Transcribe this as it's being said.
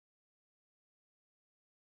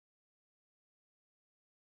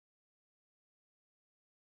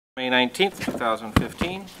May 19th,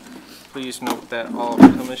 2015. Please note that all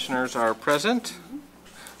commissioners are present.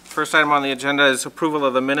 First item on the agenda is approval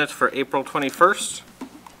of the minutes for April 21st.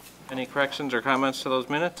 Any corrections or comments to those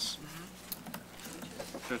minutes?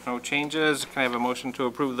 If there's no changes, can I have a motion to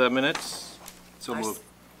approve the minutes? So moved.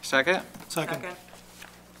 Second? Second.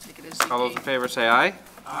 All those in favor say aye.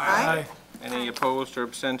 Aye. Any opposed or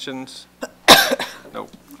abstentions?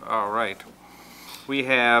 Nope. All right. We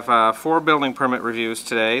have 4 building permit reviews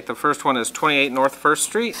today. The first one is 28 North First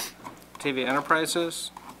Street, Batavia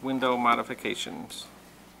Enterprises, window modifications.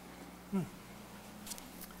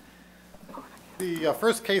 The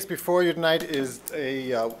first case before you tonight is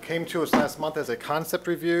came to us last month as a concept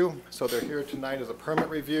review, so they're here tonight as a permit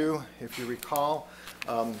review. If you recall,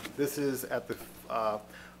 this is at the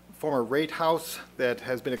former Rate House that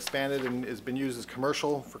has been expanded and has been used as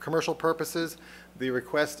for commercial purposes. The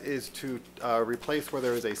request is to replace where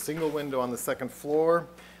there is a single window on the second floor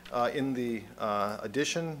in the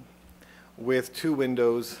addition with 2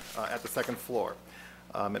 windows at the second floor.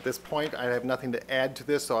 At this point, I have nothing to add to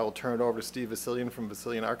this, so I will turn it over to Steve Vasilian from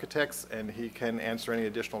Vasilian Architects, and he can answer any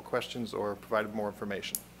additional questions or provide more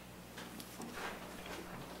information.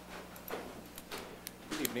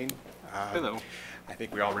 Good evening. Hello. I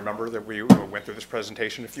think we all remember that we went through this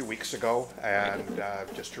presentation a few weeks ago, and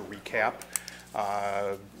just to recap,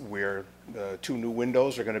 where the 2 new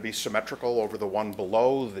windows are going to be symmetrical over the one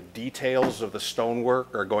below. The details of the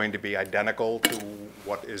stonework are going to be identical to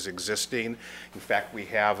what is existing. In fact, we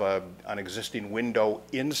have an existing window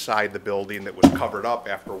inside the building that was covered up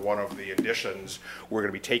after one of the additions. We're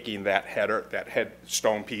going to be taking that head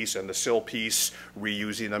stone piece and the sill piece,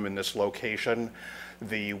 reusing them in this location.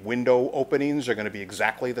 The window openings are going to be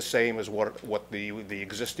exactly the same as what the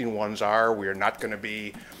existing ones are. We are not going to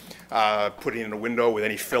be putting in a window with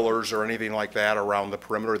any fillers or anything like that around the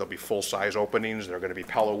perimeter. They'll be full-size openings. They're going to be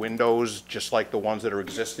Pella windows, just like the ones that are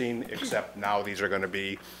existing, except now these are going to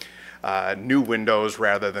be new windows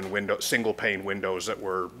rather than single-pane windows that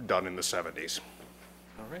were done in the 70s.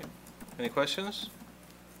 All right. Any questions?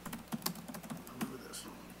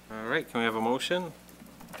 All right. Can we have a motion?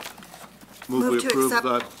 Move we approve.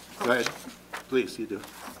 Accept. Go ahead. Please, you do.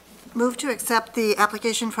 Move to accept the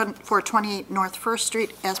application for 28 North First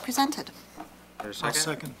Street as presented. There's a I'll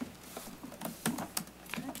second.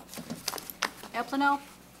 second. Eplenel?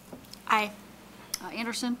 Aye.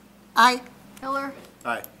 Anderson? Aye. Hiller?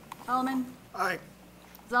 Aye. Hellman? Aye.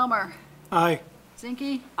 Zelmer? Aye.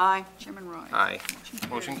 Zinke? Aye. Chairman Roy? Aye.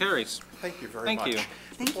 Motion carries. Thank you very much. Thank you.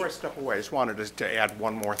 Before I step away, I just wanted to add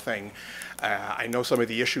one more thing. I know some of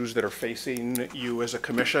the issues that are facing you as a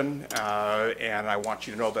commission, and I want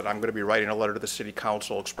you to know that I'm going to be writing a letter to the City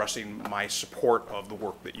Council expressing my support of the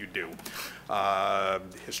work that you do.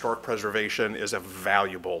 Historic preservation is a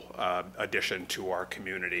valuable addition to our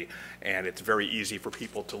community, and it's very easy for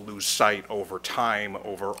people to lose sight over time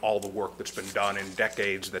over all the work that's been done in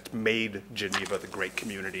decades that's made Geneva the great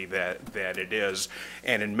community that it is,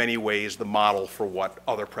 and in many ways the model for what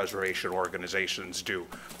other preservation organizations do.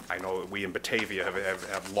 I know that we in Batavia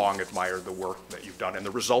have long admired the work that you've done and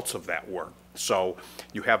the results of that work. So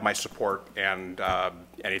you have my support and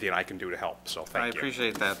anything I can do to help. So thank you. I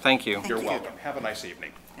appreciate that. Thank you. You're welcome. Have a nice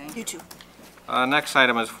evening. You too. Next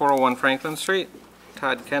item is 401 Franklin Street,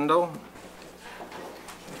 Todd Kendall.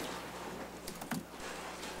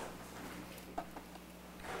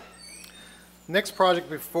 Next project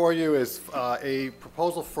before you is a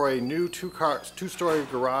proposal for a new 2-story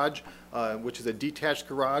garage, which is a detached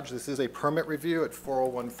garage. This is a permit review at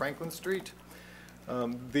 401 Franklin Street.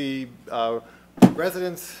 The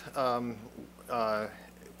residents,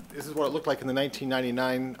 this is what it looked like in the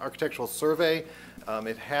 1999 architectural survey.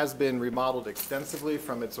 It has been remodeled extensively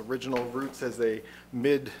from its original roots as a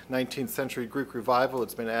mid-19th century Greek revival.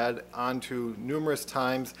 It's been added onto numerous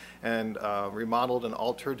times and remodeled and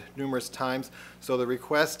altered numerous times. So the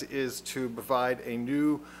request is to provide a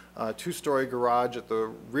new 2-story garage at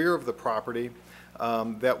the rear of the property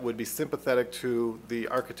that would be sympathetic to the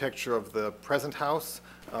architecture of the present house.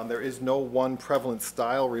 There is no one prevalent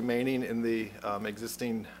style remaining in the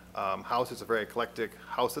existing house. It's a very eclectic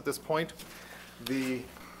house at this point. The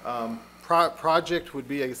project would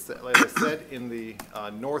be, like I said, in the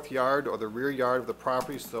north yard or the rear yard of the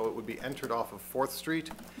property, so it would be entered off of 4th Street.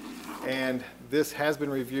 And this has been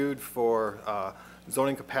reviewed for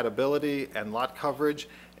zoning compatibility and lot coverage,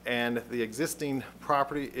 and the existing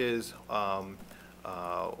property is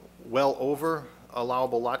well over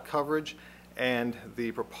allowable lot coverage, and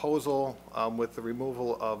the proposal with the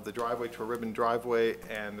removal of the driveway to a ribbon driveway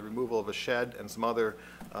and the removal of a shed and some other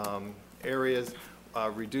areas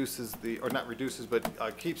reduces the, or not reduces, but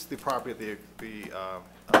keeps the property at the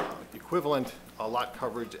equivalent lot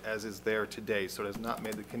coverage as is there today, so it has not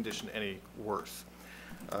made the condition any worse.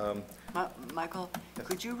 Michael,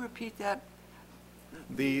 could you repeat that?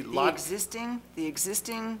 The The lot,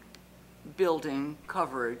 existing building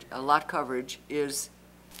coverage, lot coverage is,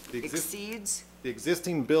 the exist- exceeds, the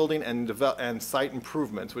existing building and site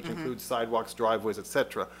improvements, which include sidewalks, driveways, et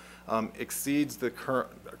cetera, exceeds the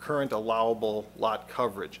current allowable lot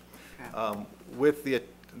coverage. Okay. With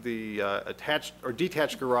the attached or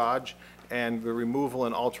detached garage and the removal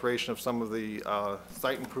and alteration of some of the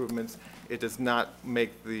site improvements, it does not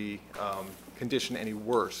make the condition any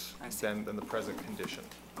worse I see. than the present condition.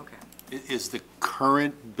 okay. Is the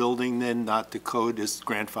current building then, not the code, is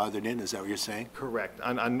grandfathered in? Is that what you're saying? Correct,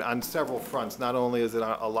 on several fronts. Not only is it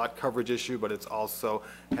a lot coverage issue, but it's also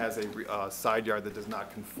has a side yard that does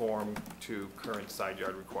not conform to current side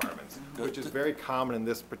yard requirements, which is very common in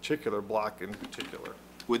this particular block in particular.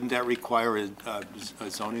 Wouldn't that require a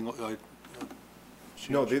zoning?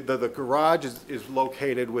 No, the garage is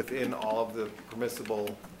located within all of the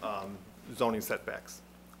permissible zoning setbacks,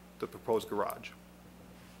 the proposed garage.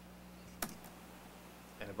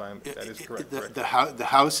 And if that is correct. The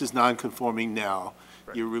house is non-conforming now.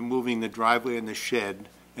 Correct. You're removing the driveway and the shed,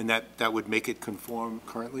 and that would make it conform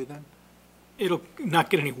currently then? It'll not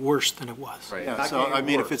get any worse than it was. Right. Yeah, Not so, getting I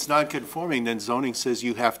mean, if worse. it's non-conforming, then zoning says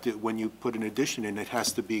you have to, when you put an addition in, it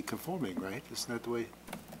has to be conforming, right? Isn't that the way?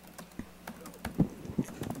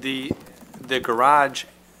 The garage,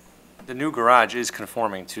 the new garage is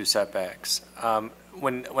conforming to setbacks.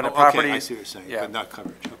 When a Oh, property. okay, I see what you're saying, Yeah. but not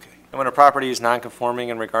coverage, okay. And when a property is non-conforming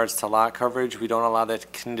in regards to lot coverage, we don't allow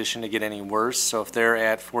that condition to get any worse. So if they're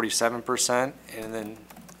at 47%, and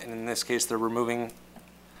in this case, they're removing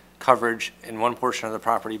coverage in one portion of the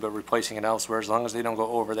property but replacing it elsewhere, as long as they don't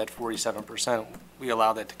go over that 47%, we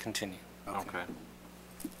allow that to continue. Okay.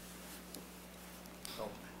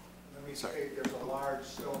 Let me say, there's a large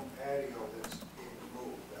stone patio that's being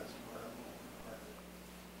removed, that's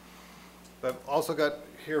part of I've also got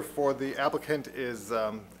here for the applicant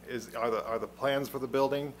are the plans for the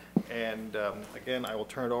building, and again, I will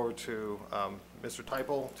turn it over to Mr.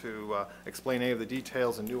 Teipel to explain any of the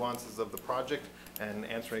details and nuances of the project and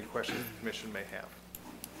answer any questions the commission may have.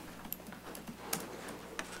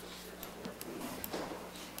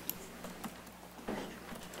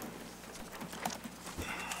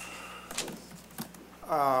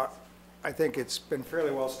 I think it's been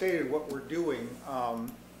fairly well stated what we're doing.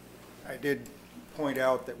 I did point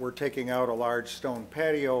out that we're taking out a large stone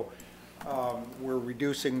patio. We're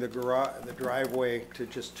reducing the driveway to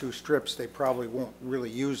just 2 strips. They probably won't really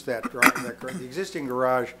use that the existing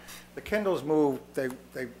garage. The Kendalls moved, they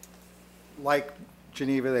like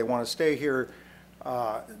Geneva, they want to stay here.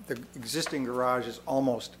 The existing garage is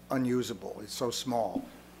almost unusable. It's so small.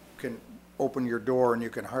 You can open your door and you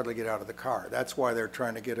can hardly get out of the car. That's why they're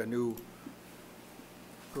trying to get a new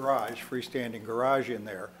garage, freestanding garage in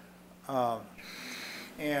there.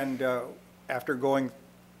 And after going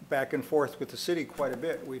back and forth with the city quite a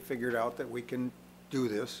bit, we figured out that we can do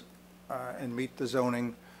this and meet the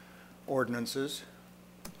zoning ordinances.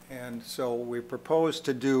 And so we propose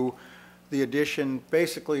to do the addition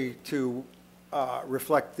basically to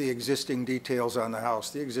reflect the existing details on the house,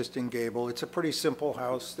 the existing gable. It's a pretty simple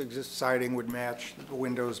house. The siding would match, the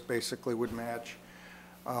windows basically would match.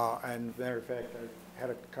 And matter of fact, I had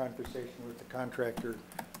a conversation with the contractor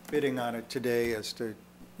bidding on it today as to,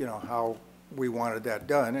 you know, how we wanted that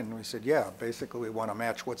done. And we said, yeah, basically we want to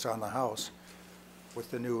match what's on the house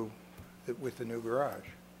with the new garage.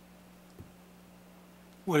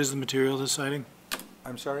 What is the material of the siding?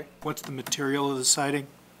 I'm sorry? What's the material of the siding?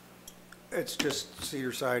 It's just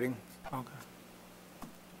cedar siding. Okay.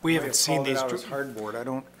 We haven't seen these. They called it out as hardboard. I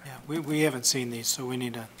don't, Yeah, we haven't seen these, so we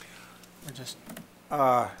need to, we're just,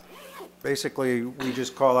 basically, we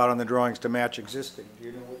just call out on the drawings to match existing. Do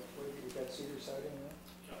you know what you got cedar siding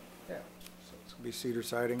there? Yeah, so it's gonna be cedar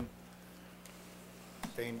siding,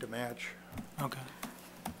 stained to match. okay.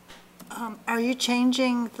 Are you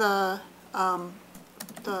changing the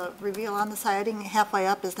reveal on the siding halfway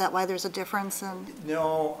up? Is that why there's a difference in?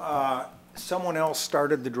 No, someone else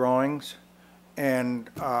started the drawings, and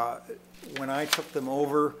when I took them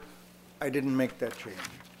over, I didn't make that change.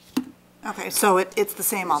 Okay, so it's the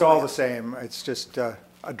same all It's the way all up. the same, it's just a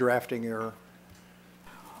drafting error.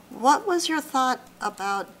 What was your thought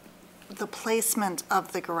about the placement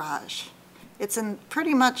of the garage? It's in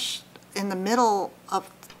pretty much in the middle of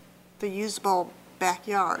the usable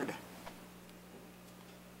backyard.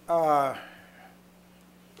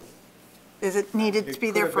 Is it needed to It be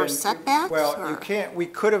could there have for been- setbacks? Well, you or- can't, we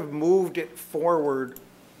could have moved it forward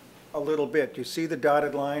a little bit. You see the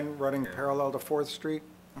dotted line running parallel to Fourth Street?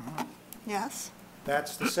 Yes?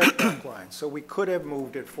 That's the setback line. So we could have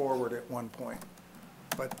moved it forward at one point.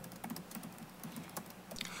 But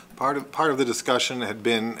Part of the discussion had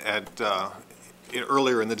been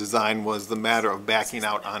earlier in the design was the matter of backing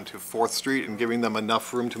out onto Fourth Street and giving them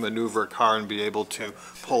enough room to maneuver a car and be able to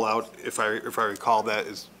pull out, if I recall, that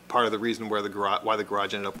is part of the reason why the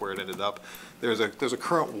garage ended up where it ended up. There's a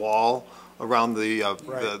current wall around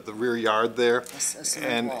the rear yard there. A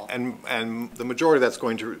cement wall. And the majority of that's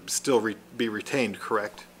going to still be retained,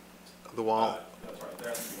 correct? The wall? That's right, there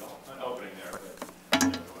has to be an opening there, but we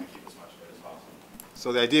want to keep as much of it as possible.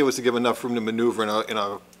 So the idea was to give enough room to maneuver in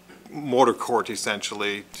a motor court,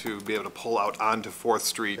 essentially, to be able to pull out onto Fourth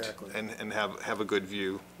Street Exactly. and have a good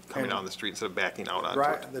view coming down the street instead of backing out onto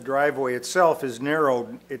it. the driveway itself is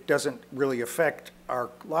narrowed. It doesn't really affect our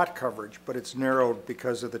lot coverage, but it's narrowed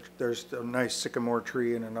because of there's a nice sycamore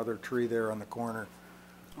tree and another tree there on the corner.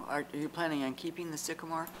 Are you planning on keeping the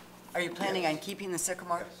sycamore? Are you planning on keeping the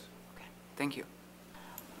sycamore? Yes. Okay, thank you.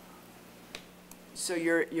 So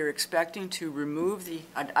you're expecting to remove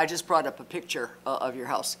I just brought up a picture of your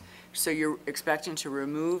house. So you're expecting to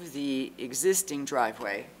remove the existing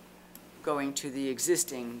driveway going to the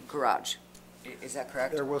existing garage. Is that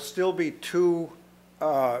correct? There will still be two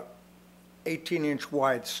 18-inch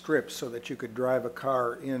wide strips so that you could drive a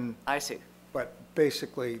car in, I see, but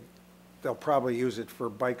basically, they'll probably use it for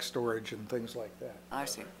bike storage and things like that. I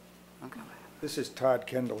see. Okay, This is Todd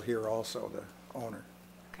Kendall here also, the owner.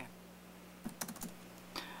 okay.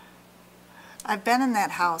 I've been in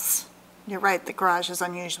that house. You're right, the garage is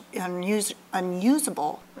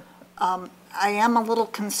unusable. I am a little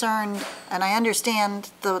concerned, and I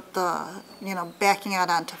understand the backing out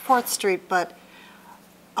onto Fourth Street, but,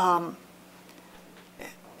 and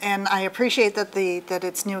I appreciate that that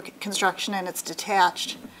it's new construction and it's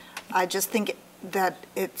detached. I just think that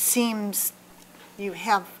it seems you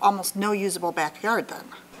have almost no usable backyard then.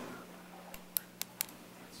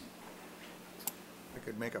 I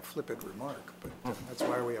could make a flippant remark, but that's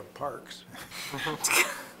why we have parks.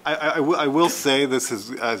 I will say this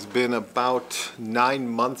has been about 9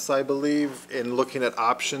 months, I believe, in looking at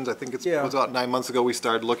options. I think it was about 9 months ago we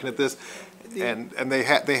started looking at this. And they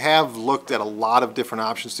have looked at a lot of different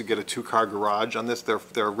options to get a two-car garage on this. Their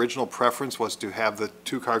original preference was to have the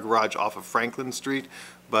two-car garage off of Franklin Street,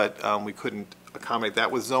 but we couldn't accommodate that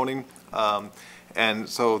with zoning. And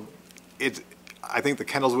so I think the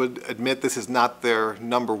Kendalls would admit this is not their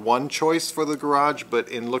 #1 choice for the garage, but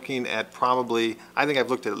in looking at probably, I think I've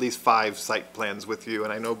looked at least 5 site plans with you,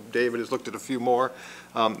 and I know David has looked at a few more.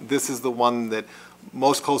 This is the one that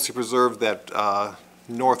most closely preserved that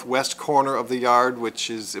northwest corner of the yard, which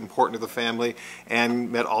is important to the family,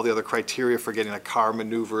 and met all the other criteria for getting a car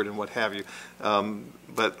maneuvered and what have you.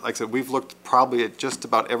 But like I said, we've looked probably at just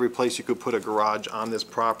about every place you could put a garage on this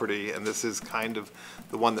property, and this is kind of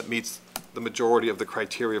the one that meets the majority of the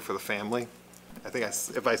criteria for the family. I think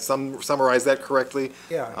if I summarize that correctly.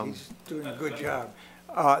 Yeah, he's doing a good job.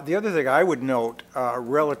 The other thing I would note,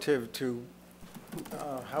 relative to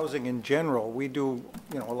housing in general, we do,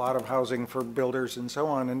 a lot of housing for builders and so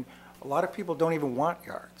on, and a lot of people don't even want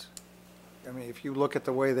yards. I mean, if you look at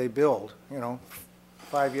the way they build,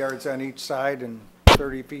 5 yards on each side and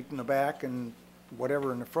 30 feet in the back and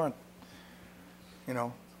whatever in the front.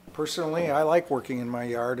 Personally, I like working in my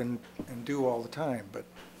yard and do all the time, but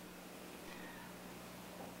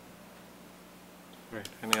Great.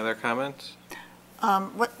 Any other comments?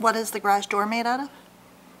 What is the garage door made out of?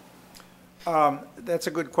 that's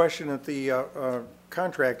a good question that the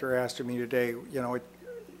contractor asked of me today.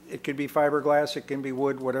 It could be fiberglass, it can be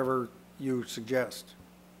wood, whatever you suggest.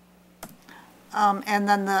 And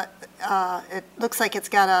then it looks like it's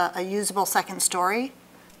got a usable second story.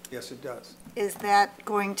 Yes, it does. Is that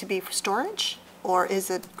going to be for storage, or is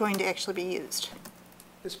it going to actually be used?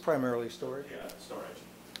 It's primarily storage. Yeah, storage.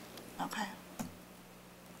 Okay.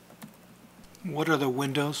 What are the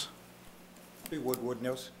windows? Be wood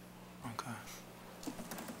windows, Okay.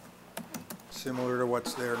 similar to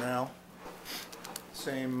what's there now.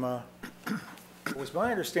 Same, it was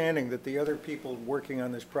my understanding that the other people working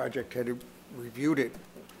on this project had reviewed it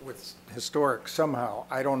with historic somehow.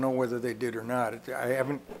 I don't know whether they did or not. I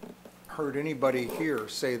haven't heard anybody here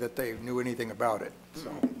say that they knew anything about it,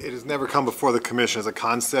 so. It has never come before the commission as a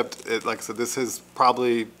concept. Like I said, this is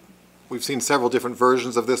probably, we've seen several different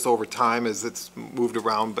versions of this over time as it's moved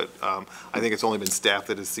around, but I think it's only been staff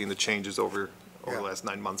that has seen the changes over the last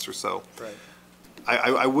 9 months or so. Right.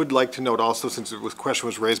 I would like to note also, since the question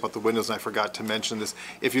was raised about the windows, and I forgot to mention this,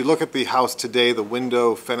 if you look at the house today, the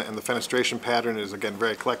window and the fenestration pattern is, again,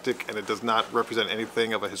 very eclectic, and it does not represent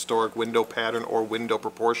anything of a historic window pattern or window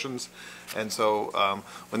proportions. And so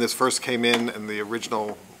when this first came in and the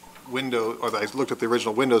original window, or I looked at the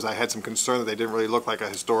original windows, I had some concern that they didn't really look like a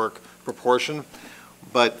historic proportion.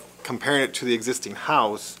 But comparing it to the existing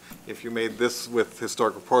house, if you made this with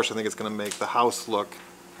historic proportion, I think it's going to make the house look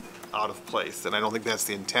out of place, and I don't think that's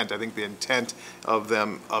the intent. I think the intent of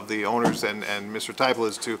them, of the owners and Mr. Teufel,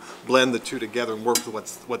 is to blend the two together and work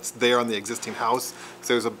with what's there on the existing house.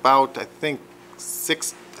 So there's about, I think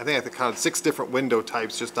I counted 6 different window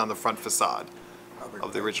types just on the front facade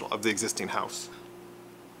of the existing house.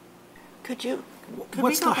 Could we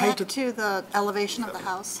What's go the height back of- to the elevation of the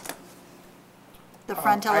house? The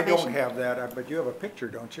front elevation? I don't have that, but you have a picture,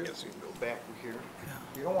 don't you? Yes, you can go back here.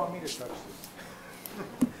 You don't want me to touch this.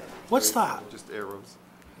 What's the, Just arrows.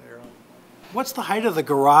 what's the height of the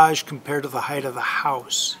garage compared to the height of the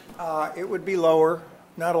house? It would be lower,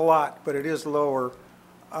 not a lot, but it is lower.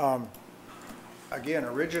 Again,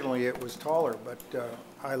 originally it was taller, but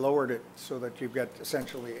I lowered it so that you've got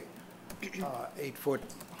essentially 8-foot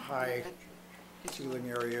high ceiling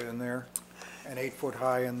area in there and 8-foot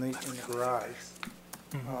high in the garage.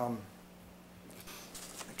 I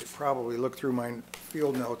could probably look through my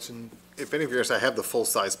field notes and If any of yours, I have the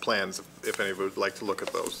full-size plans, if any of you would like to look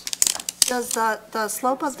at those. Does the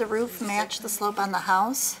slope of the roof match the slope on the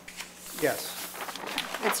house? yes.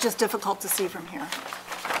 It's just difficult to see from here.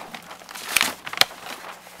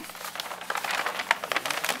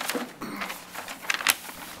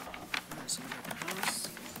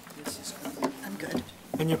 I'm good.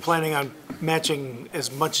 And you're planning on matching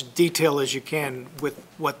as much detail as you can with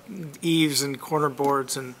what eaves and corner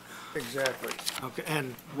boards and, Exactly. okay,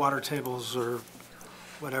 and water tables or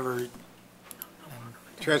whatever.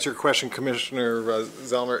 To answer your question, Commissioner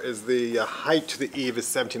Zellmer, is the height to the eave is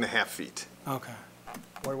 17.5 feet. Okay.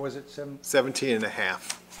 What was it,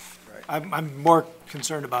 17.5. I'm more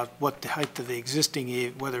concerned about what the height of the existing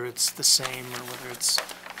eave, whether it's the same or whether it's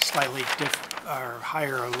slightly different, or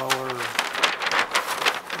higher or lower.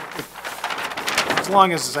 As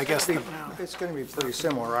long as, I guess, the, It's going to be pretty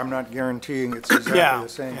similar. I'm not guaranteeing it's exactly Yeah, the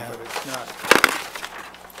same, yeah. but it's not.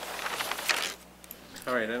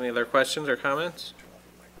 All right, any other questions or comments?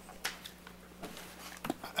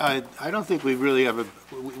 I don't think we really have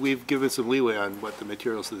we've given some leeway on what the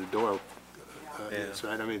materials of the door is,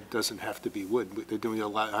 right? I mean, it doesn't have to be wood.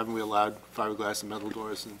 Haven't we allowed fiberglass and metal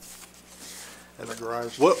doors and? In the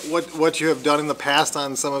garage. What you have done in the past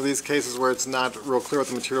on some of these cases where it's not real clear what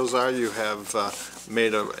the materials are, you have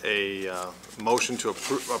made a motion to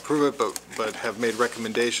approve it, but have made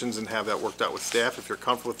recommendations and have that worked out with staff, if you're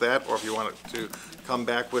comfortable with that, or if you want it to come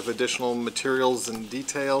back with additional materials and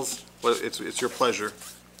details, well, it's your pleasure.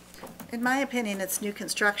 In my opinion, it's new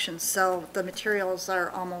construction, so the materials are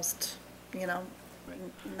almost, not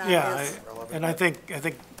yeah, as. and I think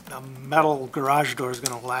a metal garage door is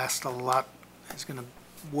gonna last a lot, it's gonna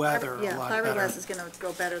weather a Yeah, lot better. fiberglass is gonna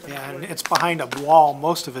go better than Yeah, and wood. it's behind a wall,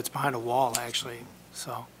 most of it's behind a wall, actually,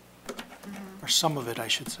 so, or some of it, I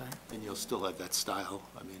should say. And you'll still have that style,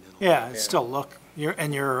 I mean. Yeah, it still look,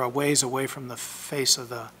 you're a ways away from the face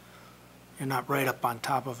of you're not right up on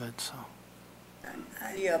top of it, so.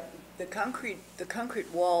 The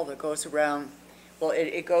concrete wall that goes around, well,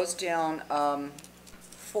 it goes down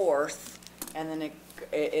Fourth, and then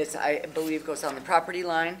it's, I believe, goes on the property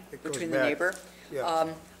line It goes between the back, neighbor.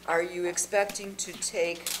 yeah. Are you expecting to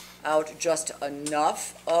take out just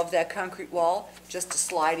enough of that concrete wall, just to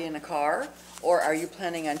slide in a car? Or are you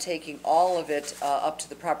planning on taking all of it up to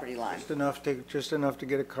the property line? Just enough to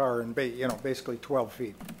get a car and basically 12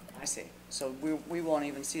 feet. I see. So we won't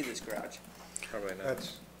even see this garage. Probably not.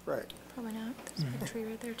 That's right. Probably not. There's a big tree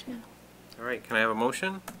right there, too. All right, can I have a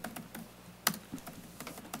motion?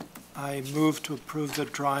 I move to approve the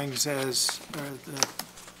drawings as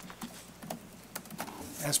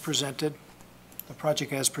presented, the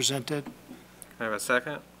project as presented. Can I have a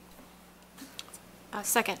second?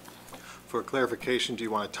 Second. For clarification, do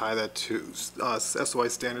you want to tie that to SOI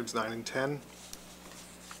standards 9 and 10?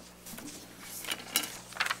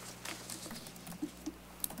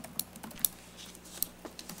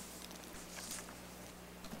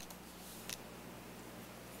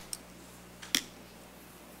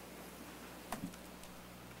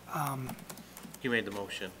 You made the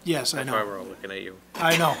motion. Yes, I That's why know. we're all looking at you.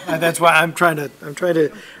 I know, and that's why I'm trying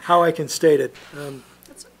to, how I can state it.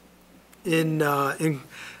 In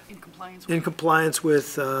compliance in compliance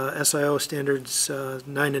with SIO standards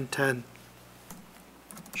 9 and 10.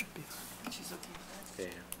 Should be. She's okay with Yeah.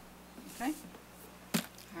 that. Okay.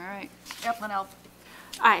 Linnell.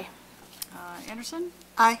 Aye. Anderson,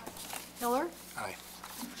 Aye. Hiller, Aye.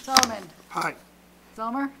 Solomon, Aye.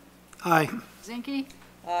 Zelmer, Aye. Zinke,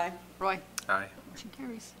 Aye. Roy. Aye. Motion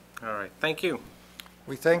carries. All right, thank you.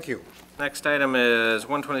 We thank you. Next item is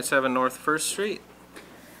 127 North First Street.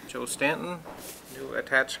 Joe Stanton, new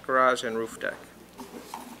attached garage and roof deck.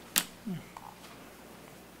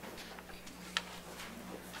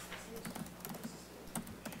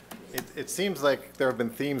 It seems like there have been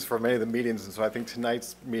themes for many of the meetings, and so I think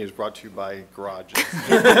tonight's meeting is brought to you by garages.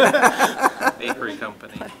 Bakery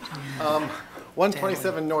company.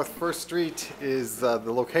 127 North First Street is the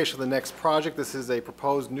location of the next project. This is a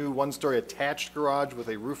proposed new one-story attached garage with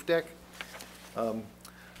a roof deck.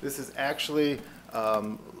 This is actually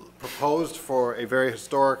proposed for a very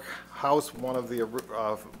historic house, one of the,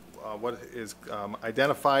 what is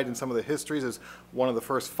identified in some of the histories as one of the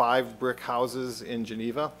first 5 brick houses in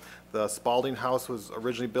Geneva. The Spalding House was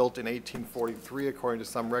originally built in 1843, according to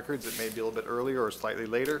some records. It may be a little bit earlier or slightly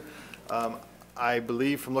later. I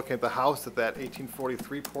believe from looking at the house that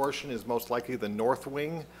 1843 portion is most likely the north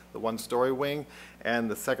wing, the one-story wing, and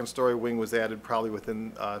the second-story wing was added probably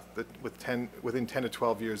within 10 to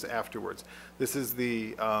 12 years afterwards. This is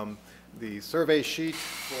the survey sheet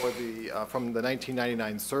for from the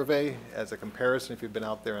 1999 survey as a comparison if you've been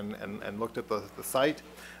out there and looked at the site.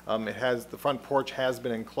 It has, the front porch has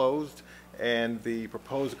been enclosed, and the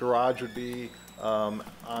proposed garage would be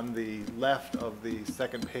on the left of the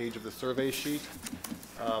second page of the survey sheet.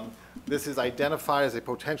 This is identified as a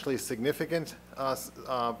potentially significant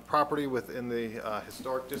property within the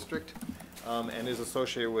historic district and is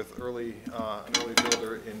associated with an early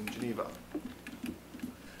builder in Geneva.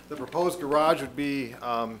 The proposed garage would be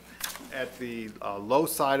at the low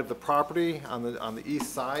side of the property on the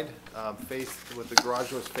east side, with the garage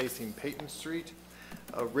doors facing Peyton Street.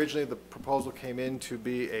 Originally, the proposal came in to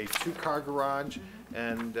be a 2-car garage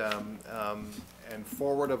and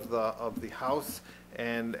forward of the house.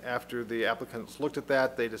 And after the applicants looked at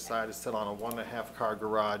that, they decided to settle on a 1.5-car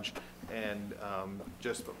garage and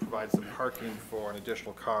just provide some parking for an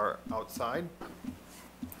additional car outside.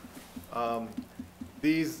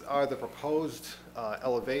 These are the proposed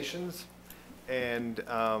elevations, and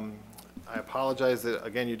I apologize that,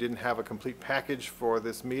 again, you didn't have a complete package for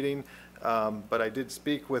this meeting, but I did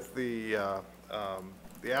speak with the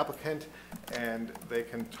applicant, and they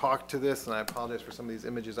can talk to this, and I apologize for some of these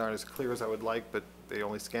images aren't as clear as I would like, but they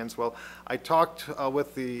only scan so well. I talked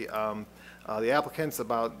with the applicants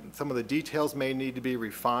about some of the details may need to be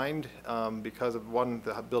refined because of, one,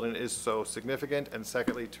 the building is so significant, and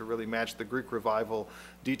secondly, to really match the Greek Revival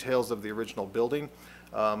details of the original building.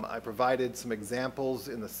 I provided some examples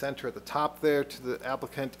in the center at the top there to the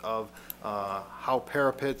applicant of how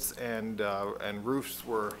parapets and roofs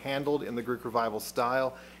were handled in the Greek Revival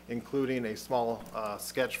style, including a small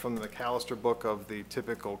sketch from the McAllister book of the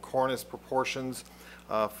typical cornice proportions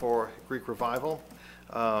for Greek Revival.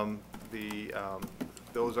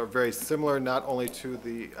 Those are very similar not only to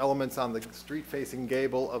the elements on the street-facing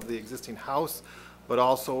gable of the existing house, but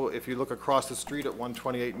also if you look across the street at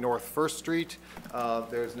 128 North First Street,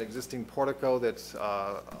 there's an existing portico that's,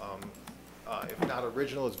 if not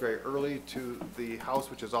original, is very early to the house,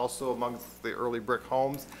 which is also amongst the early brick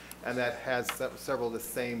homes, and that has several of the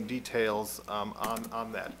same details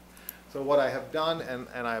on that. So what I have done,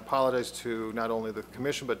 and I apologize to not only the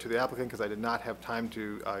commission but to the applicant because I did not have time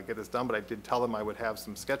to get this done, but I did tell them I would have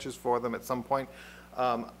some sketches for them at some point.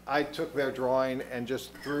 I took their drawing and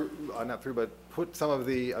just put some of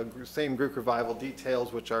the same Greek Revival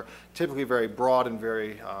details, which are typically very broad and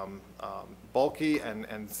very bulky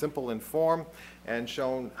and simple in form, and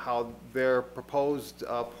shown how their proposed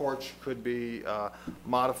porch could be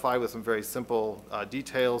modified with some very simple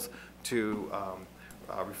details to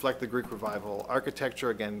reflect the Greek Revival architecture,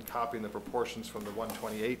 again copying the proportions from the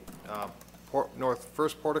 128 North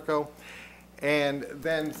First portico. And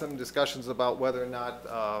then some discussions about whether or not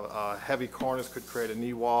a heavy cornice could create a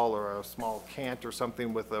knee wall or a small cant or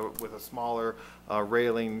something with a smaller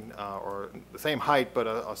railing or the same height but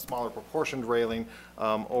a smaller proportioned railing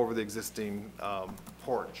over the existing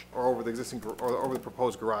porch or over the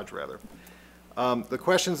proposed garage rather. The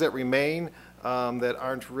questions that remain that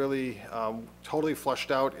aren't really totally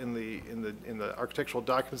flushed out in the architectural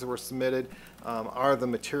documents that were submitted are the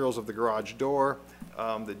materials of the garage door,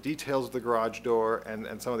 the details of the garage door,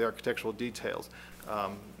 and some of the architectural details.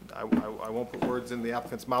 I won't put words in the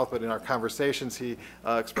applicant's mouth, but in our conversations he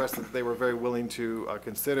expressed that they were very willing to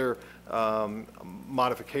consider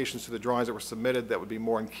modifications to the drawings that were submitted that would be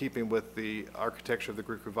more in keeping with the architecture of the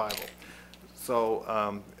Greek Revival.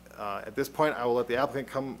 So at this point, I will let the applicant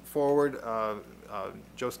come forward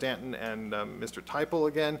Joe Stanton and Mr. Teipel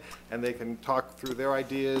again, and they can talk through their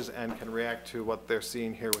ideas and can react to what they're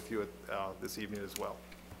seeing here with you this evening as well.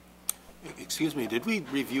 Excuse me, did we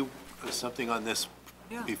review something on this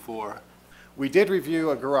before? We did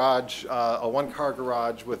review a garage, a one-car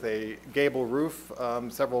garage with a gable roof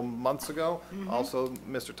several months ago. Also,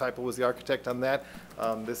 Mr. Teipel was the architect on that.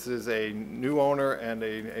 This is a new owner and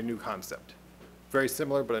a new concept. Very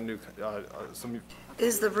similar, but a new,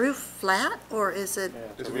 Is the roof flat, or is it?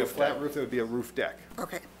 This would be a flat roof, it would be a roof deck.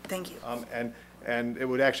 Okay, thank you. And it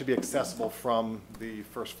would actually be accessible from the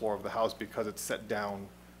first floor of the house because it's set down,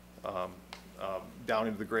 down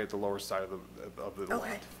into the grade at the lower side of the lot.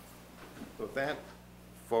 Okay. So with that,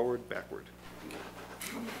 forward, backward.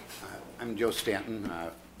 I'm Joe Stanton,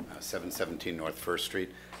 717 North First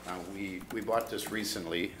Street. We bought this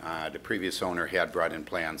recently. The previous owner had brought in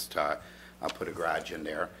plans to put a garage in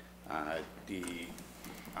there.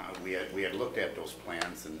 We had looked at those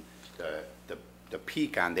plans, and the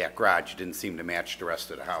peak on that garage didn't seem to match the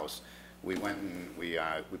rest of the house. We went and we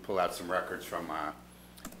pulled out some records from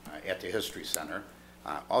at the History Center.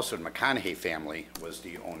 Also, the McConaughey family was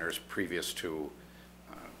the owners previous to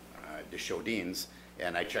the Shodines,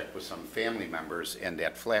 and I checked with some family members, and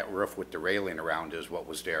that flat roof with the railing around is what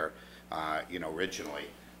was there, originally.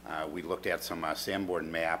 We looked at some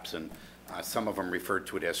Sanborn maps, and some of them referred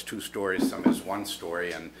to it as 2 stories, some as 1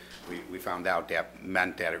 story, and we found out that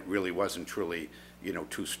meant that it really wasn't truly,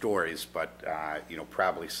 2 stories, but,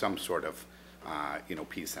 probably some sort of,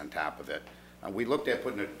 piece on top of it. We looked at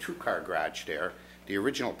putting a 2-car garage there. The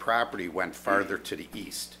original property went farther to the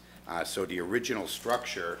east, so the original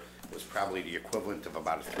structure was probably the equivalent of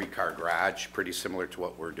about a 3-car garage, pretty similar to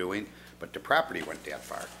what we're doing, but the property went that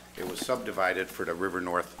far. It was subdivided for the River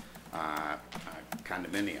North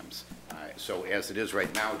condominiums. So as it is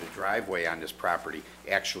right now, the driveway on this property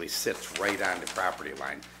actually sits right on the property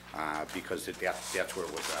line because that's where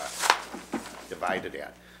it was divided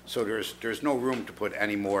at. So there's no room to put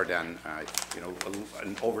any more than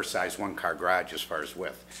an oversized 1-car garage as far as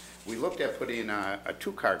width. We looked at putting a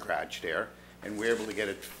 2-car garage there, and we were able to get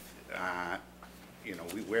it.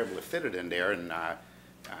 We were able to fit it in there and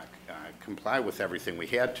comply with everything we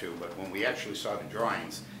had to. But when we actually saw the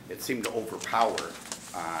drawings, it seemed to overpower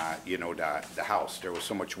the house. There was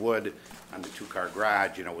so much wood on the 2-car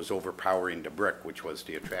garage, it was overpowering the brick, which was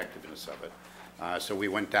the attractiveness of it. So we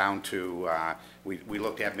went down to, we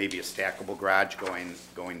looked at maybe a stackable garage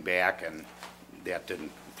going back, and that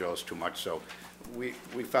didn't throw us too much. So we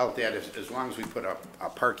felt that as long as we put a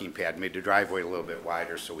parking pad, made the driveway a little bit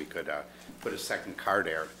wider so we could put a 2nd car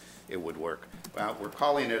there, it would work. We're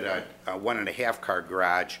calling it a 1.5-car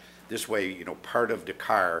garage. This way, part of the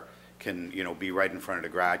car can, be right in front of the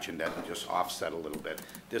garage and then just offset a little bit.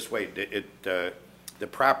 This way, the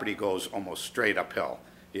property goes almost straight uphill.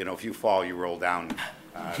 If you fall, you roll down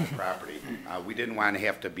the property. We didn't want to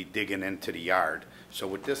have to be digging into the yard. So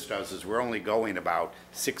what this does is we're only going about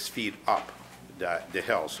 6 feet up the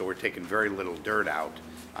hill. So we're taking very little dirt out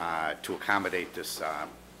to accommodate this,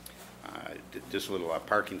 this little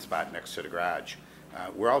parking spot next to the garage.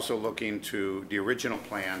 We're also looking to, the original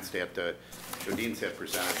plans that the Jodines had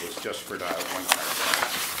presented was just for the 1-car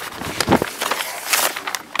garage.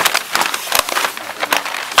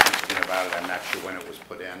 About it. I'm not sure when it was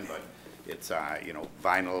put in, but it's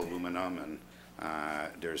vinyl, aluminum, and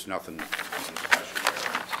there's nothing special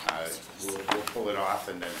there. We'll pull it off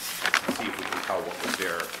and then see if we can tell what was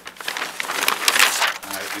there.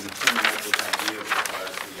 In 2 minutes with ideas as far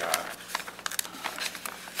as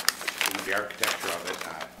the architecture of it,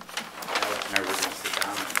 Alex and I were going to sit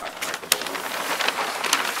down and talk about the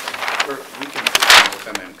we can sit down with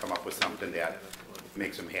them and come up with something that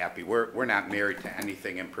makes them happy. We're not married to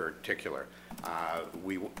anything in particular.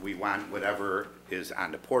 We want whatever is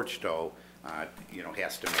on the porch, though,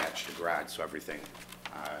 has to match the garage, so everything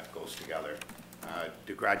goes together.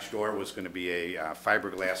 The garage door was going to be a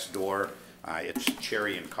fiberglass door. It's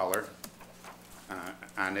cherry in color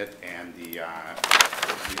on it, and the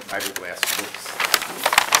fiberglass hooks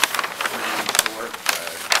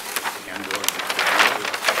the end door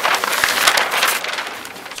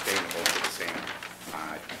sustainable to the same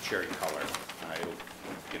cherry color.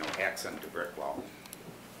 It'll, accent the brick wall.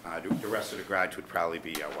 The rest of the garage would probably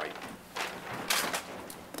be white.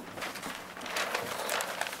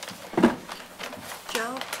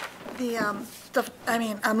 Joe,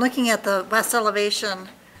 I'm looking at the west elevation.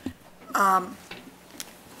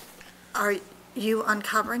 Are you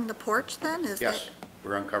uncovering the porch then? Yes,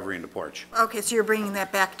 we're uncovering the porch. Okay, so you're bringing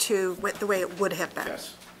that back to the way it would have been?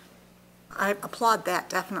 Yes. I applaud that,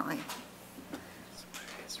 definitely.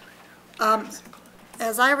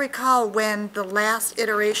 As I recall, when the last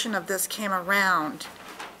iteration of this came around,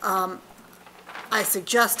 I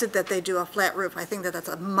suggested that they do a flat roof. I think that that's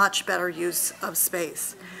a much better use of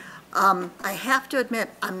space. I have to admit,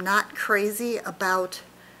 I'm not crazy about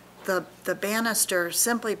the banister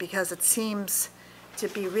simply because it seems to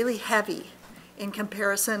be really heavy in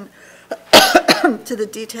comparison to the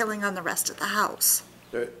detailing on the rest of the house.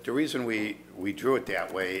 The reason we drew it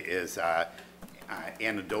that way is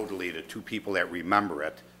anecdotally, the two people that remember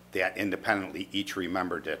it, that independently each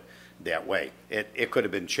remembered it that way. It could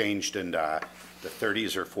have been changed in the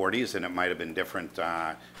 30s or 40s, and it might have been different,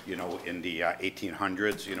 you know, in the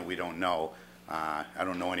 1800s. You know, we don't know. I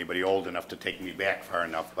don't know anybody old enough to take me back far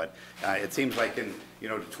enough, but it seems like in, you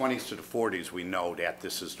know, the 20s to the 40s, we know that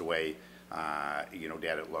this is the way, you know,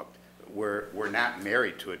 that it looked. We're not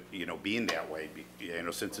married to it, you know, being that way. You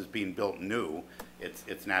know, since it's being built new,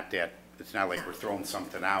 it's not that. It's not like we're throwing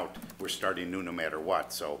something out. We're starting new no matter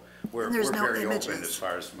what. So we're very open as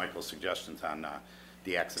far as Michael's suggestions on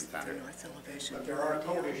the accent on it. But there are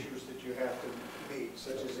code issues that you have to meet,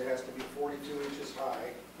 such as it has to be 42 inches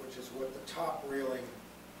high, which is what the top railing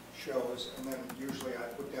shows, and then usually I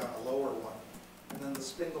put down a lower one. And then the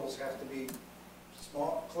spindles have to be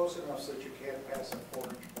small, close enough so that you can't pass a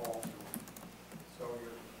 4-inch ball through. So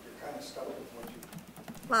you're kind of stuck with what you.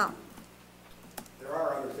 Well, there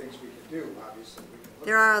are other things we can do, obviously. We can look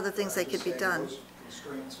there are at, other things that could be done. Those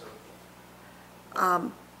constraints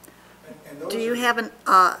are, and those Do you are,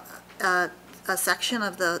 have a section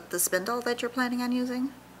of the spindle that you're planning on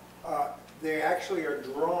using? they actually are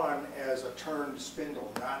drawn as a turned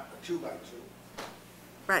spindle, not a 2x2.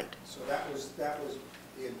 Right. So that was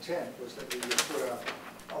the intent, was that we would put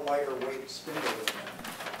a lighter weight spindle in there.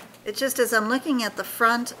 It just, as I'm looking at the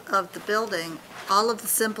front of the building, all of the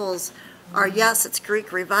symbols are, yes, it's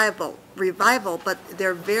Greek revival, but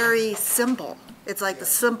they're very simple. It's like the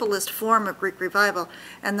simplest form of Greek revival.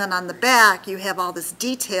 And then on the back, you have all this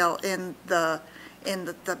detail in the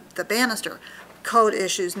banister, code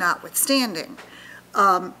issues notwithstanding.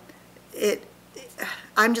 I'm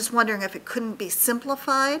just wondering if it couldn't be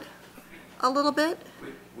simplified a little bit?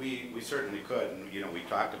 We certainly could, and, you know, we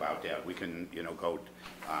talked about that. We can, you know, go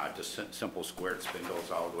to simple squared spindles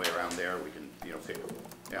all the way around there. We can, you know, figure,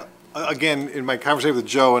 yeah. Again, in my conversation with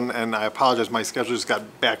Joe, and I apologize, my schedule just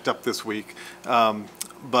got backed up this week,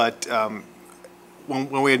 but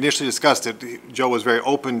when we initially discussed it, Joe was very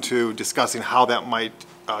open to discussing how that might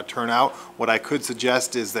turn out. What I could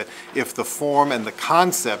suggest is that if the form and the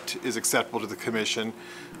concept is acceptable to the commission,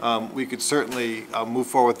 we could certainly move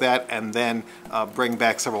forward with that and then bring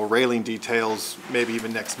back several railing details, maybe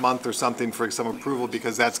even next month or something for some approval,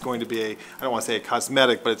 because that's going to be I don't want to say a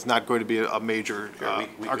cosmetic, but it's not going to be a major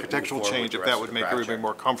we architectural change if that would make everybody project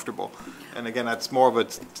more comfortable. And again, that's more of an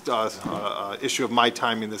issue of my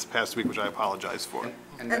timing this past week, which I apologize for.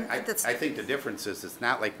 And I think the difference is it's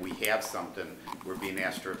not like we have something we're being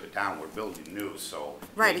asked to rip it down. We're building new, so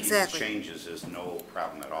Right, making exactly. these changes is no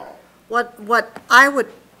problem at all. What I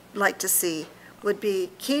would like to see would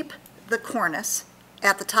be keep the cornice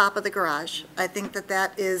at the top of the garage. I think that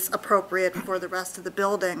that is appropriate for the rest of the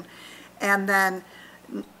building. And then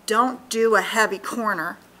don't do a heavy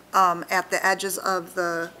corner at the edges of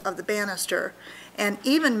the banister. And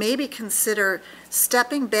even maybe consider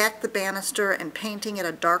stepping back the banister and painting it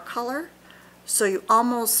a dark color, so you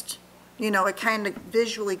almost, you know, it kind of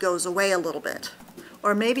visually goes away a little bit.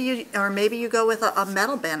 Or maybe you go with a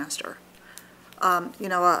metal banister, you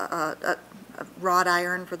know, a wrought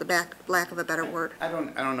iron, for the lack of a better word. I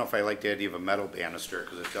don't know if I like the idea of a metal banister,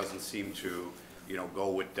 because it doesn't seem to, you know,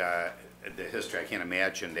 go with the history. I can't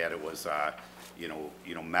imagine that it was, you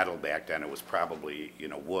know, metal back then. It was probably, you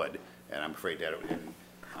know, wood, and I'm afraid that it didn't.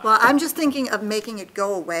 Well, I'm just thinking of making it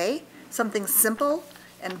go away, something simple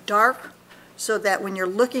and dark, so that when you're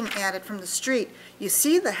looking at it from the street, you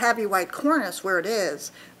see the heavy white cornice where it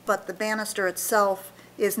is, but the banister itself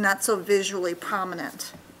is not so visually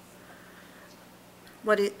prominent.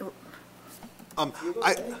 What do you? If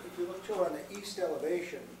you look too on the east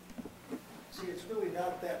elevation, see, it's really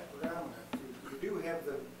not that prominent. You do have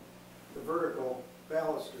the vertical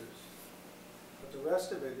balusters, but the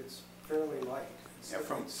rest of it is fairly light. Yeah,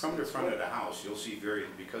 from the front of the house, you'll see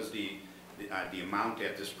because the amount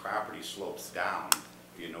that this property slopes down,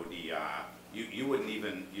 you know, you wouldn't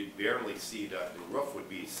even, you'd barely see the roof would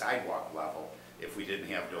be sidewalk level if we didn't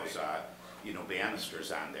have those, you know,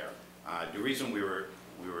 banisters on there. The reason we were,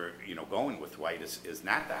 you know, going with white is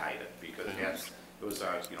not to hide it, because it was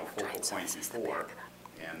a, you know, focal point before.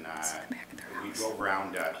 And we drove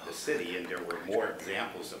around the city, and there were more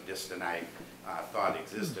examples of this than I thought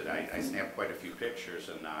existed. I snapped quite a few pictures,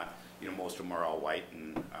 and most of them are all white,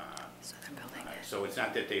 and so it's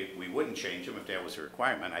not that we wouldn't change them if that was a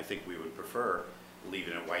requirement. I think we would prefer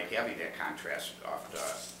leaving it white, having that contrast off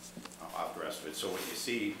the rest of it. So what you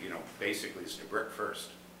see, basically is the brick first,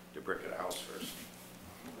 the brick of the house first.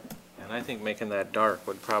 And I think making that dark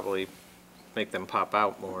would probably make them pop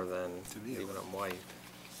out more than leaving them white.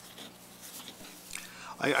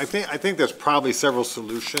 I think there's probably several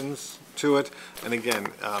solutions to it. And again,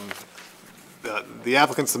 the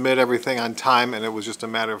applicant submitted everything on time, and it was just a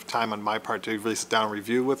matter of time on my part to really sit down and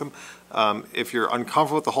review with them. If you're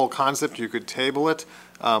uncomfortable with the whole concept, you could table it.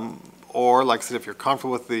 Or, like I said, if you're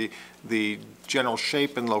comfortable with the general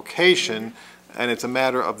shape and location, and it's a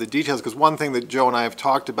matter of the details, because one thing that Joe and I have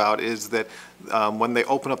talked about is that when they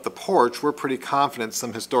open up the porch, we're pretty confident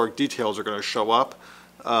some historic details are going to show up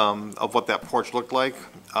of what that porch looked like,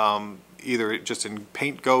 either just in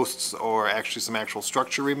paint ghosts or actually some actual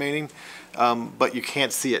structure remaining. But you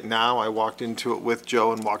can't see it now. I walked into it with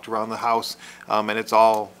Joe and walked around the house, and it's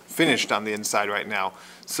all finished on the inside right now.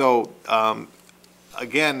 So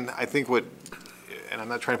again, I think and I'm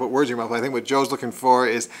not trying to put words in your mouth, but I think what Joe's looking for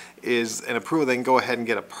is an approval. They can go ahead and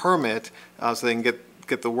get a permit so they can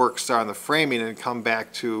get the work started on the framing and come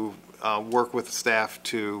back to work with staff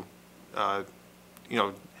to, to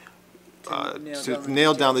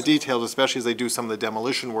nail down the details, especially as they do some of the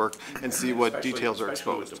demolition work and see what details are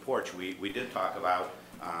Especially exposed. with the porch, we did talk about,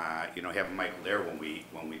 having Michael there when we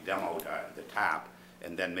demoed the top,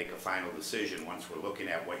 and then make a final decision once we're looking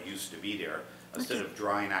at what used to be there, instead of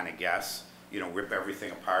drawing on a guess. Rip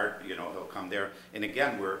everything apart, he'll come there. And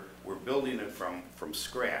again, we're building it from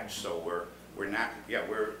scratch, so we're not,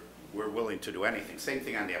 we're willing to do anything. Same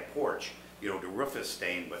thing on that porch, the roof is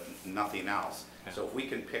stained, but nothing else. Okay. So if we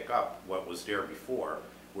can pick up what was there before,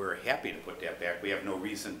 we're happy to put that back. We have no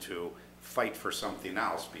reason to fight for something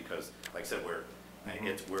else, because, like I said,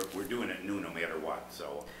 we're doing it new no matter what,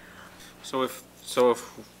 so. So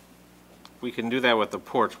if we can do that with the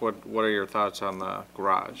porch, what are your thoughts on the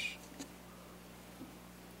garage?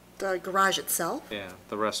 The garage itself? Yeah,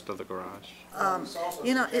 the rest of the garage.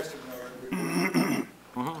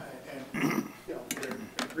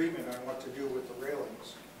 Agreement on what to do with the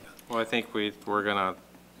railings. Well, I think we're gonna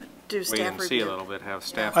Do wait staff and see a review. little bit, have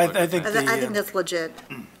staff. I look at think that. I think that's legit.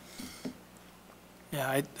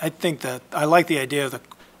 Yeah, I think that, I like the idea of the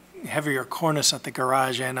heavier cornice at the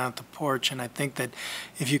garage and at the porch, and I think that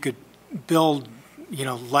if you could build,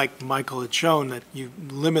 like Michael had shown, that you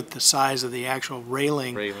limit the size of the actual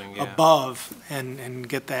railing yeah. above and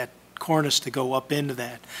get that cornice to go up into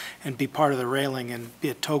that and be part of the railing and be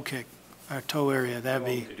a toe kick, or toe area, that'd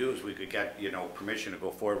be. What we could do is we could get, permission to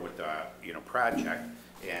go forward with the, project,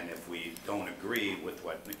 and if we don't agree with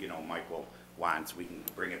what, Michael wants, we can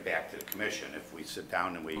bring it back to the commission. If we sit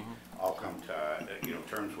down and we all come to,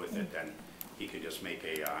 terms with it, then he could just make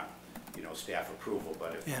a, staff approval.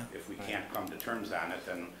 But if we can't come to terms on it,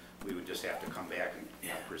 then we would just have to come back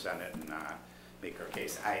and present it and make our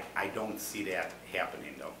case. I don't see that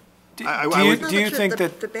happening, though. Do you think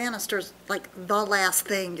that? The banister's like the last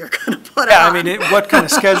thing you're going to put on? Yeah, I mean, what kind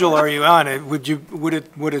of schedule are you on?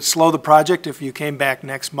 Would it slow the project if you came back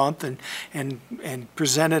next month and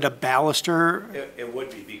presented a baluster? It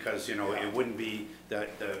would be, because, it wouldn't be,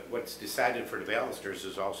 what's decided for the balusters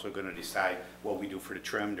is also going to decide what we do for the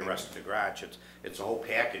trim, the rest of the garage. It's a whole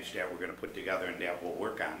package that we're going to put together and that we'll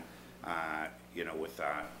work on,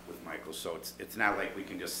 with Michael. So it's not like we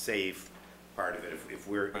can just save part of it. If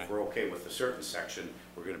we're okay with a certain section,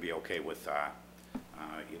 we're going to be okay with,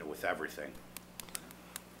 with everything.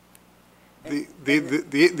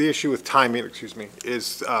 The issue with timing,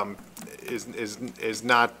 is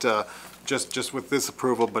not just with this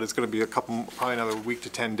approval, but it's going to be probably another week to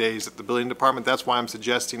 10 days at the building department. That's why I'm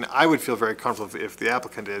suggesting, I would feel very comfortable if the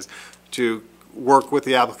applicant is, to work with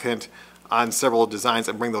the applicant on several designs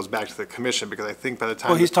and bring those back to the commission, because I think by the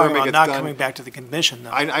time Well, he's the talking permit about gets not done, coming back to the commission, though.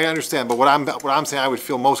 I understand, but what I'm saying I would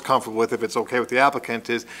feel most comfortable with, if it's okay with the applicant,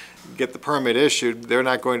 is get the permit issued. They're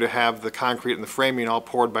not going to have the concrete and the framing all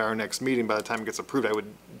poured by our next meeting by the time it gets approved, I would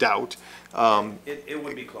doubt. It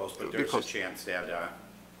would be close, but there's a chance that,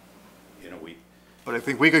 But I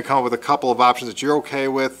think we could come up with a couple of options that you're okay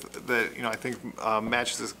with, that, I think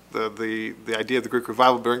matches the idea of the Greek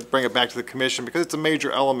revival, bring it back to the commission, because it's a major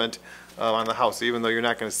element on the house, even though you're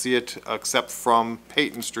not going to see it except from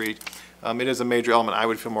Peyton Street. It is a major element. I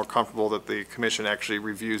would feel more comfortable that the commission actually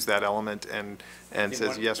reviews that element and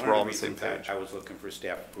says, yes, we're all on the same page. I was looking for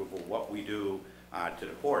staff approval. What we do to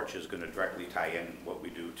the porch is going to directly tie in what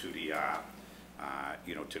we do to the,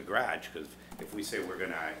 to the garage, because if we say we're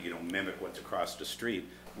going to, mimic what's across the street,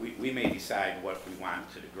 we may decide what we want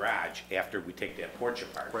to the garage after we take that porch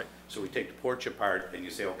apart. Right. So we take the porch apart and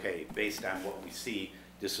you say, okay, based on what we see,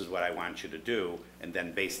 this is what I want you to do, and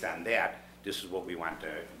then based on that, this is what we want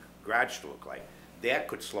the garage to look like. That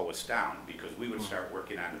could slow us down, because we would start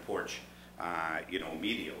working on the porch, you know,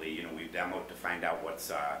 immediately. You know, we demoed to find out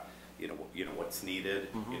what's, you know, what's needed.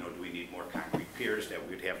 You know, do we need more concrete piers that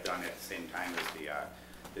we'd have done at the same time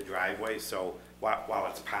as the driveway? So while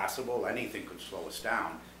it's possible, anything could slow us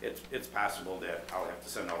down. It's possible that I'll have to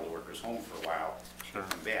send all the workers home for a while to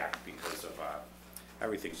come back because of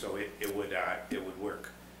everything. So it would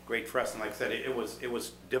work great for us. And like I said, it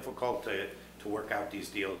was difficult to work out these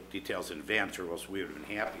details in advance, or else we would have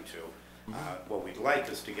been happy to. What we'd like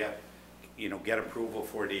is to get approval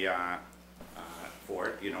for the for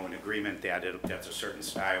it, you know, an agreement that that's a certain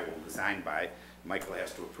style we'll design by. Michael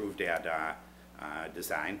has to approve that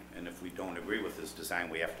design, and if we don't agree with his design,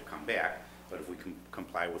 we have to come back. But if we can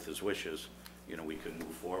comply with his wishes, you know, we can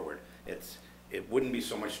move forward. It wouldn't be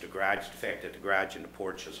so much the garage, the fact that the garage and the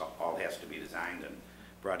porch all has to be designed and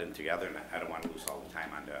brought in together, and I don't want to lose all the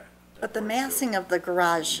time on the But the porch, massing of the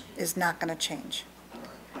garage is not going to change. too.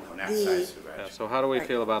 No, not size of the Yeah, garage. so how do we Right.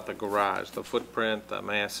 feel about the garage, the footprint, the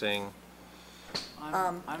massing?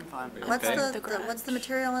 I'm fine with What's Okay. what's the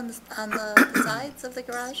material on the sides of the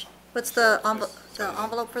garage? What's the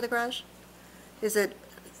envelope for the garage? Is it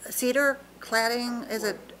cedar cladding? Is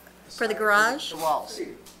it for the garage? the walls.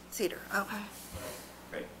 Cedar, okay.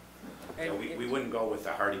 Right. So we wouldn't go with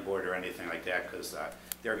the hardy board or anything like that, because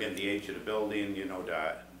there again, the age of the building, you know,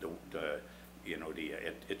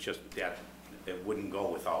 it just, that, it wouldn't go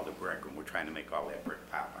with all the brick, and we're trying to make all that brick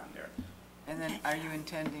pop on there. And then are you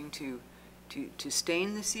intending to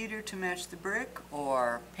stain the cedar to match the brick,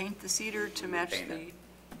 or paint the cedar to match Paint the? it.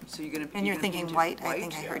 So you're gonna. And you're thinking paint it white? I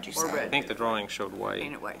think I heard you or say. I red? think the drawing showed white.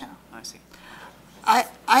 Paint it white, I see.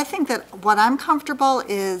 I think that what I'm comfortable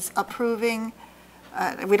is approving,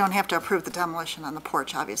 we don't have to approve the demolition on the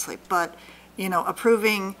porch, obviously, but, you know,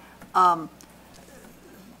 approving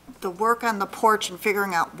the work on the porch and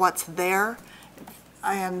figuring out what's there,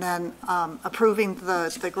 and then approving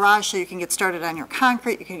the garage so you can get started on your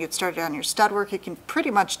concrete, you can get started on your stud work, you can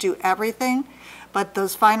pretty much do everything, but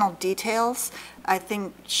those final details, I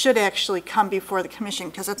think, should actually come before the commission,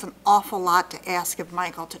 because it's an awful lot to ask of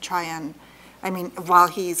Michael to try and, I mean, while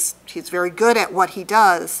he's very good at what he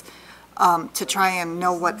does, to try and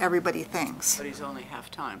know what everybody thinks. But he's only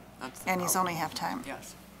half-time, that's the And he's problem. only half-time.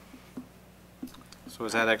 Yes. So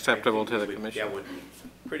is that acceptable to the That commission? would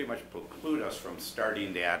pretty much preclude us from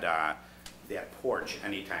starting that porch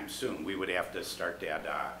anytime soon. We would have to start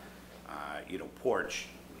that, you know, porch,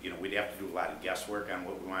 you know, we'd have to do a lot of guesswork on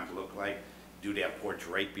what we want it to look like, do that porch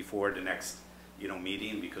right before the next, you know,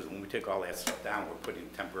 meeting, because when we take all that stuff down, we're putting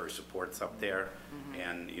temporary supports up there,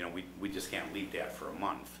 and, you know, we just can't leave that for a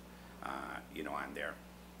month, you know, on there.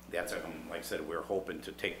 That's, like I said, we're hoping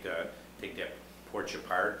to take that porch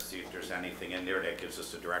apart, see if there's anything in there that gives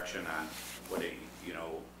us a direction on what it, you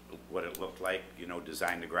know, what it looked like, you know,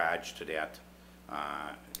 design the garage to that,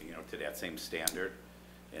 you know, to that same standard,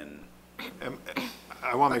 and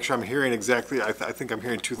I want to make sure I'm hearing exactly, I think I'm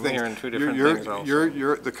hearing two things. hearing two different things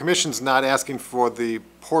also. The commission's not asking for the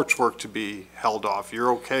porch work to be held off.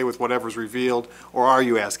 You're okay with whatever's revealed, or are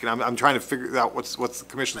you asking? I'm trying to figure out what's the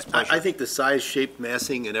commission's pleasure. I think the size, shape,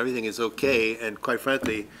 massing, and everything is okay, and quite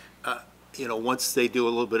frankly, you know, once they do a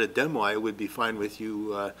little bit of demo, I would be fine with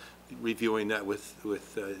you reviewing that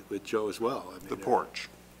with Joe as well. I mean, The porch.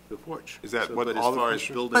 The porch. Is that So, what but all as the far as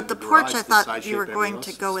commissioners- building But the the porch, garage, I the thought size, you were shape, going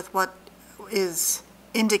everything to else go with what is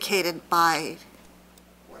indicated by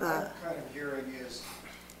What I'm kind of hearing is,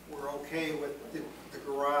 we're okay with the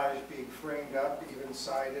garage being framed up, even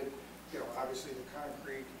sided, you know, obviously the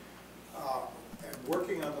concrete, and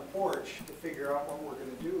working on the porch to figure out what we're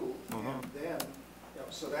gonna do, and then, you know,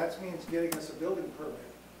 so that means getting us a building permit.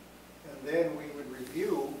 And then we would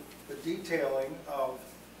review the detailing of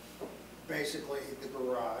basically the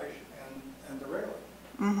garage and the railing.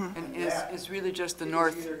 And that it's really just the It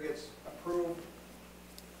north, either gets approved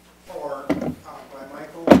or, by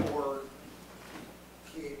Michael, or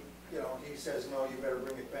he, you know, he says, no, you better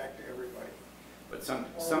bring it back to everybody. but some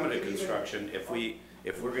of the construction, if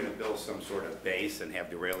we're gonna build some sort of base and have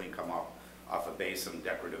the railing come off a base, some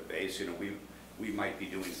decorative base, you know, we might be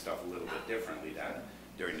doing stuff a little bit differently than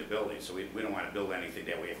during the building. So we don't wanna build anything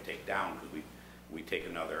that we have to take down, because we take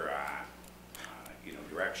another, you know,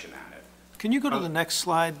 direction on it. Can you go to the next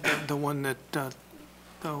slide, the one that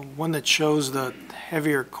shows the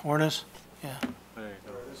heavier cornice? Yeah, There you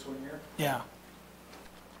go. Or this one here. yeah.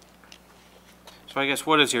 So I guess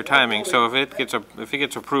what is your timing? So if it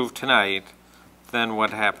gets approved tonight, then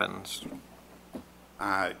what happens?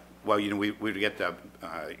 Well, we'd get the,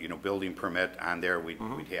 building permit on there. We'd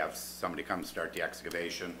have somebody come start the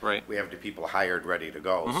excavation. Right. We have the people hired, ready to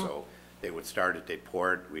go. So they would start it, they'd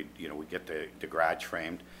pour it, we'd get the garage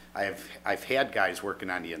framed. I've had guys working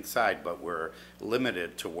on the inside, but we're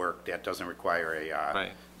limited to work that doesn't require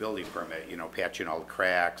a building permit, patching all the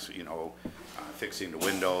cracks, fixing the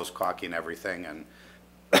windows, caulking everything, and,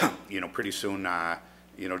 pretty soon,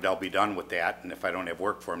 they'll be done with that, and if I don't have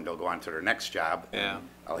work for them, they'll go on to their next job. Yeah.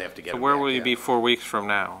 I'll have to get So them where back will you in. be 4 weeks from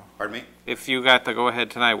now? Pardon me? If you got the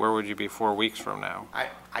go-ahead tonight, where would you be 4 weeks from now?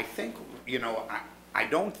 I think, I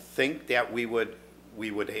don't think that we would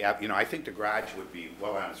have, I think the garage would be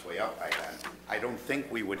well on its way up by then. I don't think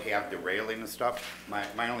we would have the railing and stuff.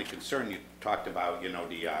 My only concern, you talked about,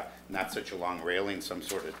 the not such a long railing, some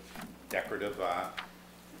sort of decorative,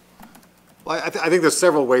 Well, I think there's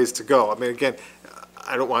several ways to go. I mean, again,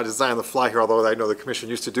 I don't want to design on the fly here, although I know the commission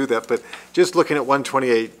used to do that, but just looking at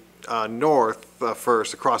 128 North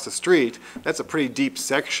first, across the street, that's a pretty deep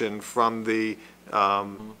section from the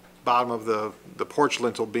bottom of the porch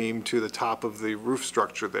lintel beam to the top of the roof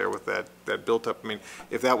structure there with that built up. I mean,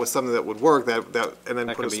 if that was something that would work, and then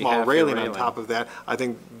That put a could be small half your railing on railing. top of that, I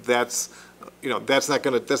think that's not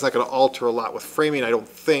gonna alter a lot with framing, I don't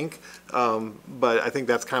think. But I think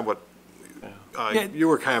that's kind of what you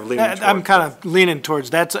were kind of leaning towards. I'm kind of leaning towards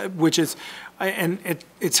that, which is, and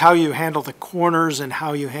it's how you handle the corners and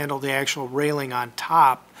how you handle the actual railing on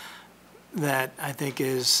top that I think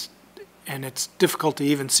is, and it's difficult to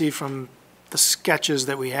even see from the sketches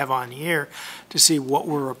that we have on here to see what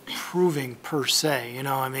we're approving per se,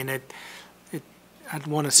 I mean, I'd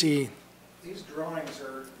want to see. These drawings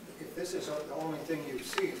are, if this is the only thing you've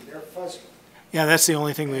seen, they're fuzzy. Yeah, that's the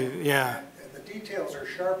only thing yeah. And the details are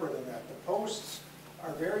sharper than that. The posts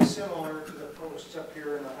are very similar to the posts up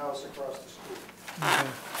here in the house across the street.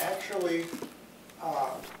 Actually,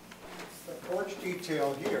 the porch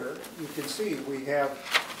detail here, you can see we have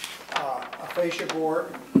a fascia board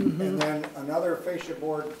and then another fascia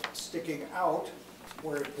board sticking out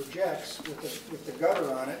where it projects with the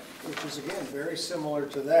gutter on it, which is again very similar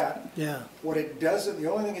to that. Yeah. What it doesn't, the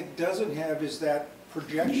only thing it doesn't have is that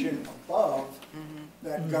projection above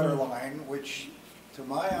that gutter line, which to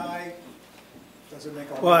my eye doesn't make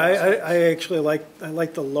a lot Well, of sense. I actually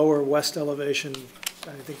like the lower west elevation.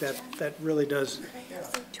 I think that really does. Yeah.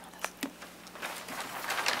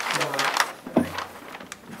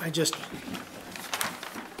 I just,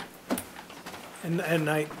 and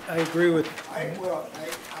I agree with,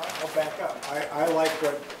 I'll back up. I like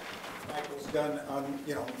what Michael's done on,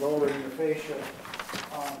 lowering the fascia.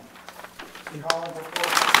 Column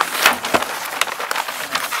before.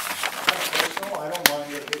 Personal, I don't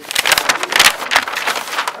mind it.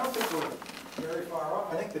 I don't think we're very far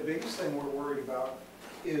off. I think the biggest thing we're worried about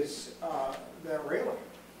is that railing.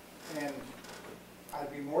 And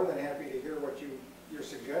I'd be more than happy to hear what your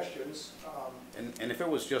suggestions. And if it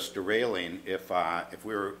was just a railing, if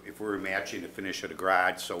we were matching the finish of the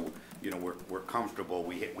garage, so we're comfortable,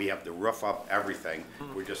 we have the roof up, everything.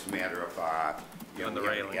 We're just a matter of we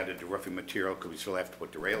haven't added the roofing material because we still have to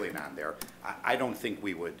put the railing on there. I don't think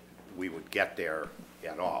we would get there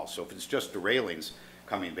at all. So if it's just the railings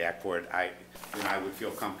coming back for it, I would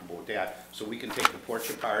feel comfortable with that. So we can take the porch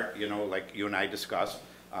apart, like you and I discussed.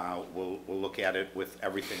 We'll look at it with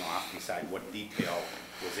everything off, decide what detail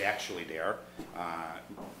was actually there,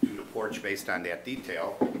 do the porch based on that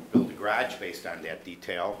detail, build the garage based on that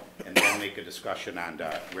detail, and then make a discussion on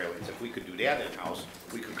the railings. If we could do that in-house,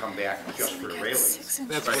 we could come back just for the railings.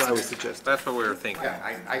 That's what I would suggest. That's what we were thinking.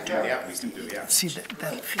 Yeah, I think that we can do, yeah. see,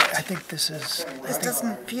 I think this is. This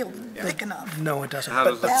doesn't feel thick enough. No, it doesn't. How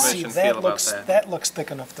does the But see, commission feel about looks, that? that looks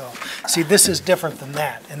thick enough, though. See, this is different than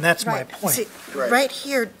that, and that's my Right. point. See, right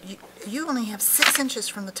here, you only have 6 inches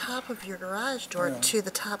from the top of your garage door to the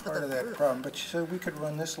top of Part the of that roof. problem, but so we could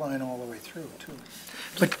run this line all the way through too.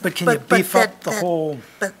 But can you beef up the whole?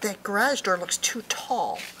 But that garage door looks too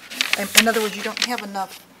tall. In other words, you don't have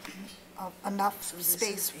enough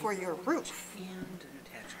space for your roof.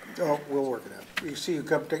 Oh, we'll work it out. You see, you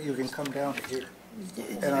can come down to here,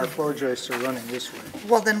 and our floor joists are running this way.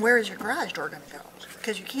 Well, then where is your garage door gonna go?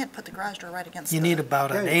 Because you can't put the garage door right against the... You need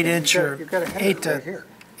about an Yeah, 8-inch or you've got to have 8 it right to here.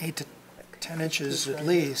 8 to 10 inches at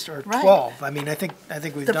least, or Right. 12. I mean, I think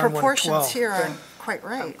we've The done one at proportions 12. here aren't quite I'm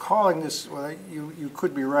right. calling this, well, you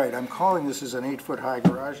could be right. I'm calling this as an 8-foot-high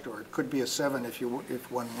garage door. It could be a 7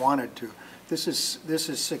 if one wanted to. This is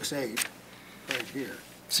 6'8" right here.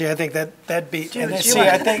 See, I think that'd be, and George, see, you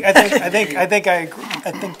I want- think I agree.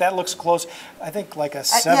 I think that looks close. I think like a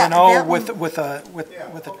 7.0 that with one- with a Yeah,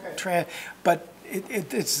 okay. but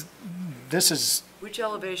it's this is Which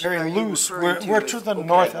elevation are very you loose. referring We're to? to the Okay.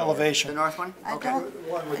 north The elevation. north one? I Okay. don't,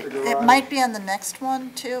 One with the it garage. might be on the next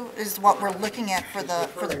one too, is what we're looking at for the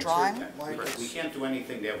drawing. We can't do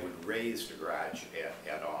anything that would raise the garage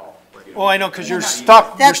at all. You know, Well, I know, because you're No, no.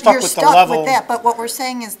 stuck, you're stuck You're with the stuck level. with that, but what we're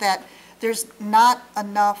saying is that there's not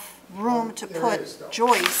enough room to There put is, though.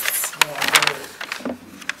 joists No, there is.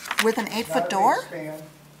 with an Not a 8-foot big door? span.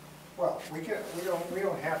 Well, we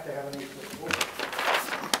don't have to have an 8-foot door.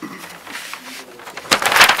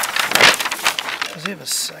 Does he have a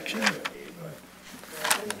section?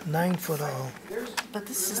 9 foot all. But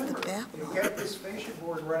this is the back. You get this fascia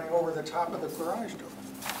board running over the top of the garage door.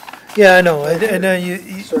 Yeah, I know, and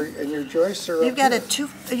you, So, and your joists are up You've got a here.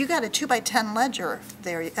 you got a 2x10 ledger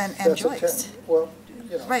there and That's a 10. joist. Well, you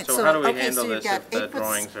know. Right, So how do we okay, handle so you've this got if the 8 foot.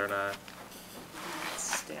 drawings are not?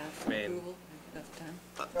 Staff I mean- approval at the time?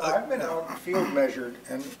 No, I've been out field measured,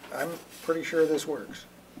 and I'm pretty sure this works.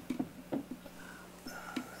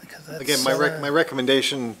 Again, my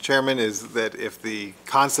recommendation, Chairman, is that if the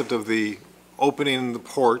concept of the opening the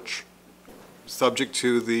porch, subject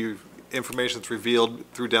to the information that's revealed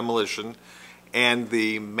through demolition, and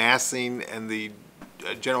the massing and the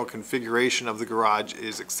general configuration of the garage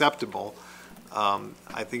is acceptable,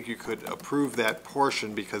 I think you could approve that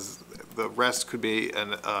portion because the rest could be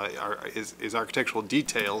is architectural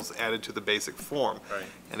details added to the basic form. Right.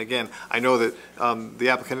 And again, I know that the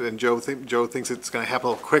applicant and Joe thinks it's going to happen a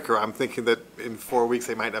little quicker. I'm thinking that in 4 weeks,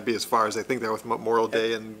 they might not be as far as they think they're with Memorial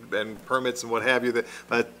Day and permits and what have you. That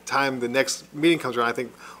by the time the next meeting comes around, I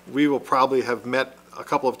think we will probably have met a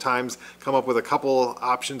couple of times, come up with a couple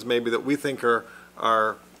options maybe that we think are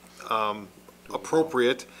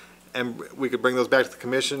appropriate, and we could bring those back to the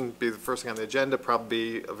commission, be the first thing on the agenda,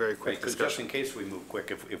 probably be a very Right, quick because just in discussion. case we move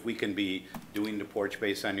quick, if we can be doing the porch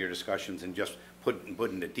based on your discussions and just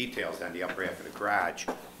putting the details on the upper half of the garage,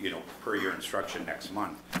 you know, per your instruction next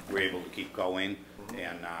month, we're able to keep going,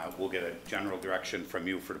 and we'll get a general direction from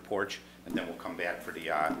you for the porch, and then we'll come back for the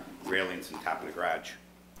railings and top of the garage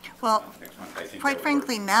Well, next month. I think quite that would work.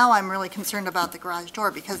 frankly, now I'm really concerned about the garage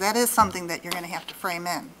door because that is something that you're going to have to frame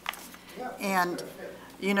in. And,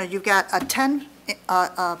 you know, you've got a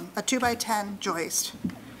 2x10 joist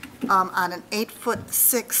on an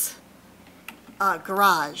 8'6"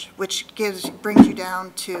 garage, which brings you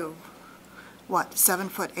down to, what,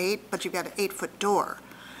 7'8", but you've got an 8-foot door.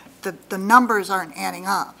 The numbers aren't adding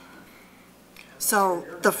up. So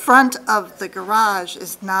the front of the garage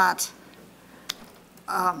is not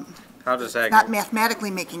How does that not get,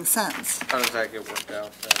 mathematically making sense. how does that get worked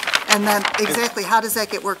out then? And then, exactly, how does that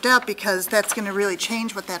get worked out? Because that's going to really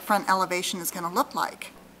change what that front elevation is going to look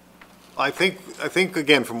like. I think,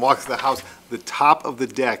 again, from walking through the house, the top of the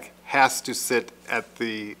deck has to sit at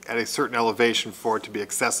a certain elevation for it to be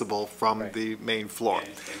accessible from the main floor. And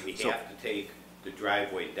we have to take the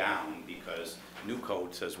driveway down because new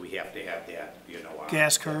code says we have to have that, you know.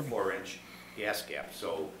 Gas curb. 4-inch gas gap.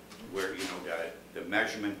 So where, you know, the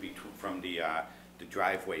measurement from the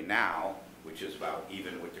driveway now, which is about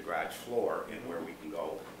even with the garage floor and where we can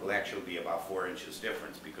go, will actually be about 4 inches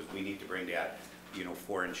difference because we need to bring that, you know,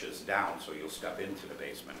 4 inches down so you'll step into the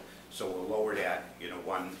basement. So we'll lower that, you know,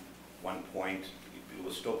 one point.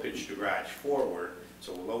 We'll still pitch the garage forward,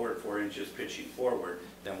 so we'll lower it 4 inches pitching forward,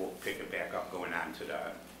 then we'll pick it back up going on to the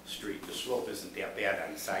street. The slope isn't that bad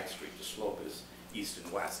on the side street. The slope is east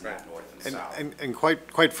and west, not north and south. And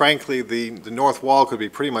quite frankly, the north wall could be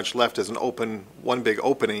pretty much left as one big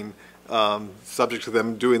opening, subject to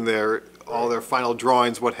them doing all their final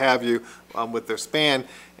drawings, what have you, with their span.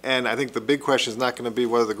 And I think the big question is not going to be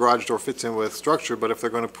whether the garage door fits in with structure, but if they're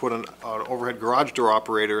going to put an overhead garage door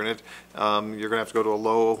operator in it, you're going to have to go to a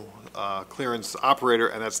low clearance operator,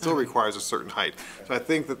 and that still requires a certain height. So I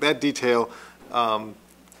think that detail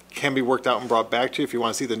can be worked out and brought back to you if you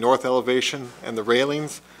want to see the north elevation and the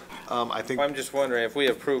railings. I think. I'm just wondering, if we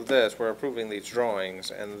approve this, we're approving these drawings,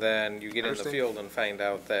 and then you get in the field and find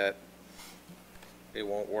out that it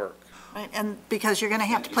won't work. Right, and because you're going to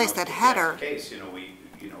have to You place know, that if header. that's the case,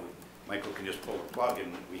 Michael can just pull the plug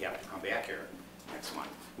and we have to come back here next month.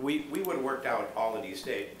 We would have worked out all of these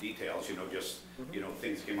details,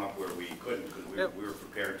 things came up where we couldn't because we were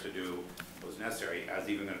prepared to do what was necessary. I was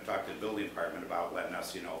even going to talk to the building department about letting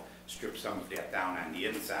us, strip some of that down on the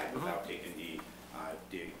inside without taking the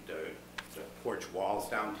porch walls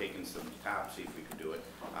down, taking some top, see if we could do it.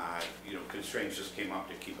 Constraints just came up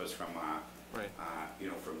to keep us from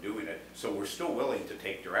from doing it. So we're still willing to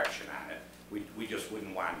take direction on it. We just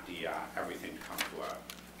wouldn't want everything to come to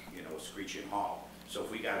a screeching halt. So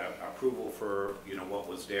if we got approval for, what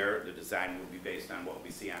was there, the design would be based on what we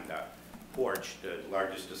see on the porch. The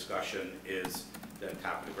largest discussion is the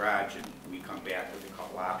top of the garage, and we come back with a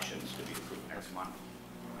couple options to be approved next month,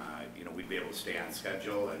 you know, we'd be able to stay on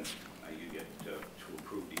schedule, and you get to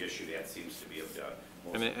approve the issue. That seems to be of the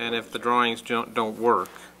most. And if the drawings don't work,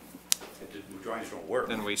 if the drawings don't work,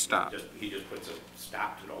 then we stop. He just puts a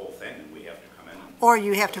stop to the whole thing, and we have to come in. Or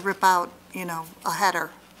you have to rip out, you know, a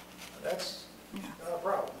header. That's not a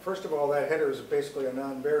problem. First of all, that header is basically a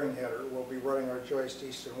non-bearing header. We'll be running our joist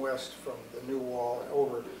east and west from the new wall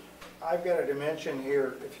over. I've got a dimension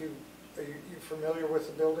here. Are you familiar with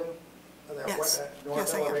the building? Yes. That north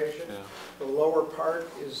Yes, I am. elevation? Yeah. The lower part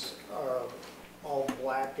is all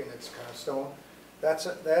black and it's kind of stone. That's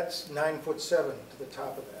 9'7" to the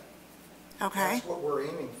top of that. Okay. That's what we're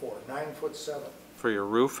aiming for, 9'7", for your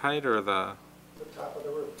roof height or the the top of the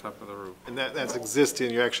roof. top of the roof? And that's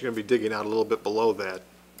existing, you're actually going to be digging out a little bit below that,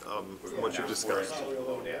 from what you discussed.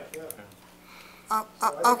 Okay.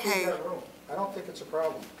 I don't think it's a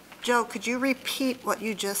problem. Joe, could you repeat what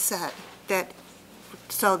you just said?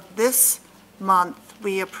 So this month,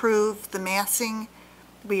 we approve the massing,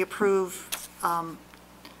 we approve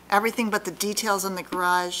everything but the details in the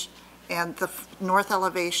garage and the north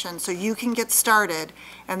elevation, so you can get started,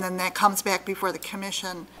 and then that comes back before the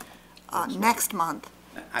commission next month.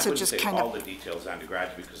 I to wouldn't just say kind all of- the details on the garage,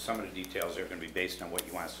 because some of the details are gonna be based on what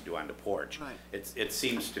you want us to do on the porch. Right. It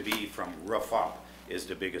seems to be from roof up is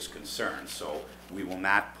the biggest concern, so we will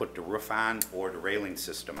not put the roof on or the railing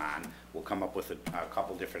system on. We'll come up with a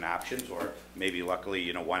couple different options, or maybe luckily,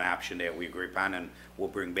 you know, one option that we agree upon, and we'll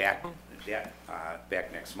bring back that,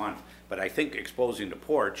 back next month. But I think exposing the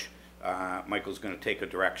porch, Michael's gonna take a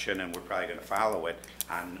direction, and we're probably gonna follow it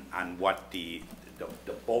on what the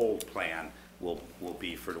bold plan will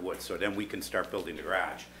be for the wood, so then we can start building the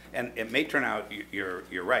garage. And it may turn out,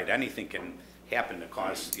 you're right, anything can happen to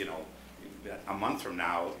cause, you know, a month from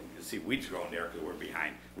now, you see weeds growing there because we're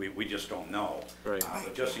behind. We just don't know. Right.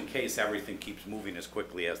 But just in case everything keeps moving as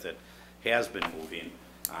quickly as it has been moving,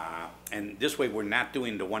 and this way we're not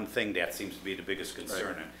doing the one thing that seems to be the biggest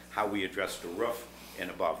concern, and how we address the roof and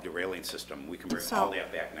above the railing system. We can bring all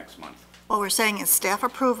that back next month. What we're saying is staff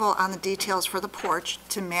approval on the details for the porch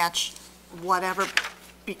to match whatever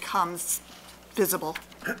becomes visible.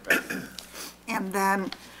 And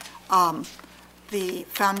then the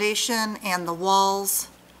foundation and the walls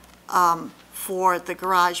for the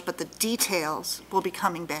garage, but the details will be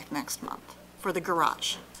coming back next month for the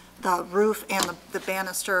garage. The roof and the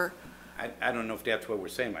banister. I don't know if that's what we're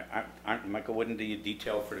saying. Michael, wouldn't the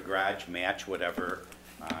detail for the garage match whatever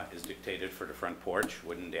is dictated for the front porch?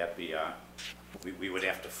 Wouldn't that be, we would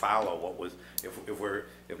have to follow what was,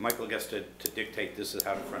 if Michael gets to dictate this is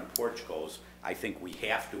how the front porch goes, I think we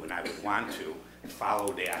have to, and I would want to,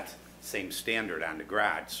 follow that same standard on the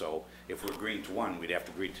garage. So if we're agreeing to one, we'd have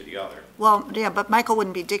to agree to the other. Well, yeah, but Michael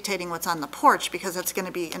wouldn't be dictating what's on the porch because it's going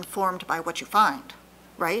to be informed by what you find,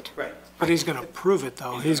 right? Right. But he's going to approve it,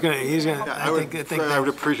 though. He's going to, I would that-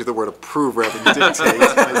 appreciate the word approve rather than dictate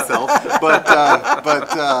myself, but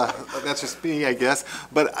that's just me, I guess.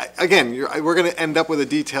 But again, we're going to end up with a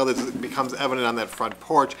detail that becomes evident on that front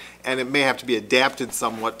porch, and it may have to be adapted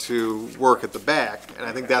somewhat to work at the back, and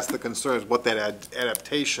I think that's the concern, is what that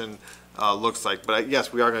adaptation looks like. But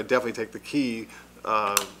yes, we are going to definitely take the key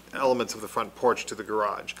elements of the front porch to the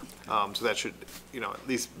garage. So that should, you know, at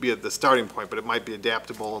least be at the starting point, but it might be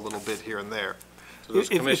adaptable a little bit here and there. So does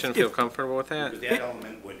the commission feel comfortable with that? Because that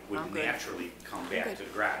element would naturally come back to the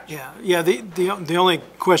garage. Yeah, the only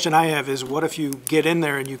question I have is, what if you get in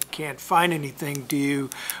there and you can't find anything? Do you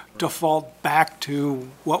default back to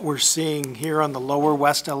what we're seeing here on the lower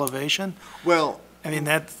west elevation? Well, I mean,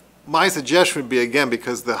 that's, my suggestion would be, again,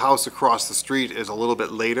 because the house across the street is a little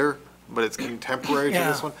bit later, but it's contemporary to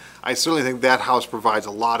this Yeah. one, I certainly think that house provides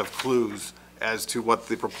a lot of clues as to what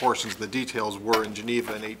the proportions and the details were in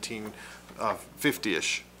Geneva in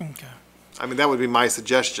 1850-ish. okay. I mean, that would be my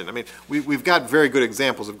suggestion. I mean, we've got very good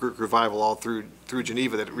examples of Greek revival all through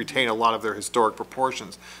Geneva that retain a lot of their historic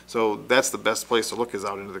proportions. So that's the best place to look, is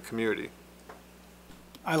out into the community.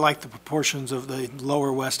 I like the proportions of the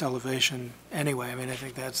lower west elevation anyway. I mean, I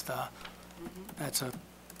think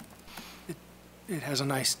it has a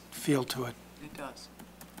nice feel to it. It does.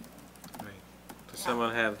 Does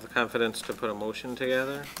someone have the confidence to put a motion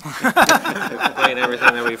together? Explain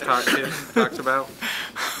everything that we've talked about?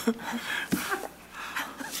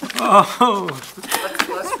 Oh,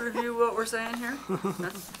 Let's review what we're saying here.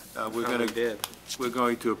 We're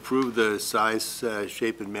going to approve the size,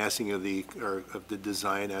 shape, and massing of the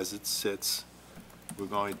design as it sits. We're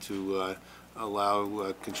going to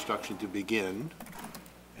allow construction to begin,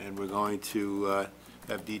 and we're going to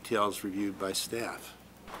have details reviewed by staff.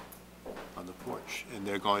 on the porch, and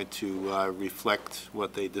they're going to reflect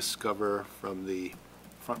what they discover from the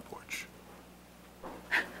front porch.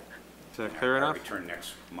 Is that clear enough? Return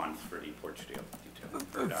next month for the porch detail.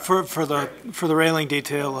 For the railing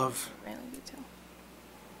detail of,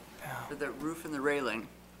 For the roof and the railing.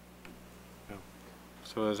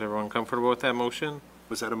 So is everyone comfortable with that motion?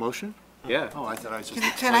 Was that a motion? Yeah. Oh, I thought I was just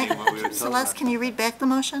Can explaining what we were I, talking Celeste, about. can you read back the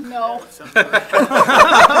motion? No.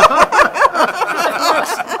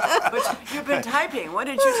 But you've been typing, what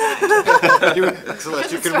did you type?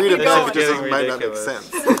 Celeste, you can read it back, it just might not make Ridiculous.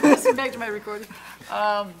 sense. Listen back to my recording.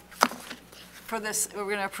 For this, we're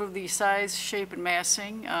going to approve the size, shape, and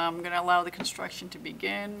massing. I'm going to allow the construction to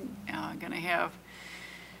begin. Going to have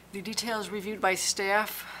the details reviewed by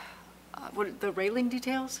staff. The railing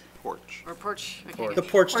details? Porch. Or porch? Okay. the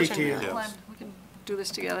porch and- detail. hold on, we can do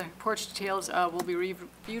this together. Porch details will be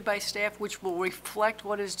reviewed by staff, which will reflect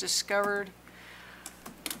what is discovered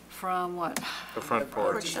from what? The front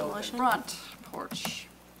porch. Front porch.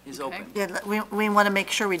 Is Okay. open. Yeah, we want to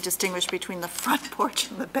make sure we distinguish between the front porch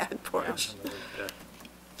and the back porch.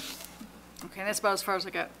 Okay, that's about as far as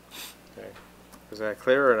I got. Okay. Is that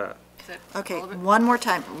clear or not? Is that Okay, all of it? one more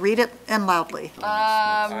time, read it and loudly.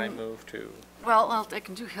 I move to. Well, I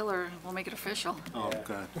can do Hiller, we'll make it official. Oh,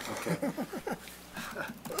 God, okay.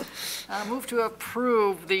 Move to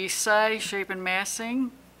approve the size, shape, and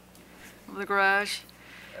massing of the garage.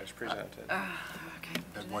 As presented. Okay,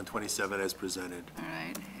 At 127 as presented. all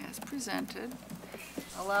right, as presented.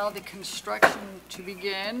 Allow the construction to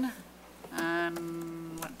begin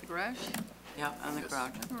on, what, the garage? Yeah, on the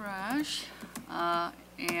garage. Garage,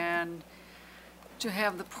 and to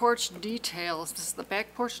have the porch details, this is the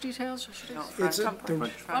back porch details, or should I No, say? front, It's a- front the-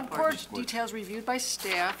 porch. Front porch details reviewed by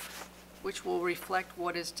staff, which will reflect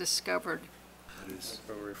what is discovered,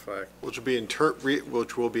 Will reflect. Which will be interpreted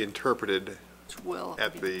which will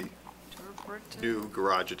at be the interpreted, new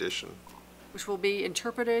garage addition. which will be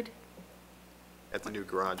interpreted At the new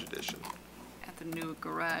garage addition. at the new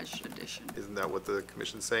garage addition. Isn't that what the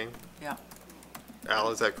commission's saying? Yeah. Al,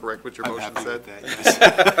 is that correct what your I'm motion happy said? with that,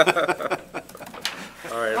 yes.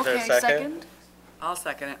 All right, is there Okay, a second? I'll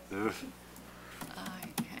second it. Okay.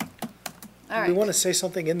 All We right, want to say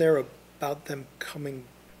something in there about them coming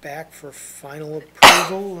back for final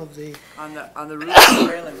approval of the, On the roof and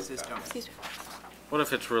railing system. What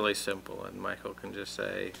if it's really simple and Michael can just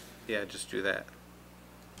say, yeah, just do that?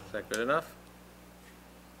 Is that good enough?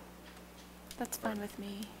 That's fine with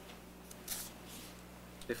me.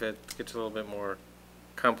 If it gets a little bit more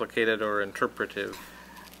complicated or interpretive,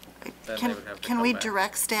 then they would have to Can come we back.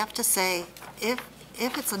 direct staff to say, if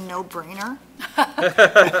it's a no-brainer,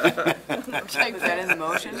 Is that in the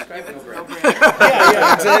motion? If it's no-brainer.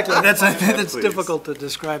 yeah, exactly. That's, I think that's Please. difficult to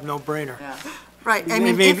describe no-brainer. Yeah. right, I I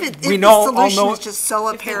mean, mean, if we the know- all solution know- is just so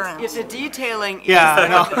apparent. If the detailing is. Yeah, I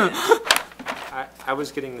know. I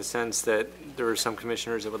was getting the sense that there were some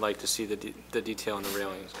commissioners that would like to see the detail on the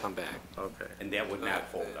railings come back. Okay. And that would not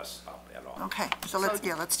hold us up at all. Okay, so let's do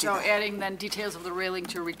so that. adding then details of the railing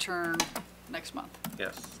to return next month.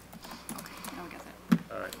 Yes. Okay, now we got that.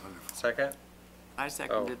 All right. Second? I Oh,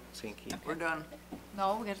 seconded. Sinky. We're done.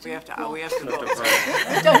 No, we got to. We have to, we have to vote.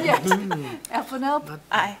 Not done yet. Alphenel,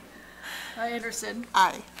 Aye. Anderson,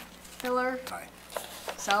 Aye. Hiller. Aye.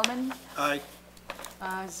 Salmon, Aye.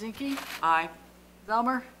 Zinky, Aye.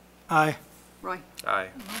 Zelmer, Aye. Roy. Aye.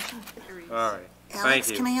 Motion carries. All right. Alex,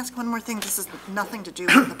 Thank can I you. ask one more thing? This is nothing to do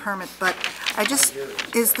with the permit, but I just,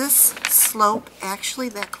 is this slope actually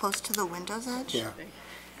that close to the window's edge? Yeah,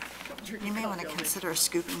 You may want to consider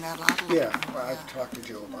scooping that out a little. yeah, I've talked to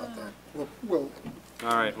Joe about that. We'll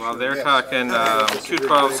All right, well, they're talking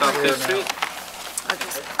 212 South Fifth Street.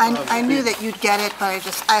 I knew that you'd get it, but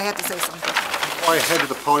I had to say something. Before I head to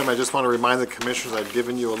the podium, I just want to remind the commissioners, I've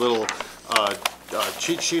given you a little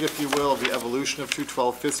cheat sheet, if you will, of the evolution of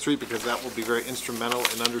 212 Fifth Street, because that will be very instrumental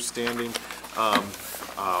in understanding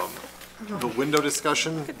the window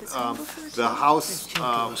discussion. The house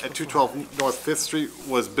at 212 North Fifth Street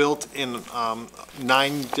was built in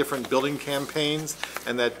 9 different building campaigns,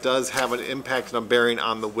 and that does have an impact and a bearing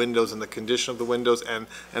on the windows and the condition of the windows and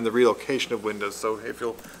the relocation of windows. So if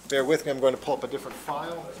you'll bear with me, I'm going to pull up a different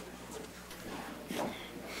file.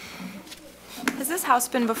 Has this house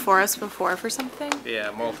been before us before for something?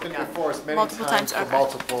 Yeah, multiple. Been before us many Multiple times times, for okay.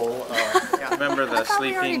 multiple, Remember the I thought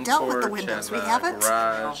we already sleeping dealt with the porch and windows. We the haven't?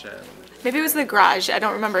 garage Maybe it was the garage. I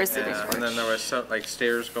don't remember a sleeping and porch. then there was some, like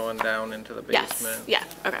stairs going down into the Yes, basement. yeah,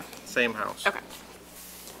 okay, Same house. okay.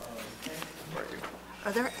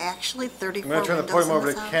 Are there actually 34 I'm going to turn the windows podium in over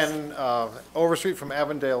this to house? Ken Overstreet from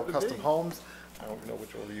Avondale Custom Homes. I don't know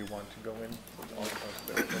which order you want to go in.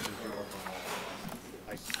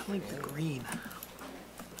 I like the green. It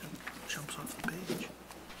jumps off the page.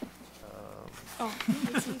 Oh,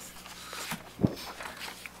 this is.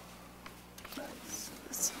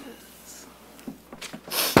 This is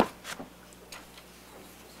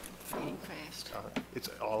fading fast. It's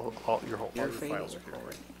all your whole, all your files are here,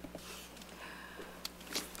 right?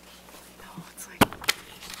 Oh, it's like,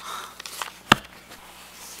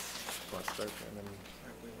 Let's start and then.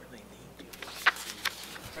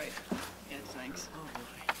 right, yeah, thanks. How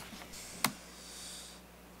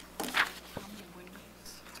many windows is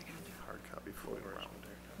it gonna do? Hard copy floating around.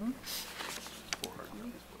 Four hard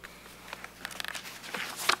copies.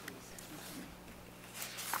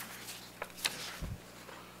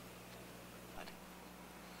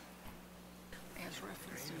 As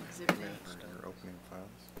referenced in Exhibit A. Your opening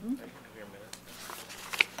files.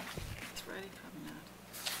 It's ready, probably not.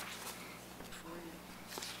 Before you,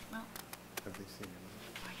 well, Have they seen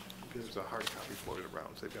it? There's a hard copy floated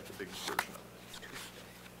around, so they've got the big version of it.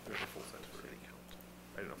 There's a full size version.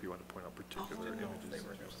 I don't know if you want to point out particular images that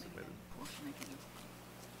were submitted. what can I do?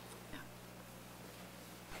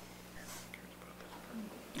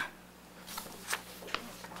 Yeah.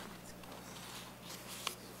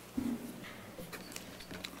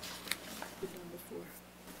 We've done before.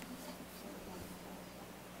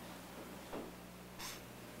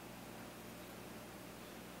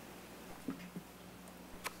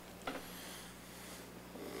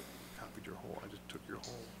 Copied your whole, I just took your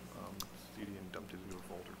whole CD and dumped it into a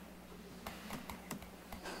folder.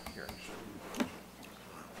 Here, I'll show you.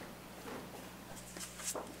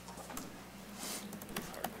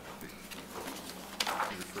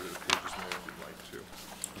 You refer to the pages more if you'd like to.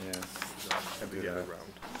 Yes. Have the other round.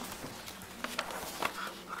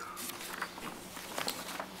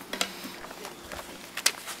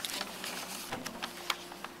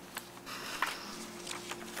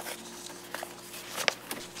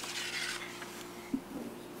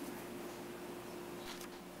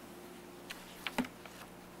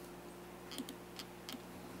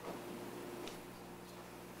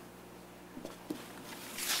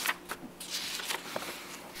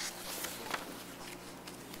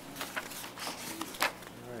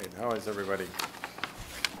 All right, how is everybody?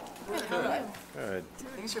 Good.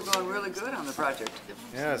 Things are going really good on the project.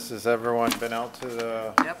 Yes, has everyone been out to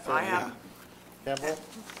the? Yep, I have. Campbell?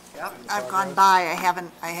 Yep. I've gone by,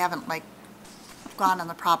 I haven't like gone on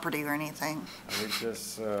the property or anything. We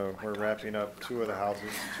just, we're wrapping up two of the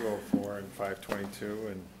houses, 204 and 522,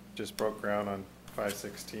 and just broke ground on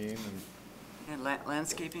 516, and And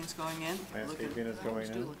landscaping's going in? landscaping is going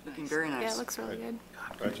in. Looking very nice. Yeah, it looks really good.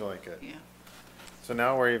 Glad you like it. Yeah. So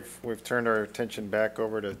now we've turned our attention back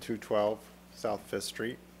over to 212 South Fifth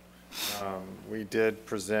Street. We did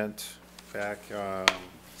present back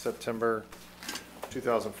September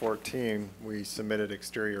 2014, we submitted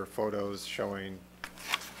exterior photos showing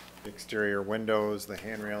the exterior windows, the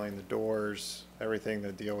hand railing, the doors, everything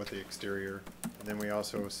that deal with the exterior. And then we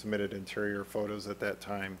also submitted interior photos at that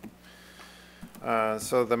time.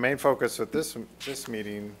 So the main focus with this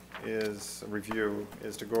meeting is review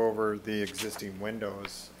is to go over the existing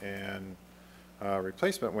windows and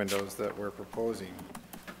replacement windows that we're proposing.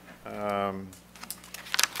 The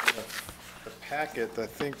packet, I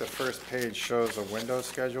think the first page shows a window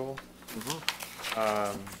schedule.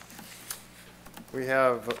 We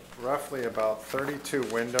have roughly about 32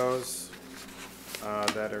 windows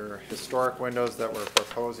that are historic windows that we're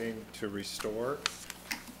proposing to restore.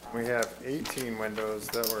 We have 18 windows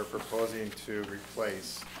that we're proposing to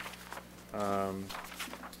replace. 3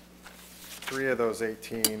 of those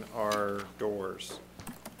 18 are doors.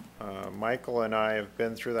 Michael and I have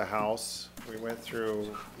been through the house. We went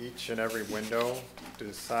through each and every window to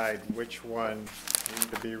decide which one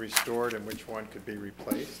needed to be restored and which one could be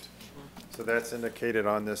replaced. So that's indicated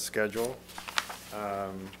on this schedule.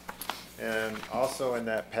 And also in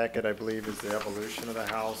that packet, I believe, is the evolution of the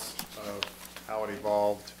house, of how it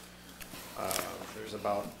evolved. There's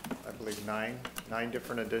about, I believe, nine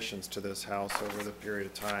different additions to this house over the period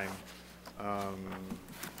of time.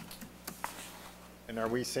 And are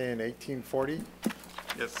we saying 1840?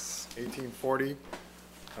 Yes. 1840.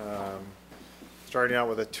 Starting out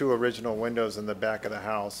with the 2 original windows in the back of the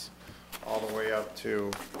house, all the way up to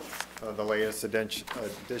the latest addition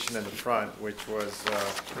in the front, which was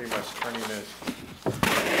pretty much turning it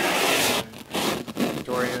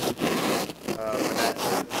Victorian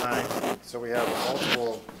vernacular at the time. So we have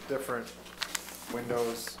multiple different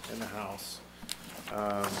windows in the house.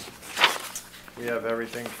 We have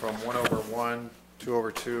everything from 1/1,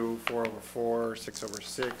 2/2, 4/4,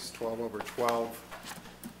 6/6, 12/12.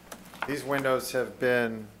 These windows have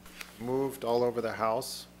been moved all over the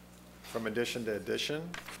house. from addition to addition.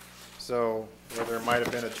 So where there might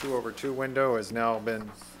have been a 2/2 window has now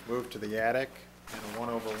been moved to the attic, and a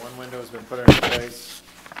 1/1 window has been put in place.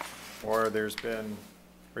 Or there's been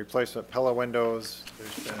replacement Pella windows,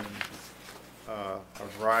 there's been a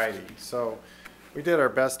variety. So we did our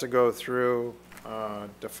best to go through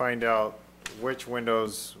to find out which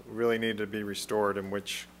windows really need to be restored and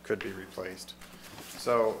which could be replaced.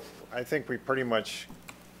 So I think we pretty much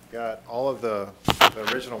got all of the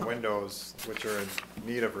original windows which are in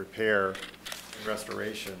need of repair and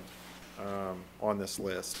restoration on this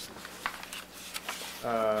list.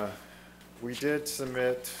 We did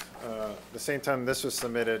submit, the same time this was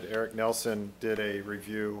submitted, Eric Nelson did a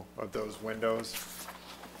review of those windows,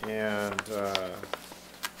 and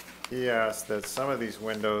he asked that some of these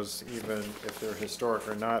windows, even if they're historic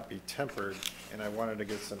or not, be tempered, and I wanted to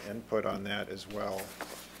get some input on that as well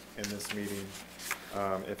in this meeting.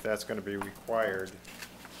 If that's going to be required,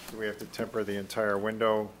 do we have to temper the entire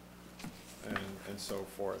window and so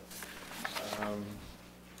forth?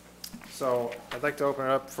 So I'd like to open it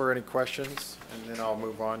up for any questions, and then I'll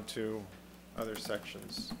move on to other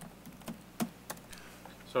sections.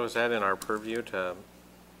 So is that in our purview to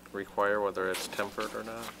require whether it's tempered or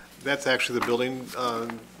not? That's actually the building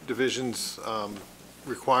division's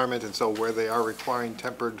requirement, and so where they are requiring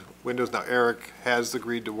tempered windows, now Eric has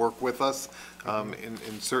agreed to work with us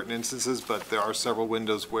in certain instances, but there are several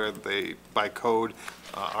windows where they, by code,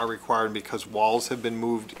 are required because walls have been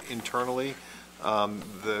moved internally.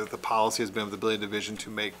 The policy has been of the building division to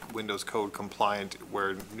make Windows code compliant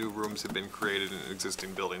where new rooms have been created in an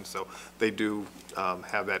existing building. So they do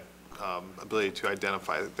have that ability to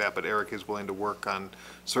identify that, but Eric is willing to work on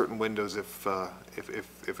certain windows if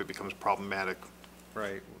it becomes problematic.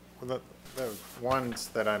 Right. Well, the ones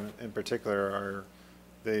that I'm in particular are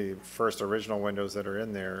the first original windows that are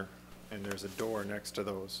in there, and there's a door next to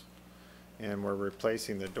those. And we're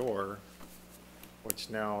replacing the door, which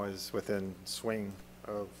now is within swing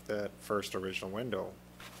of that first original window.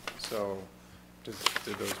 So do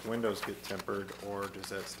those windows get tempered, or does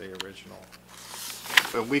that stay original?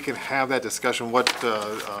 And we can have that discussion. What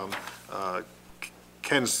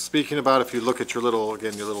Ken's speaking about, if you look at your little,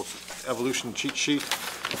 again, your little evolution cheat sheet,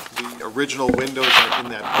 the original windows are in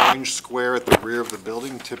that orange square at the rear of the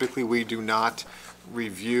building. Typically, we do not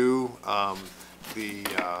review the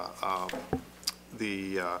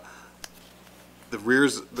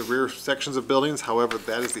rear sections of buildings. However,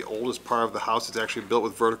 that is the oldest part of the house. It's actually built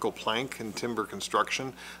with vertical plank and timber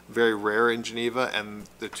construction, very rare in Geneva, and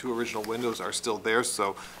the two original windows are still there.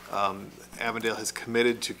 So Avondale has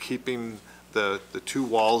committed to keeping the two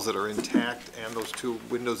walls that are intact and those two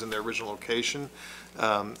windows in their original location.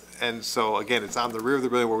 And so again, it's on the rear of the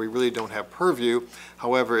building where we really don't have purview.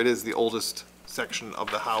 However, it is the oldest section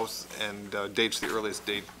of the house and dates the earliest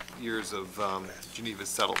years of Geneva's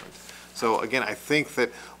settlement. So again, I think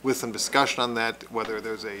that with some discussion on that, whether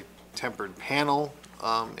there's a tempered panel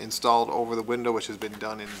installed over the window, which has been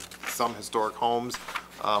done in some historic homes,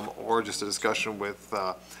 or just a discussion with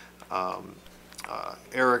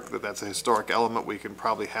Eric, that's a historic element, we can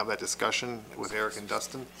probably have that discussion with Eric and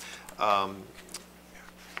Dustin. But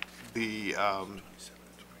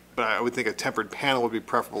I would think a tempered panel would be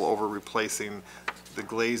preferable over replacing the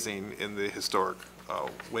glazing in the historic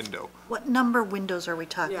window. What number windows are we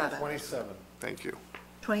talking about? 27. Thank you.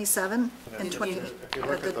 27 and 20, if you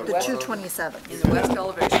look at the two 27. In the west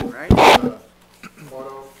elevation, right?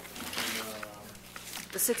 Photo.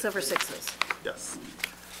 The 6/6s. Yes.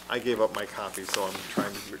 I gave up my copy, so I'm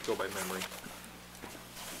trying to go by memory.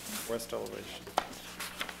 West elevation.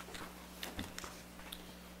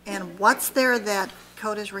 And what's there that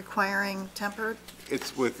code is requiring tempered?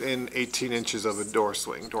 It's within 18 inches of a door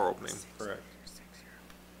opening. Correct.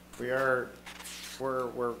 We're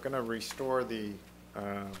going to restore the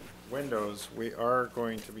windows. We are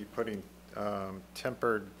going to be putting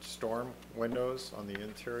tempered storm windows on the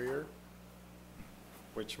interior,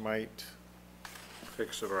 which might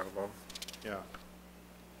Fix the problem. Yeah.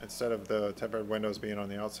 Instead of the tempered windows being on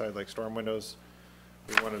the outside like storm windows,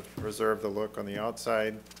 we want to preserve the look on the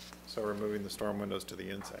outside, so we're moving the storm windows to the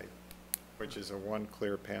inside, which is a one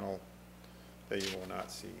clear panel that you will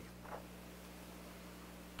not see.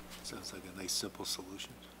 Sounds like a nice, simple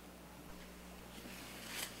solution.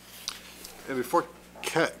 And before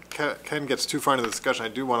Ken gets too far into the discussion, I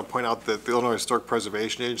do want to point out that the Illinois Historic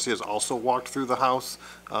Preservation Agency has also walked through the house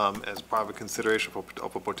as part of a consideration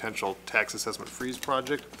of a potential tax assessment freeze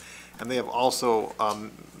project. And they have also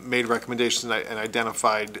made recommendations and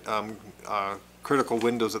identified critical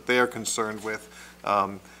windows that they are concerned with.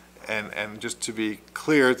 And just to be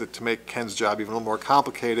clear, that to make Ken's job even a little more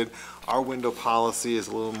complicated, our window policy is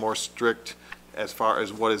a little more strict as far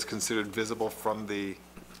as what is considered visible from the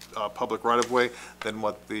public right-of-way than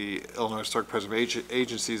what the Illinois Historic Preservation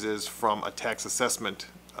Agencies is from a tax assessment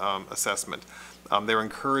assessment. They're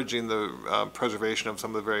encouraging the preservation of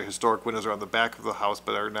some of the very historic windows around the back of the house,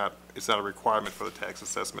 but it's not a requirement for the tax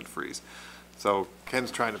assessment freeze. So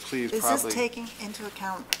Ken's trying to please Is probably. this taking into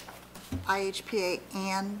account IHPA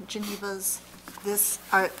and Geneva's,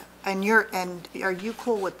 and are you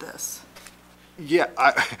cool with this? Yeah,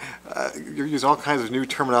 you're using all kinds of new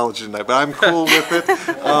terminology tonight, but I'm cool with it.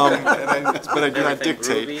 But I do not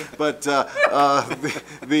dictate. But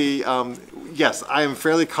yes, I am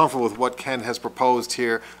fairly comfortable with what Ken has proposed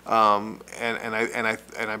here, and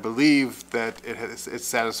I believe that it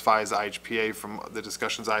satisfies IHPA from the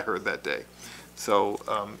discussions I heard that day. So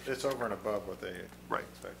It's over and above what they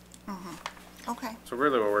expect. Okay, So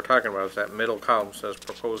really what we're talking about is that middle column says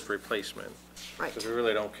proposed replacement. right. Because we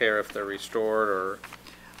really don't care if they're restored or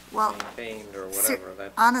Well, maintained or whatever.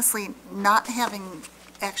 That honestly, not having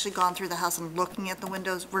actually gone through the house and looking at the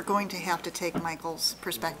windows, we're going to have to take Michael's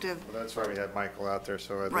perspective. Well, that's why we had Michael out there,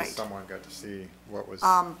 so at Right. least someone got to see what was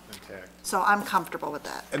intact. So I'm comfortable with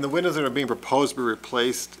that. And the windows that are being proposed to be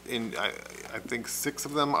replaced in, I think 6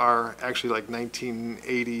 of them are actually like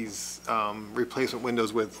 1980s replacement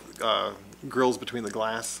windows with grills between the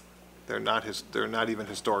glass. They're not even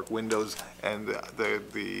historic windows, and the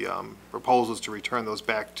proposal is to return those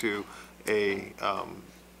back to a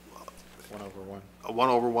 1/1. a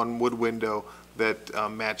 1/1 wood window that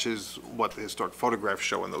matches what the historic photographs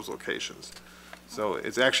show in those locations. So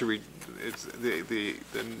it's actually, it's the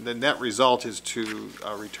net result is to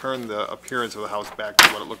return the appearance of the house back to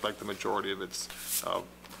what it looked like the majority of its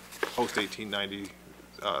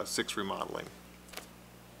post-1896 remodeling.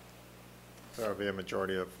 So it'll be a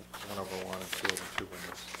majority of 1/1 and 2/2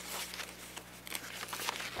 windows.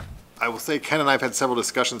 I will say Ken and I have had several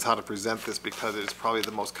discussions how to present this because it is probably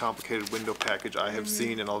the most complicated window package I have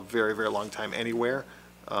seen in a very, very long time anywhere.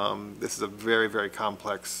 This is a very, very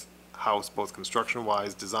complex house, both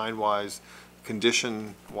construction-wise, design-wise,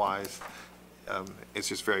 condition-wise. It's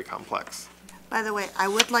just very complex. By the way, I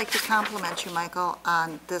would like to compliment you, Michael,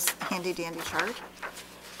 on this handy-dandy chart.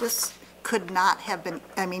 This could not have been,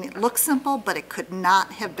 I mean, it looks simple, but it could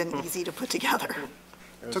not have been easy to put together.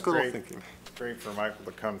 It was Took a little great- thinking. Great for Michael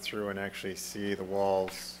to come through and actually see the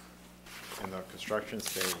walls in the construction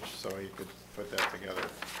stage, so he could put that together,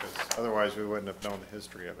 because otherwise we wouldn't have known the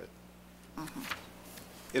history of it.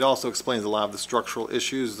 It also explains a lot of the structural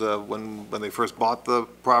issues. When they first bought the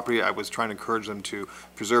property, I was trying to encourage them to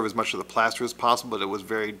preserve as much of the plaster as possible, but it was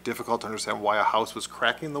very difficult to understand why a house was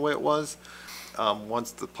cracking the way it was.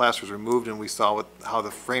 Once the plaster was removed and we saw how the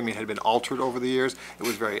framing had been altered over the years, it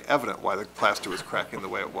was very evident why the plaster was cracking the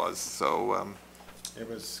way it was. So It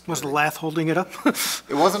was. Was the lath holding it up?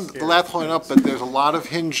 it wasn't the lath holding up, but there's a lot of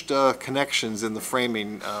hinged connections in the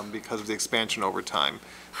framing because of the expansion over time.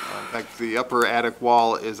 In fact, the upper attic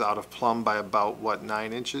wall is out of plumb by about, what,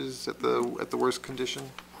 9 inches at the worst condition?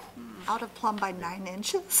 Out of plumb by 9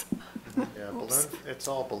 inches? Yeah, balloon, it's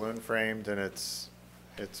all balloon framed, and it's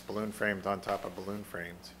balloon framed on top of balloon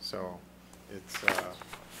framed, so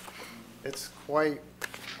it's quite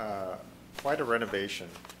a renovation.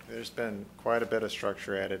 There's been quite a bit of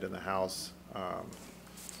structure added in the house.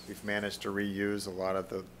 We've managed to reuse a lot of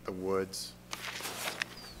the woods.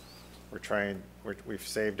 We've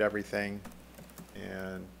saved everything,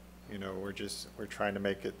 and, you know, we're trying to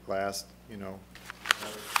make it last, you know,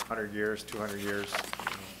 100 years, 200 years.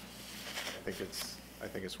 You know, I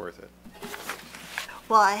think it's worth it.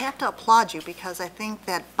 Well, I have to applaud you because I think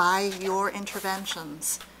that by your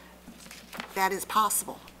interventions, that is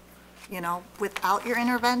possible. You know, without your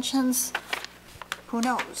interventions, who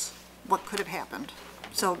knows what could have happened.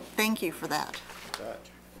 So thank you for that.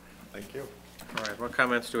 Thank you. All right, what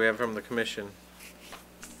comments do we have from the commission?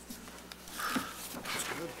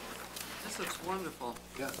 This looks wonderful.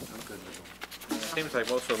 Yeah, I'm good with it. Seems like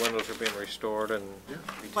most of the windows are being restored and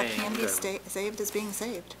What can retained. be and- saved is being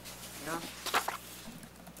saved. Yeah.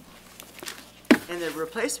 And the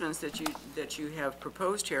replacements that you have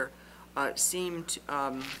proposed here seem to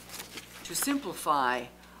simplify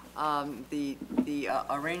the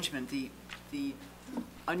arrangement, the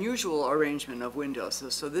unusual arrangement of windows.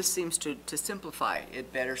 So this seems to simplify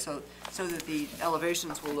it better, so that the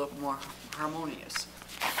elevations will look more harmonious.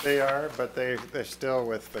 They are, but they're still,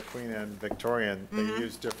 with the Queen and Victorian, they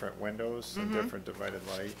use different windows and different divided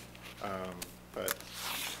light. But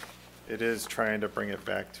it is trying to bring it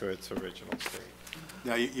back to its original state.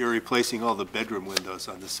 Now, you're replacing all the bedroom windows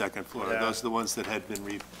on the second floor. Are Yeah. those the ones that had been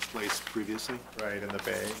replaced previously? Right, in the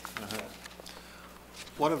bay.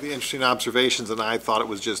 One of the interesting observations, and I thought it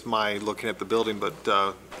was just my looking at the building, but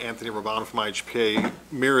Anthony Romano from IHPA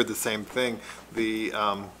mirrored the same thing. The,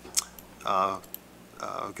 I'll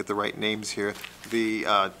get the right names here,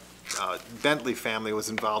 the Bentley family was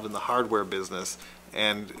involved in the hardware business,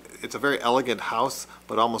 and it's a very elegant house,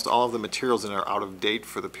 but almost all of the materials in it are out of date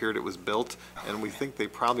for the period it was built, and we think they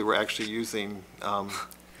probably were actually using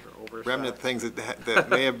remnant things that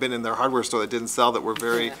may have been in their hardware store that didn't sell that were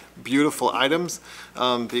very beautiful items,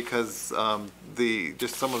 because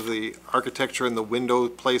just some of the architecture and the window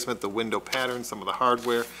placement, the window pattern, some of the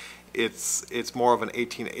hardware, it's more of an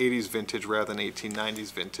 1880s vintage rather than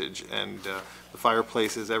 1890s vintage, and the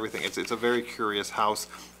fireplaces, everything. It's a very curious house,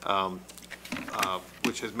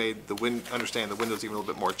 which has made understand the windows even a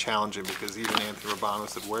little bit more challenging, because even Anthony Urbano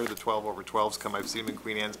said, where do the 12/12s come? I've seen them in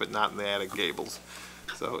Queen Anne's, but not in the attic gables.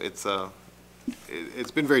 So it's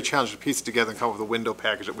been very challenging to piece it together and come up with a window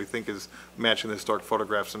package that we think is matching the historic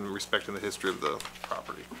photographs and respecting the history of the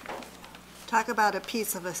property. Talk about a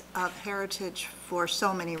piece of heritage for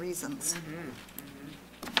so many reasons.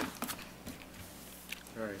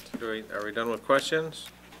 All right, are we done with questions?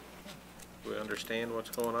 Do we understand what's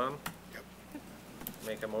going on? Yep.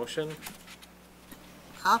 Make a motion?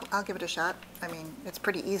 I'll give it a shot. I mean, it's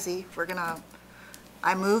pretty easy.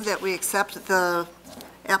 I move that we accept the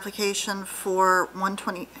application for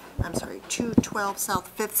 212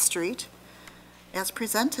 South 5th Street as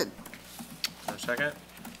presented. For a second?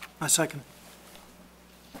 A second.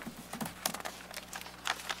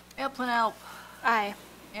 Alp. Aye.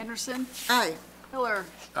 Anderson. Aye. Miller.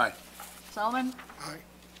 Aye. Solomon. Aye.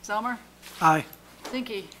 Zelmer. Aye.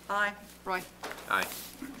 Zinke. Aye. Roy. Aye.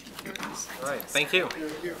 All right, thank you. All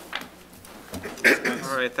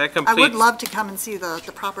right, that I completes. would love to come and see the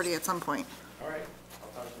property at some point. All right, I'll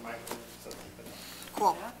talk to Michael.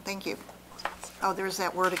 Cool, thank you. Oh, there's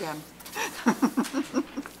that word again.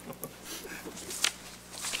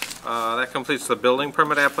 That completes the building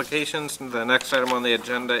permit applications. The next item on the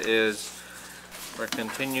agenda is for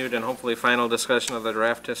continued and hopefully final discussion of the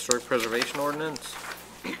draft historic preservation ordinance.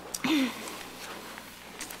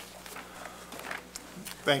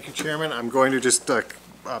 Thank you, Chairman. I'm going to just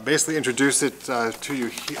basically introduce it to you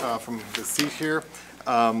from the seat here.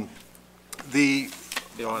 You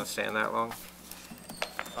don't want to stand that long?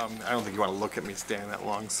 I don't think you want to look at me standing that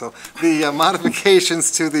long. So the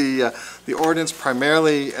modifications to the ordinance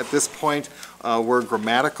primarily at this point were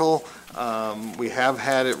grammatical. We have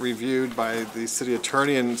had it reviewed by the city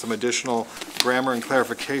attorney and some additional grammar and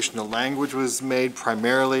clarification. The language was made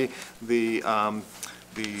primarily the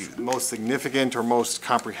most significant or most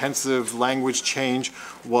comprehensive language change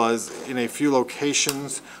was in a few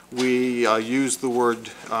locations. We used the word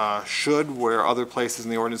should where other places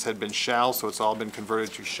in the ordinance had been shall, so it's all been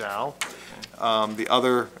converted to shall. The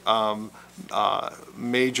other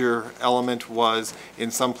major element was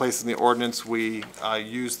in some places in the ordinance we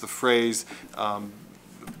used the phrase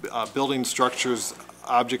building structures,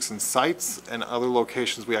 objects, and sites, and other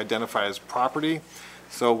locations we identify as property.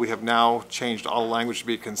 So we have now changed all the language to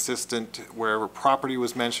be consistent. Wherever property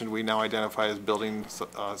was mentioned, we now identify as building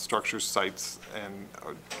structures, sites, and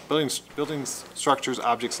building structures,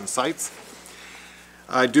 objects, and sites.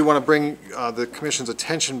 I do want to bring the Commission's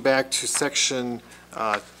attention back to section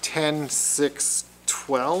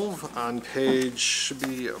 10.6.12 on page, should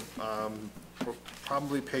be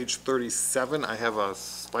probably page 37. I have a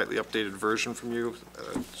slightly updated version from you.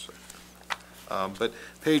 But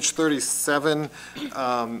page 37,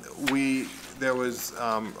 there was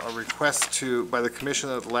a request by the Commission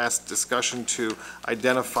at the last discussion to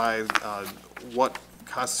identify what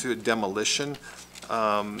constituted demolition.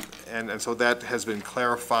 And so that has been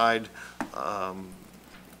clarified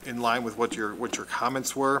in line with what your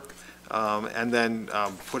comments were, and then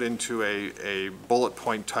put into a bullet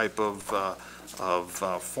point type of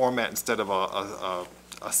format instead of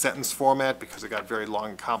a sentence format, because it got very long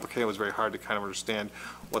and complicated. It was very hard to kind of understand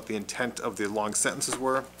what the intent of the long sentences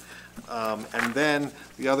were. And then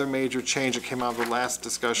the other major change that came out of the last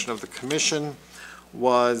discussion of the Commission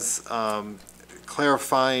was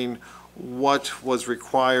clarifying what was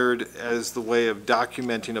required as the way of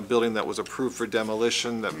documenting a building that was approved for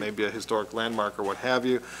demolition, that may be a historic landmark or what have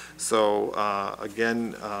you. So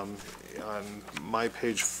again, on my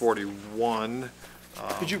page 41,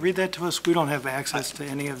 Could you read that to us? We don't have access to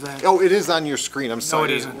any of that. oh, it is on your screen, I'm sorry.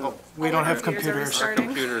 No, it isn't. Oh, We don't have computers. Our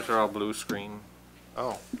computers are all blue screen.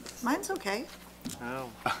 oh. Mine's okay. Oh,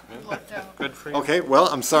 good for you. Okay, well,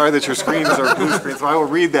 I'm sorry that your screens are blue screens, so I will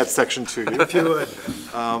read that section to you. If you would.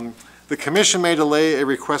 The commission may delay a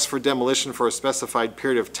request for demolition for a specified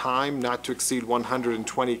period of time not to exceed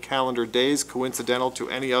 120 calendar days coincidental to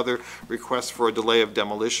any other request for a delay of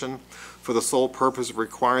demolition for the sole purpose of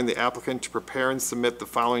requiring the applicant to prepare and submit the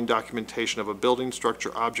following documentation of a building,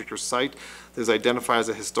 structure, object, or site that is identified as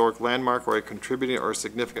a historic landmark or a contributing or a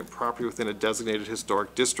significant property within a designated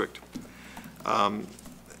historic district.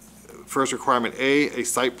 First requirement A, a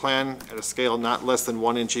site plan at a scale not less than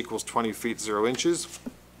 1 inch equals 20 feet 0 inches.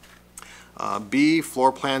 B,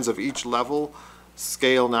 floor plans of each level,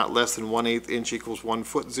 scale not less than 1/8 inch equals 1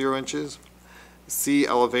 foot 0 inches. C,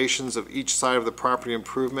 elevations of each side of the property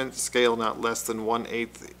improvement, scale not less than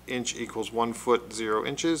 1/8 inch equals 1 foot 0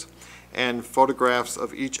 inches. And photographs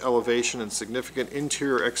of each elevation and significant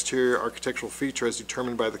interior exterior architectural feature as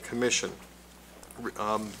determined by the commission.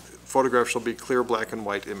 Photographs shall be clear black and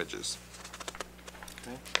white images.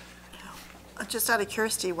 Just out of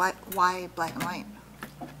curiosity, why black and white?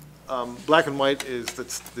 Black and white is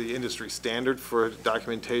the industry standard for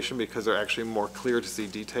documentation because they're actually more clear to see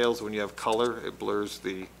details. When you have color, it blurs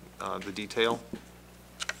the detail.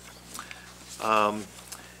 And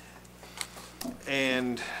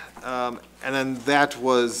then that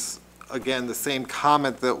was, again, the same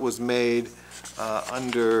comment that was made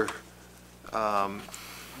under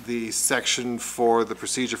the section for the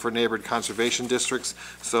procedure for neighborhood conservation districts.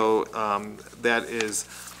 So that is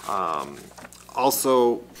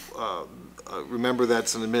also, remember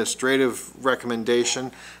that's an administrative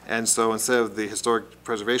recommendation, and so instead of the Historic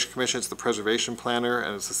Preservation Commission, it's the Preservation Planner,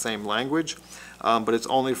 and it's the same language, but it's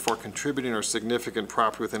only for contributing or significant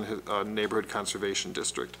property within a neighborhood conservation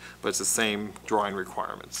district, but it's the same drawing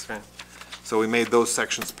requirements. Okay. So we made those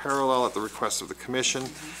sections parallel at the request of the commission,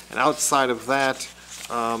 and outside of that,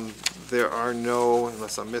 there are no,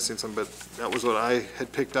 unless I'm missing some, but that was what I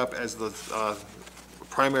had picked up as the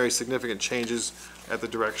primary significant changes at the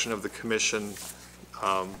direction of the commission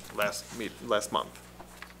last month.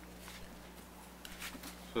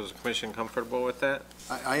 So is the commission comfortable with that?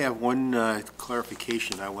 I have one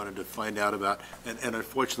clarification I wanted to find out about, and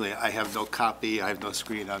unfortunately, I have no copy, I have no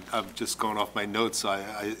screen, I'm just going off my notes, so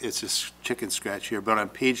it's just chicken scratch here, but on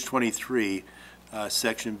page 23,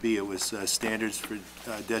 section B, it was standards for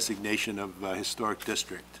designation of historic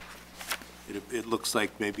district. It looks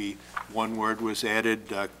like maybe one word was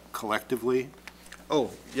added, collectively.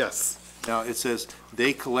 Oh, yes. Now, it says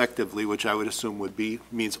they collectively, which I would assume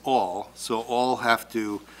means all, so all have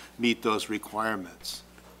to meet those requirements.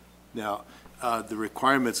 Now, the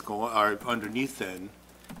requirements are underneath then,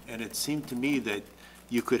 and it seemed to me that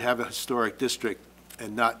you could have a historic district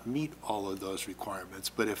and not meet all of those requirements,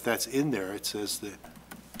 but if that's in there, it says that.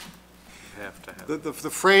 You have to have. The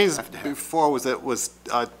phrase before was that it was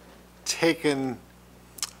taken,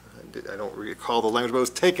 I don't recall the language, but it was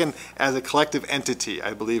taken as a collective entity,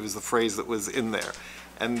 I believe is the phrase that was in there.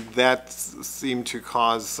 And that seemed to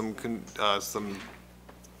cause some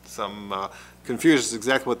confusion as to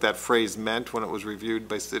exactly what that phrase meant when it was reviewed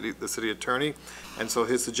by the city attorney. And so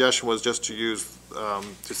his suggestion was just to use,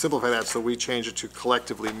 to simplify that, so we changed it to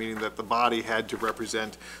collectively, meaning that the body had to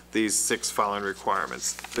represent these 6 following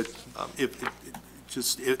requirements. But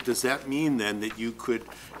does that mean then that you could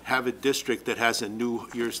have a district that has a new,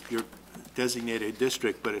 your designated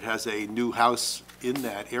district, but it has a new house in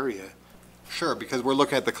that area? Sure, because we're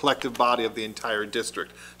looking at the collective body of the entire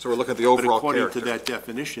district. So we're looking at the overall character. But according to that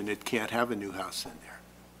definition, it can't have a new house in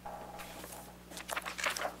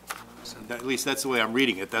there. At least that's the way I'm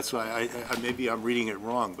reading it. That's why maybe I'm reading it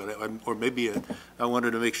wrong, but or maybe I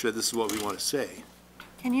wanted to make sure this is what we want to say.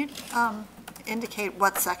 Can you indicate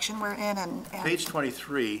what section we're in and? Page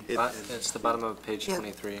 23. It's the bottom of page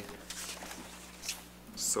 23.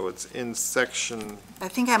 So it's in section. I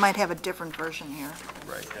think I might have a different version here.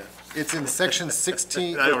 Right. It's in section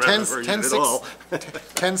 16. I don't have the version at all.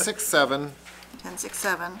 10.6.7.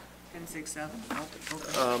 10.6.7.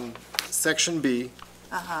 10.6.7. Section B.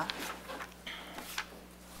 Uh-huh.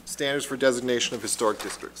 Standards for designation of historic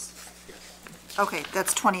districts. Okay,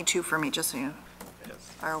 that's 22 for me, just so you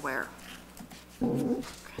are aware.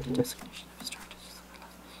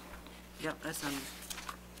 Yep, that's on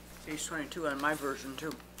page 22 on my version,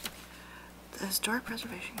 too. The Historic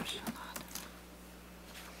Preservation Commission.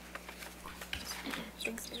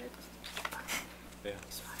 Yeah.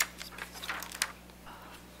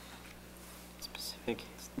 I think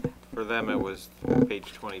for them it was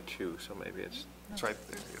page 22, so maybe it's. It's right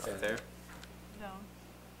there. Right there? No.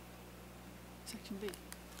 Section B.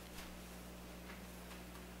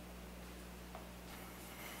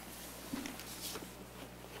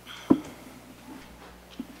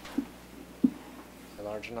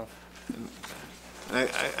 Large enough? I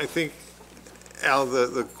think Al,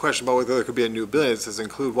 the question about whether there could be a new building, it says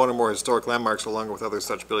include one or more historic landmarks along with other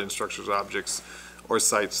such building structures, objects, or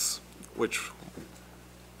sites, which,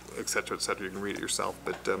 et cetera, you can read it yourself,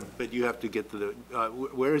 But you have to get to the,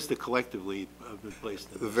 where is the collectively been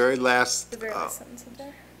placed? the very last, The very last sentence of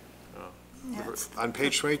there. Yeah, it's on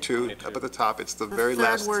page 22, up at the top, it's the very the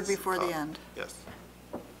last. third word before the end. Yes.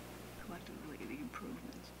 Collectively, the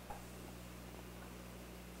improvements.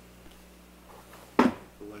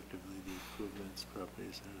 Collectively, the improvements,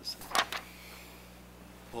 properties, and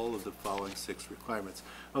all of the following 6 requirements.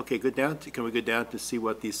 Okay, go down to, can we go down to see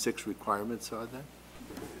what these 6 requirements are then?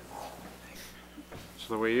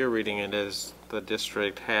 So the way you're reading it is the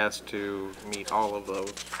district has to meet all of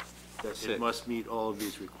those. It must meet all of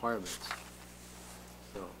these requirements.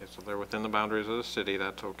 So, Okay, so they're within the boundaries of the city,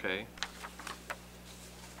 that's okay.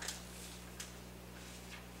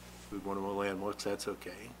 we want more landmarks, that's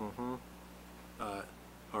okay. Mm-hmm.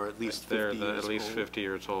 Or at least 50 They're years at least old. 50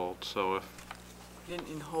 years old, so if,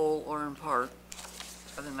 In whole or in part.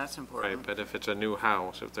 I think that's right, important. but if it's a new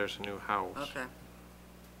house, if there's a new house. Okay.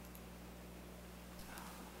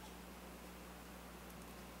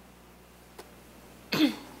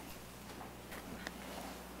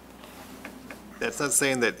 That's not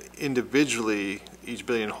saying that individually, each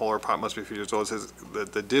building in whole or part must be 50 years old. It says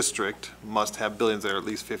that the district must have buildings that are at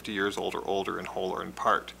least 50 years old or older in whole or in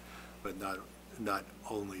part. But not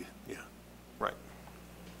only, yeah. Right.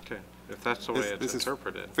 Okay, if that's the way it's This is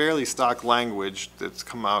interpreted. fairly stock language that's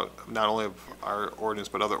come out, not only of our ordinance,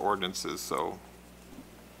 but other ordinances, so.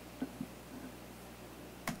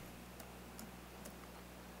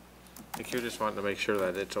 I think you're just wanting to make sure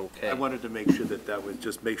that it's okay. I wanted to make sure that was,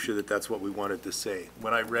 just make sure that that's what we wanted to say.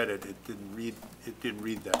 When I read it, it didn't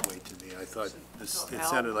read that way to me. I thought this, it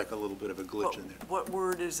Al? sounded like a little bit of a glitch in there. What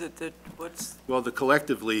word is it that, what's, Well, the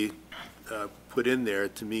collectively put in there,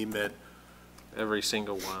 to me, meant Every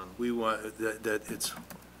single one. we want, that it's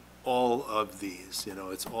all of these, you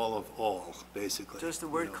know, it's all of all, basically. does the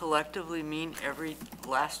you word know. collectively mean every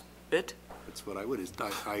last bit? That's what I would,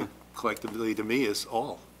 I collectively, to me, is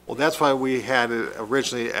all. Well, that's why we had it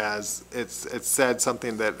originally as, it said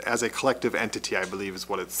something that as a collective entity, I believe is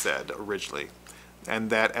what it said originally. And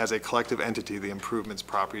that as a collective entity, the improvements,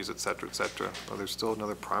 properties, et cetera, et cetera. Oh, there's still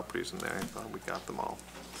another properties in there. I thought we got them all.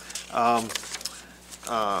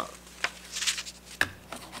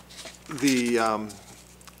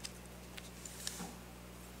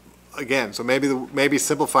 Again, so maybe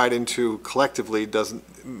simplified into collectively doesn't,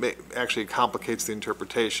 actually complicates the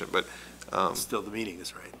interpretation, but, Still, the meaning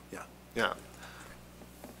is right, yeah. yeah.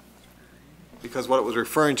 Because what it was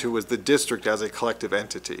referring to was the district as a collective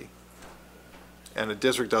entity. And the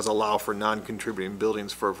district does allow for non-contributing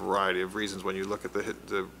buildings for a variety of reasons when you look at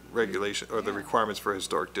the regulation, or the requirements for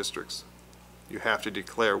historic districts. You have to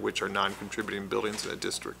declare which are non-contributing buildings in a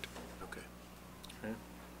district. Okay. Okay.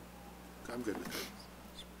 I'm good with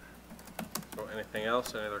that. So anything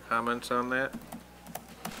else, any other comments on that?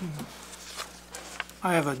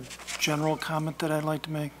 I have a general comment that I'd like to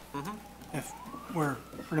make. Mhm. If we're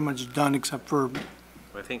pretty much done except for,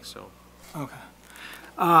 I think so. okay.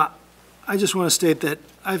 I just want to state that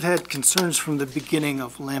I've had concerns from the beginning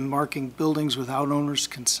of landmarking buildings without owner's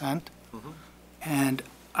consent. And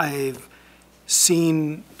I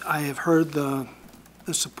have heard the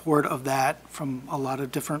support of that from a lot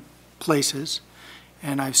of different places,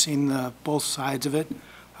 and I've seen both sides of it.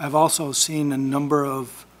 I've also seen a number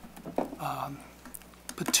of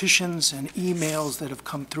petitions and emails that have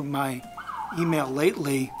come through my email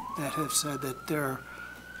lately that have said that there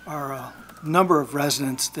are a number of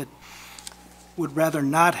residents that would rather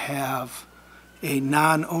not have a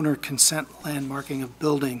non-owner consent landmarking of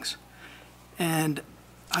buildings. And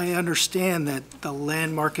I understand that the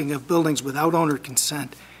landmarking of buildings without owner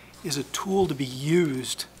consent is a tool to be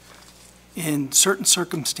used in certain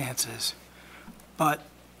circumstances. But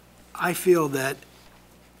I feel that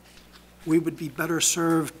we would be better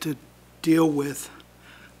served to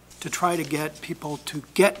try to get people to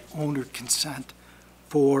get owner consent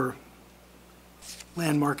for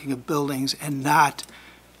landmarking of buildings and not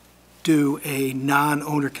do a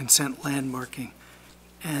non-owner consent landmarking.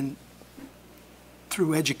 And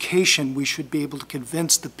through education, we should be able to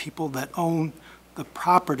convince the people that own the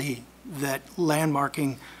property that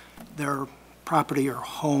landmarking their property or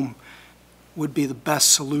home would be the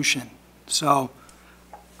best solution. So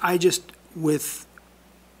I just, with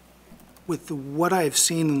what I've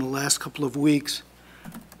seen in the last couple of weeks,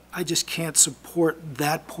 I just can't support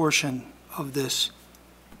that portion of this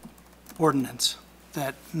ordinance,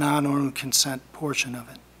 that non-owner consent portion of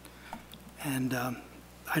it. And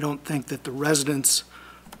I don't think that the residents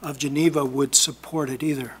of Geneva would support it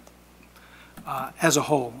either. as a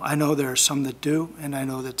whole. I know there are some that do, and I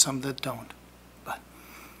know that some that don't.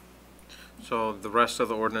 So the rest of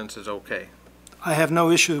the ordinance is okay? I have no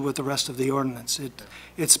issue with the rest of the ordinance.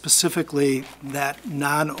 It's specifically that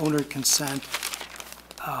non-owner consent.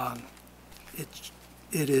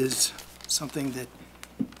 It is something that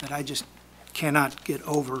I just cannot get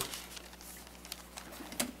over.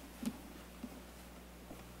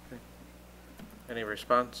 Any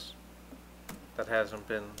response? That hasn't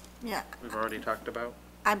been, Yeah, we've already talked about?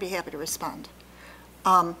 I'd be happy to respond.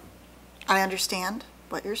 I understand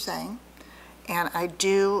what you're saying, and I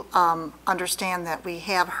do understand that we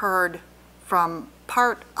have heard from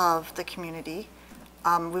part of the community.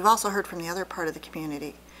 We've also heard from the other part of the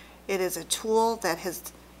community. It is a tool that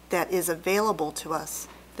is available to us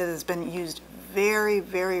that has been used very,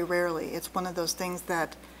 very rarely. It's one of those things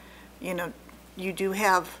that, you do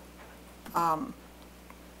have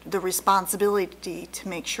the responsibility to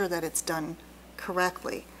make sure that it's done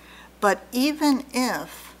correctly. But even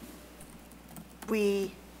if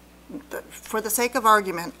for the sake of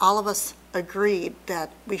argument, all of us agreed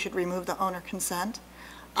that we should remove the owner consent,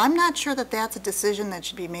 I'm not sure that that's a decision that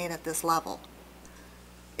should be made at this level.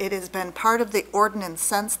 It has been part of the ordinance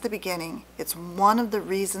since the beginning. It's one of the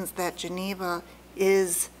reasons that Geneva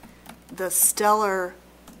is the stellar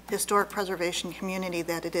historic preservation community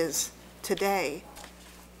that it is today.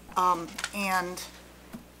 And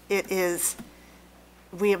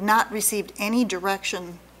we have not received any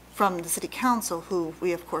direction from the city council, who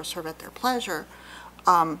we of course serve at their pleasure,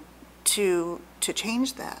 to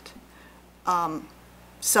change that.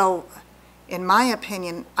 So in my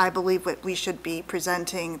opinion, I believe that we should be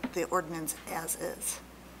presenting the ordinance as is.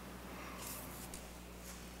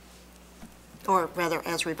 Or rather,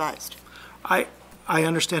 as revised. I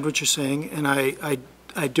understand what you're saying, and I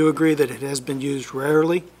do agree that it has been used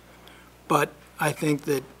rarely, but I think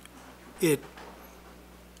that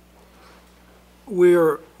we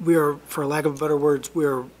are, for lack of better words, we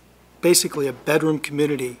are basically a bedroom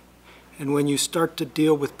community, and when you start to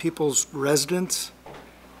deal with people's residence,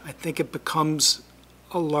 I think it becomes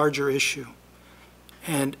a larger issue.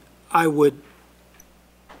 And I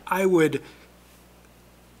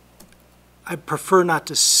prefer not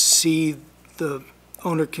to see the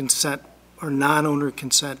owner consent or non-owner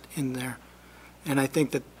consent in there. And I think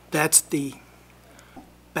that that's the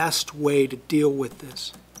best way to deal with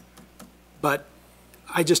this. But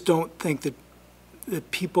I just don't think that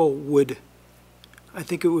people would, I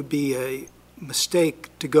think it would be a mistake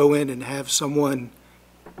to go in and have someone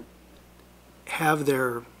have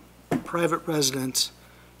their private residence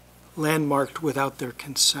landmarked without their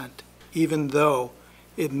consent, even though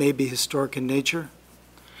it may be historic in nature.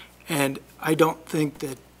 And I don't think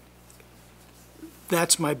that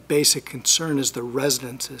that's my basic concern, is the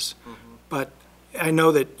residences. But I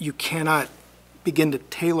know that you cannot begin to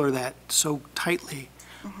tailor that so tightly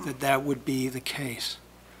that that would be the case.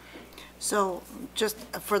 So just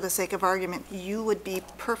for the sake of argument, you would be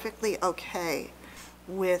perfectly okay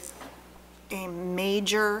with a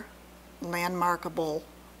major landmarkable,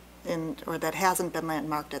 or that hasn't been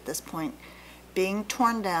landmarked at this point, being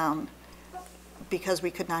torn down because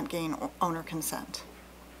we could not gain owner consent?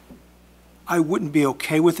 I wouldn't be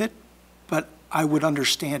okay with it, but I would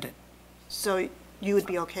understand it. So you would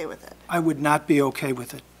be okay with it? I would not be okay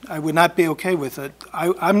with it. I would not be okay with it.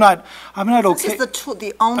 I'm not okay. This is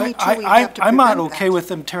the only tool we have to I'm not prevent okay with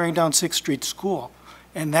them tearing down 6th Street School,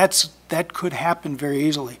 and that could happen very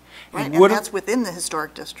easily. Right, and would, that's within the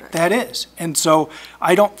historic district. That is, and so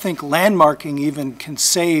I don't think landmarking even can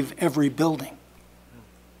save every building.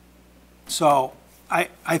 So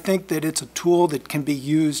I think that it's a tool that can be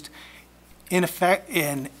used in effect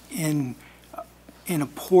in a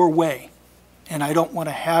poor way. And I don't want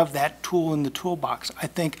to have that tool in the toolbox. I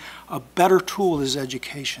think a better tool is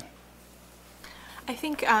education. I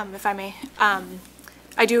think, if I may,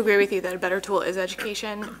 I do agree with you that a better tool is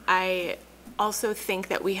education. I also think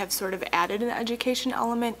that we have sort of added an education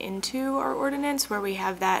element into our ordinance, where we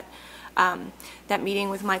have that that meeting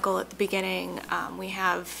with Michael at the beginning. We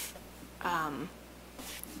have,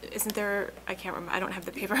 isn't there, I can't remember, I don't have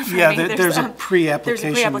the paper in front of me. There's a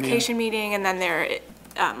pre-application There's a pre-application meeting, and then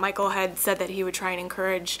Michael had said that he would try and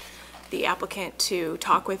encourage the applicant to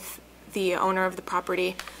talk with the owner of the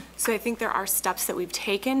property. So I think there are steps that we've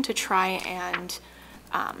taken to try and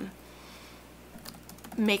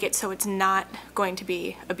make it so it's not going to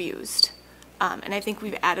be abused. And I think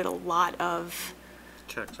we've added a lot of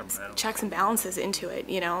checks and balances into it,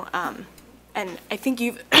 you know. And I think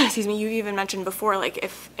you've, excuse me, you even mentioned before, like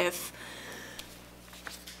if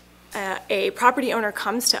a property owner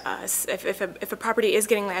comes to us, if a property is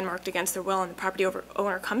getting landmarked against their will and the property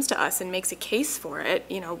owner comes to us and makes a case for it,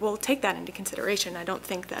 we'll take that into consideration. I don't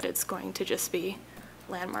think that it's going to just be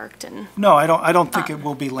landmarked and. No, I don't think it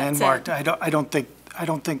will be that's landmarked. it. I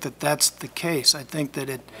don't think that that's the case. I think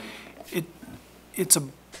that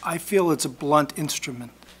I feel it's a blunt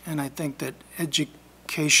instrument, and I think that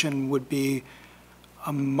education would be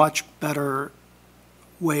a much better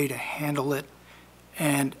way to handle it.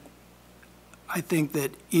 And I think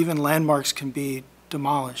that even landmarks can be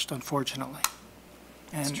demolished, unfortunately.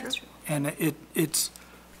 And, That's true. And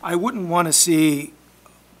I wouldn't want to see,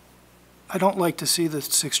 I don't like to see the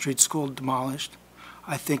 6th Street School demolished.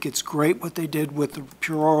 I think it's great what they did with the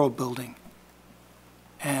Puroro building.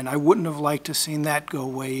 And I wouldn't have liked to seen that go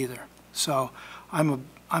away either. So I'm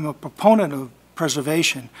a proponent of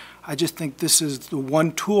preservation. I just think this is the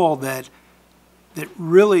one tool that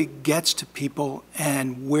really gets to people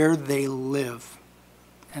and where they live.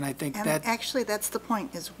 And I think And that. actually, that's the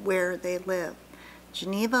point, is where they live.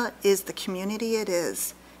 Geneva is the community it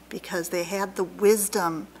is because they had the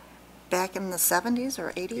wisdom back in the 70s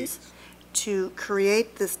or 80s to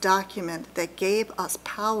create this document that gave us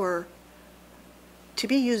power to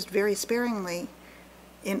be used very sparingly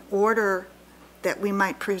in order that we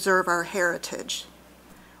might preserve our heritage.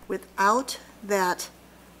 Without that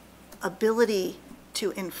ability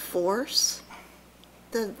to enforce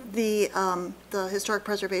the historic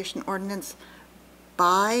preservation ordinance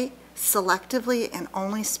by selectively and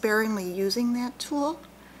only sparingly using that tool,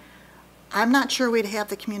 I'm not sure we'd have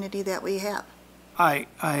the community that we have. I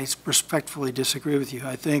respectfully disagree with you.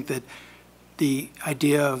 I think that the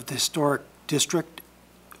idea of the historic district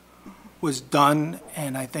was done,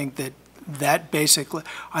 and I think that basically,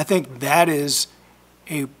 I think that is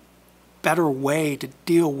a better way to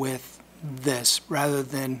deal with this rather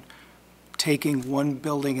than taking one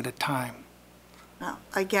building at a time. Now,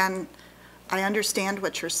 again, I understand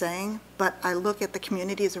what you're saying, but I look at the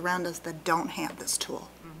communities around us that don't have this tool.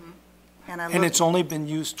 And And it's only been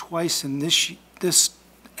used twice in this,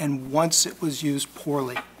 and once it was used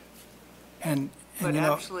poorly. And But you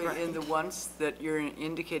know, actually, in the ones that you're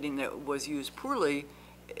indicating that was used poorly,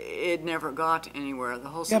 it never got anywhere. The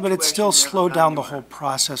whole yeah, situation but it still never slowed got down the anywhere. whole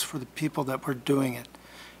process for the people that were doing it.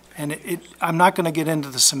 And I'm not going to get into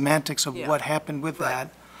the semantics of Yeah. what happened with Right. that.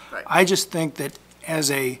 Right. I just think that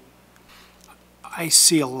I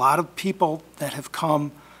see a lot of people that have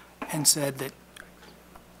come and said that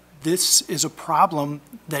this is a problem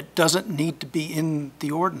that doesn't need to be in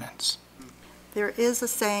the ordinance. There is a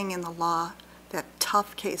saying in the law that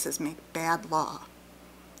tough cases make bad law.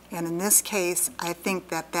 And in this case, I think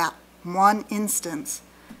that one instance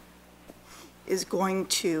is going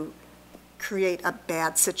to create a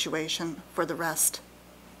bad situation for the rest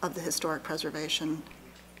of the historic preservation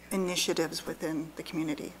initiatives within the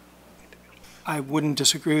community. I wouldn't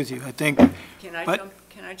disagree with you. I think, Can I but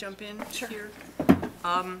jump in here?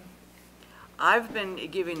 I've been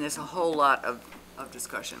giving this a whole lot of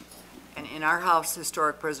discussion. And in our house,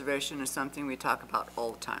 historic preservation is something we talk about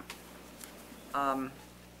all the time.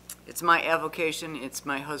 It's my avocation, it's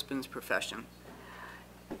my husband's profession.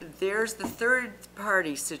 There's the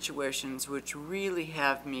third-party situations which really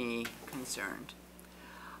have me concerned.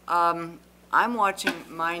 I'm watching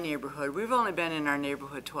my neighborhood. We've only been in our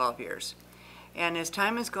neighborhood 12 years. And as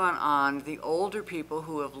time has gone on, the older people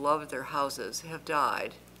who have loved their houses have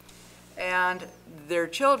died. And their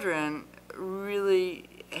children really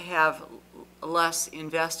have less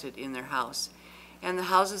invested in their house. And the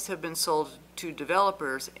houses have been sold to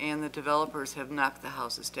developers, and the developers have knocked the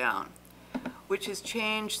houses down, which has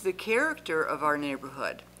changed the character of our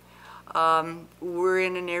neighborhood. We're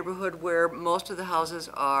in a neighborhood where most of the houses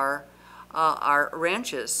are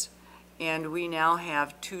ranches, and we now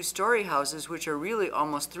have two-story houses, which are really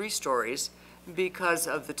almost 3 stories because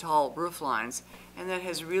of the tall roof lines, and that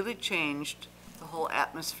has really changed the whole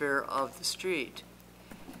atmosphere of the street.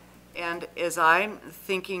 And as I'm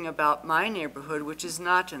thinking about my neighborhood, which is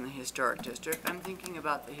not in the historic district, I'm thinking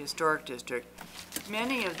about the historic district.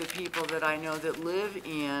 Many of the people that I know that live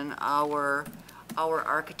in our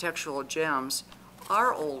architectural gems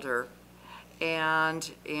are older and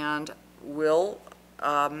will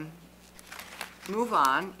move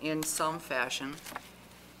on in some fashion.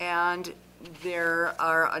 And there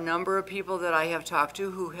are a number of people that I have talked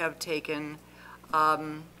to who have taken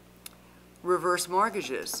reverse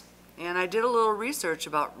mortgages. And I did a little research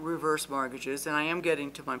about reverse mortgages, and I am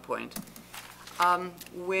getting to my point.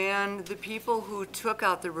 When the people who took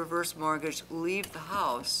out the reverse mortgage leave the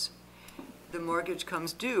house, the mortgage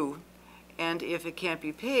comes due, and if it can't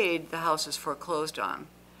be paid, the house is foreclosed on.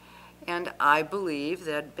 And I believe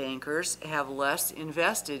that bankers have less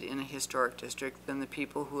invested in a historic district than the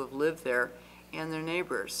people who have lived there and their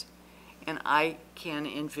neighbors. And I can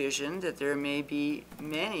envision that there may be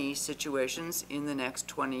many situations in the next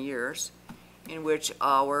 20 years in which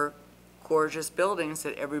our gorgeous buildings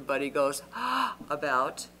that everybody goes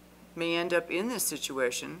about may end up in this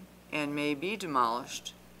situation and may be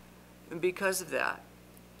demolished because of that.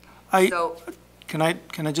 So, Can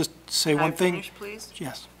I just say one thing? Finish, please?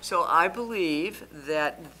 Yes. So I believe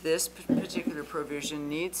that this particular provision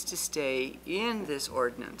needs to stay in this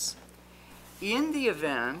ordinance. In the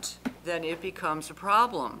event that it becomes a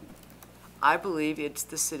problem, I believe it's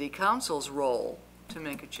the city council's role to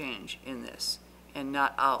make a change in this, and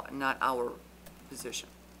not our position.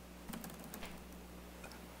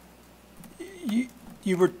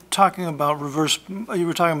 You were talking about you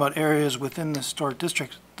were talking about areas within the historic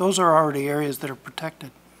district. Those are already areas that are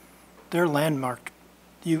protected. They're landmarked.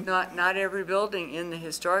 Not every building in the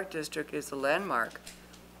historic district is a landmark.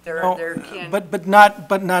 But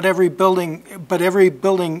not every building, but every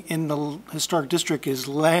building in the historic district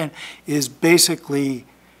is basically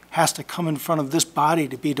has to come in front of this body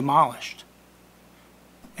to be demolished.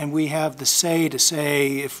 And we have the say to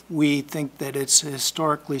say if we think that it's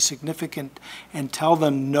historically significant and tell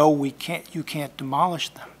them, no, we can't, you can't demolish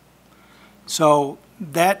them. So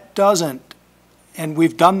that doesn't, and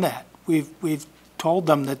we've done that. We've told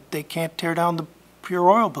them that they can't tear down the Pure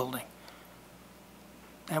Oil building.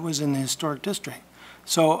 That was in the historic district.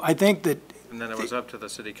 So I think that. And then it was up to the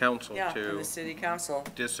city council to. The city council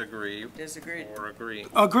disagreed. Or agree.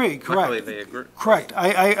 Agree, correct. Luckily, they agree. Correct.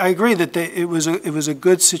 I agree that it was a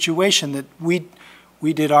good situation that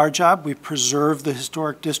we did our job. We preserved the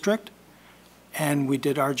historic district, and we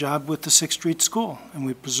did our job with the 6th Street School, and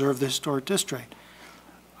we preserved the historic district.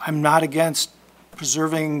 I'm not against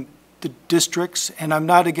preserving the districts, and I'm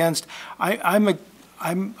not against. I'm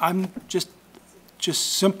just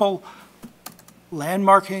simple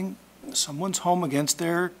landmarking someone's home against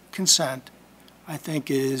their consent, I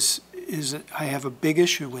think I have a big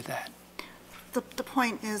issue with that. The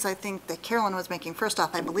point is, I think that Carolyn was making, first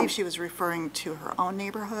off, I believe she was referring to her own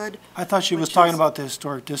neighborhood. I thought she was talking about the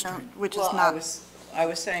historic district. Which is not. I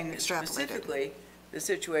was saying specifically the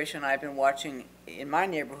situation I've been watching in my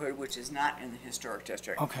neighborhood, which is not in the historic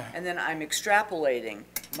district. Okay. And then I'm extrapolating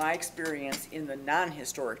my experience in the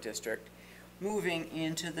non-historic district, moving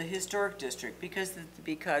into the historic district,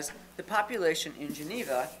 because the population in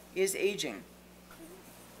Geneva is aging.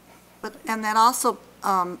 And that also,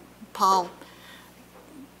 Paul,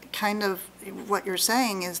 kind of what you're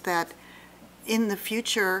saying is that in the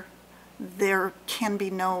future, there can be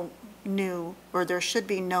no new, or there should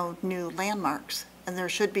be no new landmarks, and there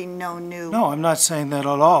should be no new. No, I'm not saying that at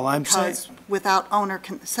all. I'm saying. Because without owner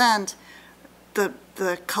consent, the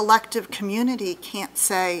collective community can't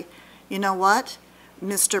say, you know what,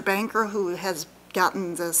 Mr. Banker, who has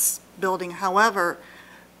gotten this building, however,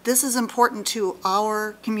 this is important to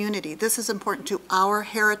our community. This is important to our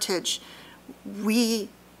heritage. We,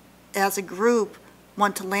 as a group,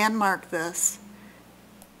 want to landmark this.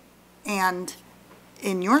 And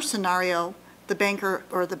in your scenario, the banker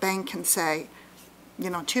or the bank can say, you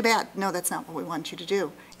know, too bad. No, that's not what we want you to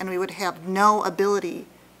do. And we would have no ability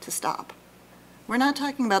to stop. We're not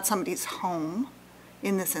talking about somebody's home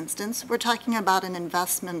in this instance. We're talking about an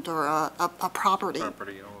investment or a property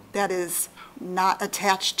that is not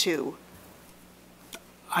attached to.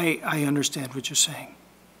 I understand what you're saying.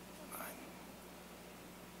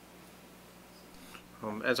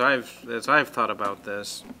 As I've thought about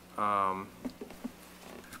this, I've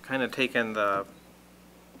kind of taken the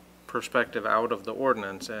perspective out of the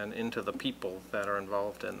ordinance and into the people that are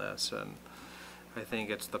involved in this, and I think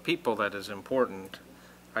it's the people that is important.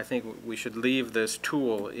 I think we should leave this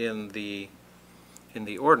tool in the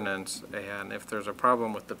ordinance, and if there's a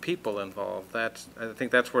problem with the people involved, I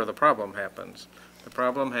think that's where the problem happens. The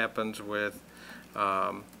problem happens with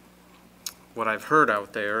what I've heard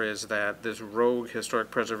out there is that this rogue Historic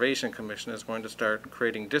Preservation Commission is going to start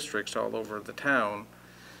creating districts all over the town,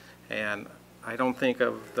 and I don't think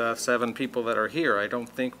of the 7 people that are here, I don't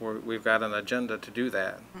think we've got an agenda to do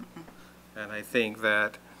that. And I think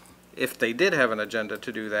that if they did have an agenda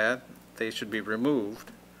to do that, they should be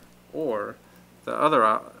removed, or the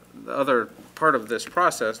other part of this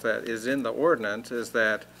process that is in the ordinance is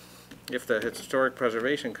that if the Historic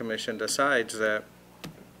Preservation Commission decides that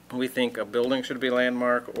we think a building should be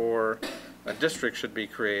landmark or a district should be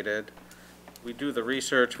created, we do the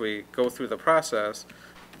research, we go through the process,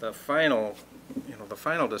 the final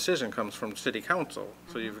decision comes from City Council.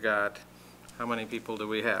 So you've got, how many people do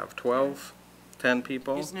we have? 12? 10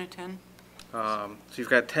 people? Isn't it 10? So you've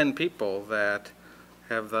got 10 people that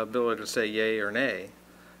have the ability to say yay or nay.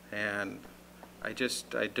 And I think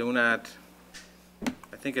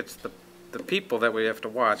it's the people that we have to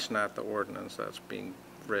watch, not the ordinance that's being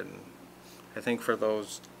written. I think for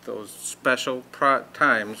those special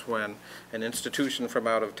times when an institution from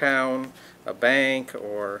out of town, a bank,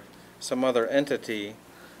 or some other entity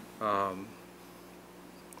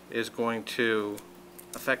is going to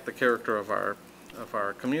affect the character of our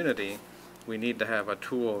community, we need to have a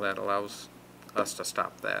tool that allows us to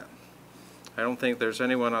stop that. I don't think there's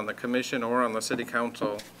anyone on the commission or on the city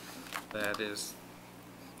council that is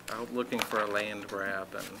out looking for a land grab,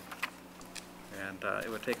 and it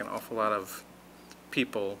would take an awful lot of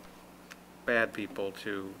people, bad people,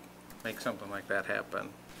 to make something like that happen.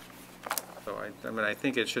 So I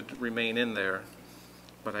think it should remain in there,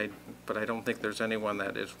 but I don't think there's anyone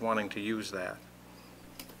that is wanting to use that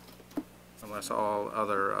unless all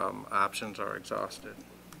other options are exhausted.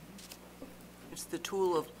 It's the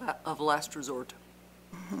tool of last resort.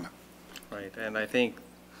 Right, and I think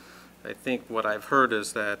what I've heard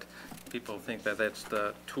is that people think that that's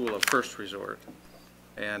the tool of first resort.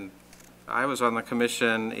 And I was on the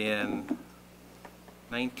commission in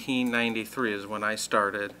 1993 is when I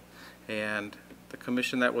started, and the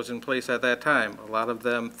commission that was in place at that time, a lot of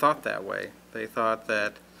them thought that way. They thought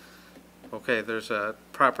that, okay, there's a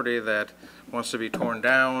property that wants to be torn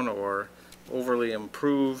down or overly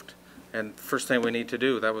improved, and first thing we need to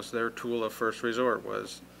do, that was their tool of first resort,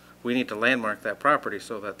 was we need to landmark that property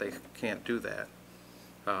so that they can't do that.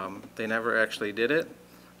 They never actually did it,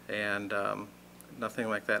 and nothing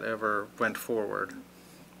like that ever went forward,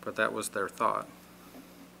 but that was their thought.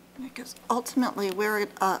 Because ultimately, we're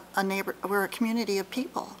a community of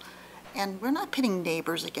people, and we're not pitting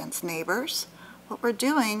neighbors against neighbors. What we're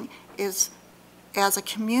doing is, as a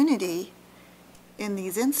community, in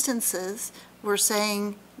these instances, we're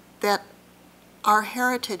saying that our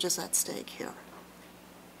heritage is at stake here.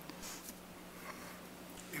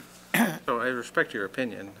 So I respect your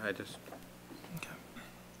opinion, I just...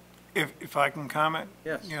 If I can comment?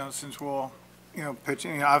 Yes. You know, since we're all,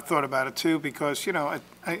 pitching, I've thought about it too, because, and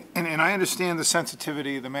I understand the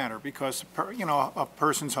sensitivity of the matter, because, a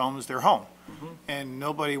person's home is their home. Mm-hmm. And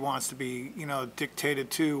nobody wants to be, dictated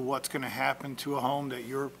to what's going to happen to a home that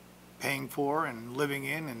you're paying for and living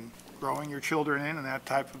in and growing your children in and that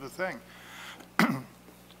type of a thing.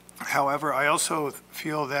 However, I also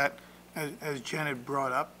feel that, as Jen had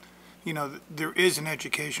brought up, there is an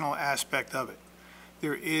educational aspect of it.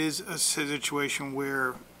 There is a situation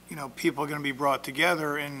where, people are going to be brought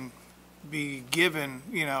together and be given,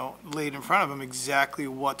 laid in front of them exactly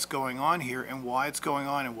what's going on here and why it's going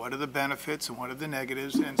on and what are the benefits and what are the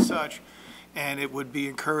negatives and such. And it would be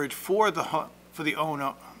encouraged for the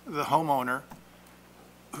homeowner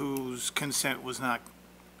whose consent was not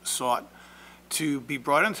sought to be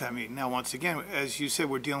brought into that meeting. Now, once again, as you said,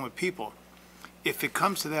 we're dealing with people. If it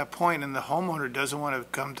comes to that point and the homeowner doesn't want to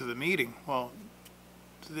come to the meeting, well,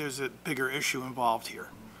 there's a bigger issue involved here.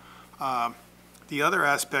 The other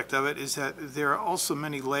aspect of it is that there are also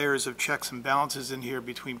many layers of checks and balances in here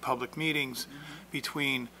between public meetings,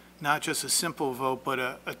 between not just a simple vote, but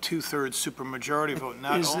a 2/3 supermajority vote,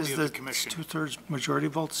 not only of the commission. Is the 2/3 majority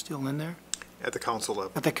vote still in there? At the council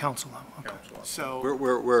level. At the council level, okay. So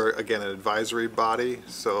We're again, an advisory body,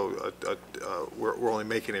 so we're only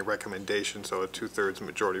making a recommendation, so a 2/3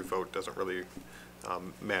 majority vote doesn't really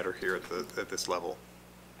matter here at this level.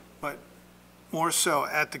 But more so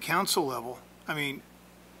at the council level, I mean,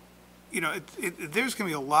 there's going to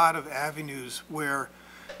be a lot of avenues where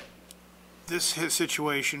this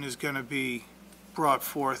situation is going to be brought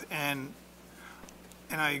forth, and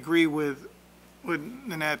I agree with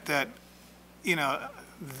Nanette that,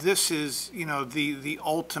 this is, the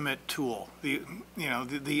ultimate tool,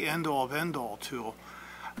 the end-all of end-all tool.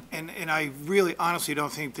 And I really honestly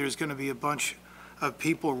don't think there's going to be a bunch of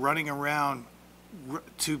people running around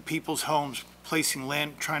to people's homes,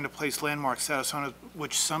 trying to place landmark status on it,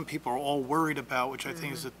 which some people are all worried about, which I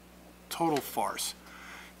think is a total farce.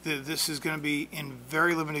 This is going to be in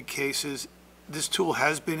very limited cases. This tool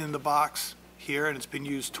has been in the box here, and it's been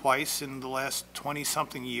used twice in the last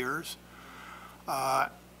 20-something years.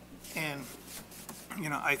 And,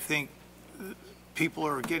 I think people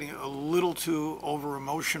are getting a little too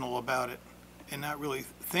over-emotional about it and not really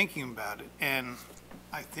thinking about it. And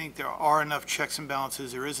I think there are enough checks and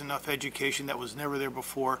balances. There is enough education that was never there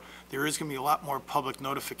before. There is going to be a lot more public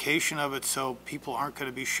notification of it, so people aren't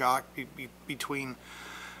going to be shocked between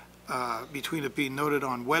it being noted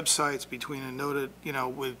on websites, between it noted,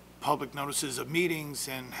 with public notices of meetings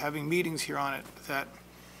and having meetings here on it, that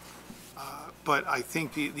But I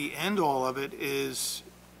think the end all of it is,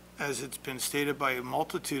 as it's been stated by a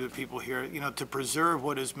multitude of people here, you know, to preserve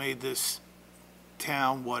what has made this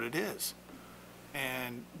town what it is.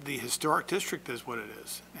 And the historic district is what it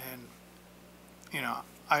is. And, you know,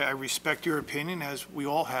 I respect your opinion, as we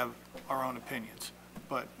all have our own opinions.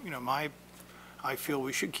 But, you know, I feel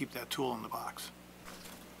we should keep that tool in the box.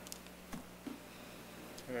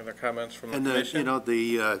 Any other comments from the And, commission? you know,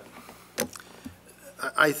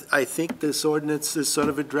 I think this ordinance has sort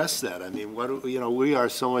of addressed that. I mean, you know, we are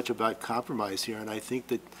so much about compromise here, and I think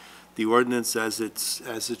that the ordinance as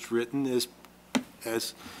it's written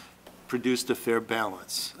has produced a fair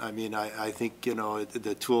balance. I mean, I think, you know,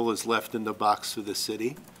 the tool is left in the box for the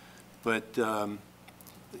city, but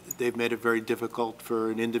they've made it very difficult for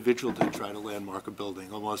an individual to try to landmark a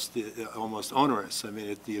building, almost onerous. I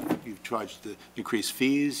mean, you've charged the increased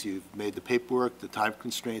fees, you've made the paperwork, the time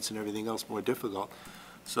constraints, and everything else more difficult,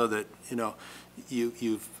 so that, you know,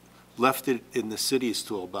 you've left it in the city's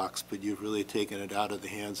toolbox, but you've really taken it out of the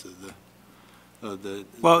hands of the.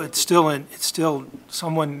 Well, it's still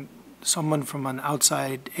someone from an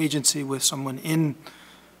outside agency with someone in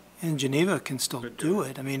Geneva can still do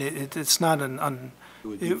it. I mean, it's not an. It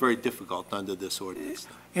would be very difficult under this ordinance.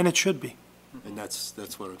 And it should be. And that's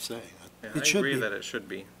what I'm saying. Yeah, It should I agree be. that it should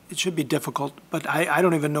be. It should be difficult, but I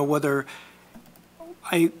don't even know whether,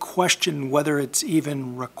 I question whether it's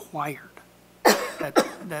even required.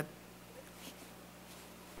 That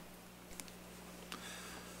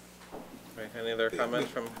Right, any other comments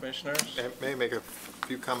from commissioners? May I make a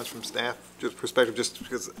few comments from staff, just perspective, just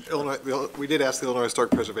because we did ask the Illinois Historic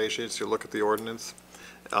Preservation Agency to look at the ordinance,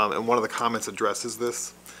 and one of the comments addresses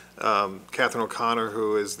this. Catherine O'Connor,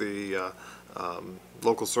 who is the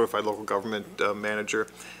certified local government manager,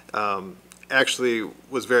 actually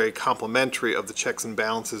was very complimentary of the checks and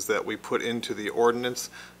balances that we put into the ordinance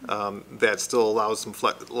that still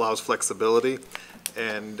allows flexibility.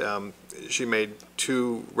 And she made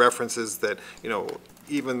two references that, you know,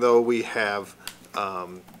 even though we have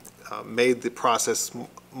made the process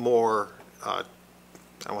more, I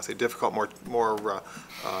don't want to say difficult, more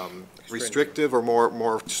restrictive or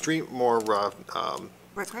more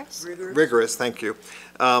rigorous, thank you,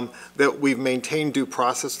 that we've maintained due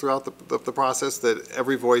process throughout the process, that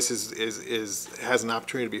every voice has an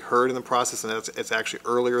opportunity to be heard in the process, and it's actually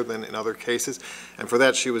earlier than in other cases. And for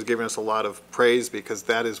that, she was giving us a lot of praise, because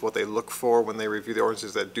that is what they look for when they review the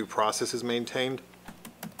ordinances, that due process is maintained.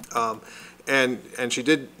 And she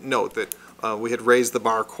did note that we had raised the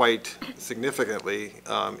bar quite significantly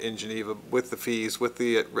in Geneva with the fees, with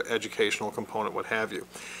the educational component, what have you.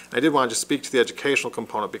 And I did want to just speak to the educational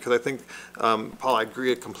component, because I think, Paul, I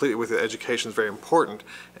agree completely with you. Education is very important,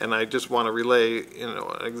 and I just want to relay, you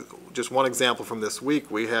know, just one example from this week.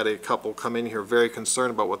 We had a couple come in here very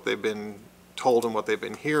concerned about what they've been told and what they've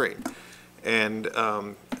been hearing, and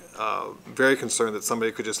very concerned that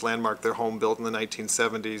somebody could just landmark their home built in the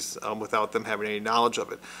 1970s without them having any knowledge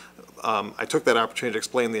of it. I took that opportunity to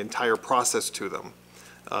explain the entire process to them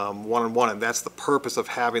one-on-one, and that's the purpose of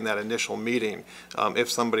having that initial meeting. If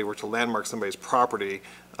somebody were to landmark somebody's property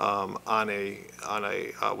without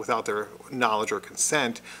their knowledge or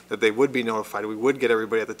consent, that they would be notified. We would get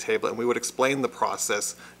everybody at the table, and we would explain the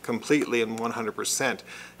process completely and 100%.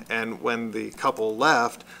 And when the couple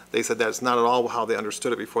left, they said that's not at all how they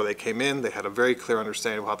understood it before they came in. They had a very clear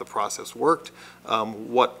understanding of how the process worked,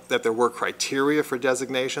 that there were criteria for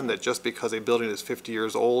designation, that just because a building is 50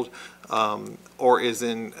 years old or is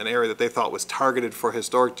in an area that they thought was targeted for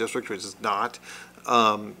historic district, which is not,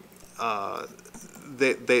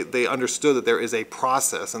 they understood that there is a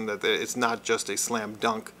process and that it's not just a slam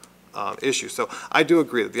dunk issue. So I do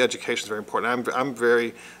agree that the education is very important. I'm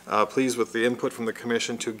very pleased with the input from the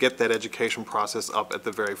commission to get that education process up at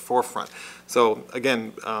the very forefront. So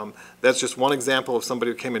again, that's just one example of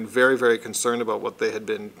somebody who came in very, very concerned about what they had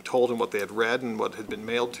been told and what they had read and what had been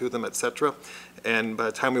mailed to them, et cetera. And by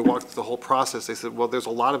the time we walked through the whole process, they said, well, there's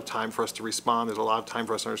a lot of time for us to respond. There's a lot of time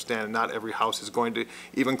for us to understand, and not every house is going to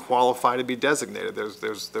even qualify to be designated.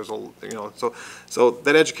 There's a, you know, so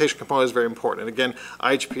that education component is very important. And again,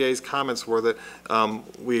 IHPA's comments were that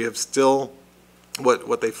we have still,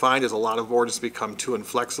 what they find is a lot of ordinances become too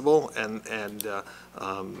inflexible and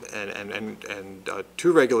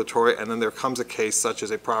too regulatory, and then there comes a case such as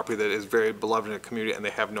a property that is very beloved in a community and they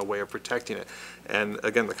have no way of protecting it. And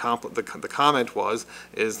again, the comment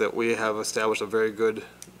is that we have established a very good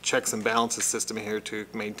checks and balances system here to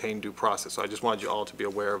maintain due process. So I just wanted you all to be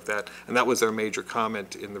aware of that, and that was their major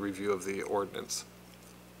comment in the review of the ordinance.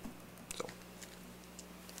 So.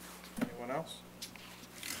 Anyone else?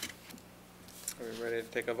 Are we ready to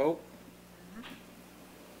take a vote?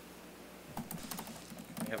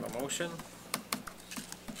 have a motion?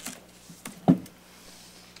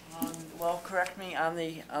 Well, correct me on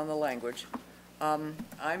the language.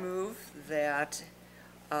 I move that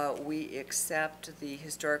we accept the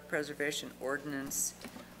historic preservation ordinance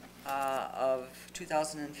of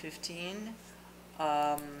 2015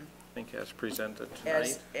 I think as presented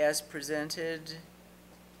tonight. as presented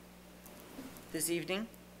this evening,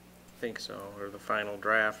 I think so, or the final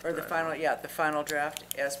draft. or the final draft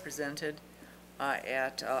as presented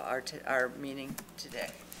at our meeting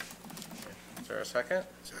today. Is there a second?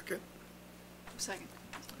 Second. Second.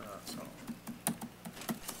 So,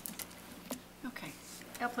 Okay.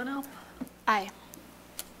 Alpinel, Aye.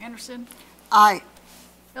 Anderson, Aye.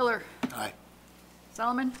 Hiller, Aye.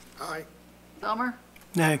 Solomon, Aye. Zelmer,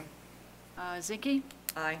 Nay. Zinke,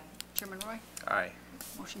 Aye. Chairman Roy. aye.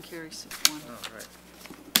 Motion carries 6-1. All right.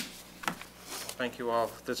 Thank you all.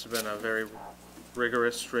 This has been a very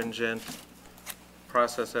rigorous, stringent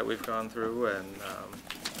process that we've gone through, and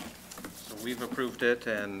so we've approved it,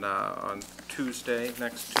 and on Tuesday,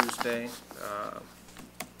 next Tuesday,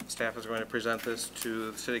 staff is going to present this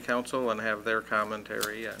to the city council and have their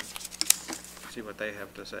commentary and see what they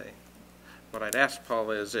have to say. What I'd ask,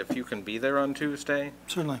 Paul, is if you can be there on Tuesday.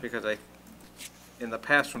 Certainly. Because in the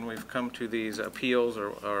past, when we've come to these appeals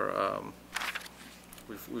or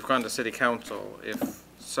we've gone to city council, if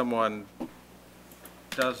someone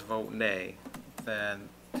does vote nay, then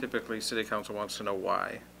typically city council wants to know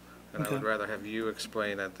why. And I would Okay. rather have you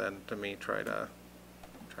explain it than to me try to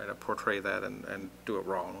portray that and do it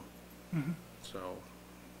wrong. Mhm. So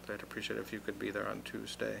I'd appreciate it if you could be there on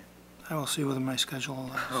Tuesday. I will see whether my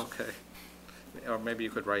schedule allows. Okay. Or maybe you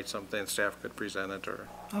could write something, staff could present it, or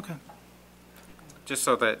Okay. just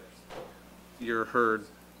so that you're heard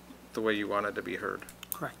the way you want it to be heard.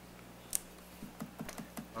 Correct.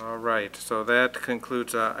 All right, so that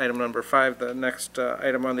concludes item number 5. The next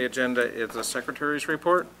item on the agenda is the secretary's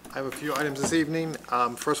report. I have a few items this evening.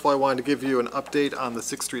 First of all, I wanted to give you an update on the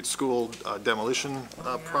Sixth Street School demolition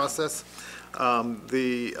process.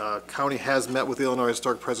 The county has met with the Illinois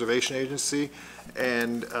Historic Preservation Agency,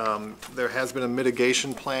 and there has been a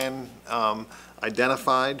mitigation plan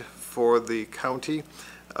identified for the county.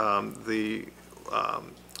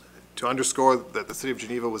 To underscore that the city of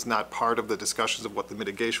Geneva was not part of the discussions of what the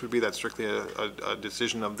mitigation would be, that's strictly a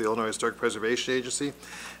decision of the Illinois Historic Preservation Agency.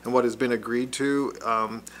 And what has been agreed to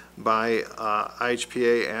by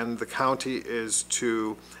IHPA and the county is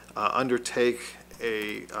to undertake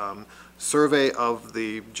a survey of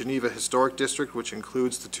the Geneva Historic District, which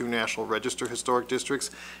includes the 2 National Register Historic Districts,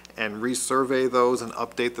 and resurvey those and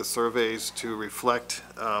update the surveys to reflect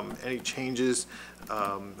any changes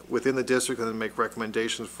within the district, and then make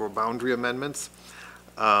recommendations for boundary amendments.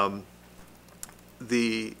 As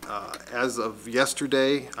of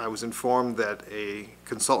yesterday, I was informed that a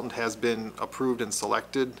consultant has been approved and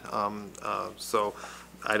selected. So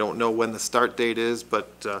I don't know when the start date is,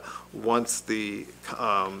 but once the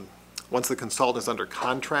consultant is under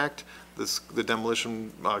contract, the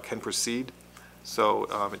demolition can proceed. So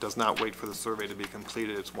it does not wait for the survey to be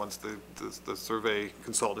completed. It's once the survey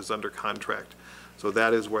consultant is under contract. So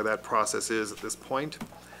that is where that process is at this point.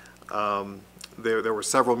 There were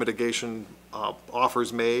several mitigation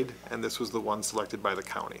offers made, and this was the one selected by the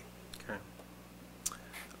county.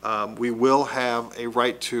 Okay. We will have a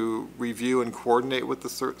right to review and coordinate with the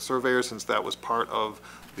surveyor, since that was part of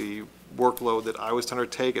the workload that I was to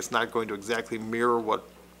undertake. It's not going to exactly mirror what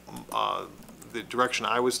the direction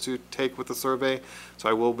I was to take with the survey. So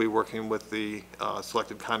I will be working with the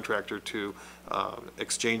selected contractor to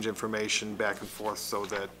exchange information back and forth, so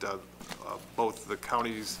that both the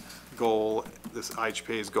county's goal, this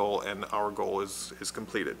IHPA's goal, and our goal is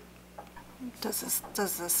completed. Does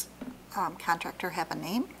this contractor have a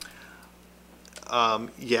name?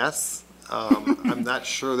 Yes. I'm not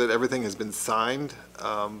sure that everything has been signed,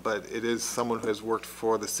 but it is someone who has worked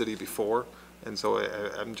for the city before. And so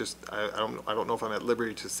I don't know if I'm at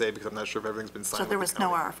liberty to say, because I'm not sure if everything's been signed. So there was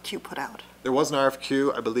no RFQ put out? There was an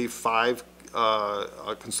RFQ. I believe 5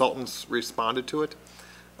 consultants responded to it.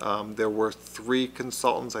 There were 3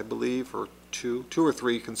 consultants, I believe, or 2 or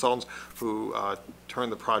 3 consultants who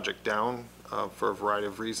turned the project down for a variety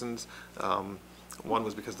of reasons. One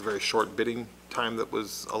was because of the very short bidding time that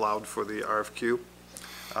was allowed for the RFQ.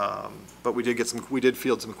 But we did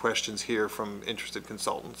field some questions here from interested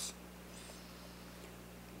consultants.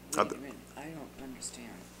 Wait a minute, I don't understand.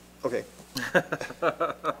 Okay.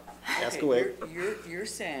 Ask Okay, away. You're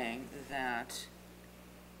saying that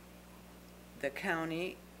the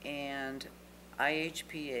county and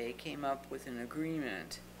IHPA came up with an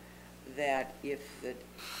agreement that if the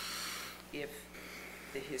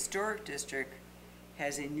historic district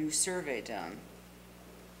has a new survey done,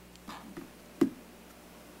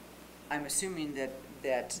 I'm assuming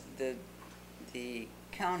that the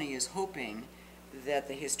county is hoping that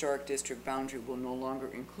the historic district boundary will no longer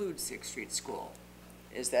include Sixth Street School.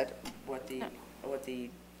 Is that what the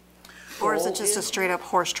Or is it goal just a straight-up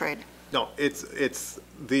horse trade? No,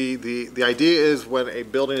 the idea is when a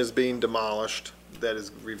building is being demolished that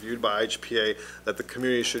is reviewed by HPA, that the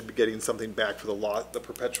community should be getting something back for the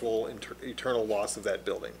perpetual eternal loss of that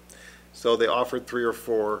building. So they offered 3 or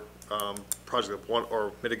 4 project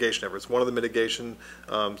or mitigation efforts. One of the mitigation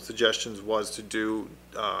suggestions was to do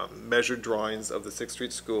measured drawings of the Sixth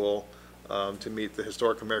Street School to meet the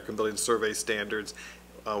Historic American Building Survey standards,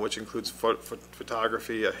 which includes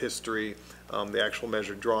photography, a history, the actual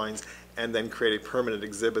measured drawings, and then create a permanent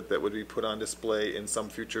exhibit that would be put on display in some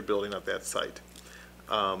future building at that site.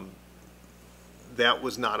 That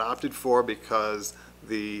was not opted for because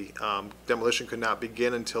the demolition could not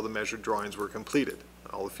begin until the measured drawings were completed.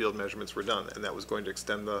 All the field measurements were done, and that was going to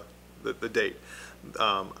extend the date.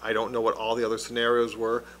 I don't know what all the other scenarios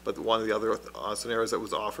were, but one of the other scenarios that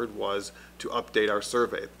was offered was to update our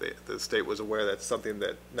survey. The state was aware that's something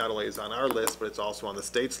that not only is on our list, but it's also on the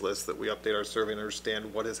state's list, that we update our survey and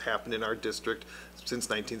understand what has happened in our district since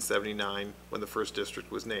 1979 when the first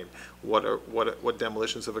district was named. What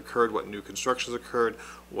demolitions have occurred, what new constructions occurred,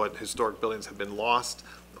 what historic buildings have been lost,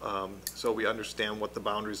 so we understand what the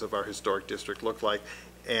boundaries of our historic district look like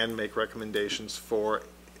and make recommendations for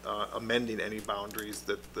amending any boundaries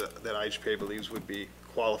that IHPA believes would be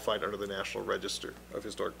qualified under the National Register of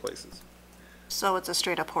Historic Places. So it's a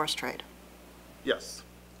straight-up horse trade? Yes.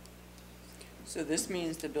 So this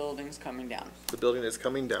means the building's coming down. The building is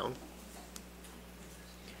coming down.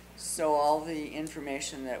 So all the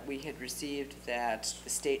information that we had received that the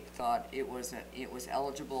state thought it was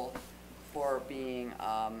eligible for being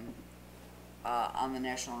on the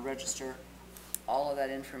National Register, all of that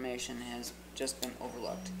information has just been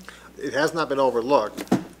overlooked. It has not been overlooked.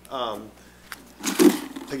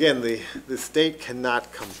 Again, the state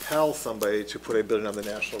cannot compel somebody to put a building on the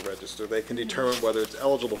National Register. They can determine whether it's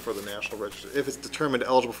eligible for the National Register. If it's determined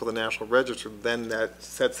eligible for the National Register, then that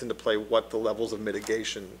sets into play what the levels of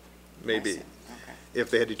mitigation may be. Okay. If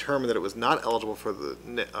they had determined that it was not eligible for the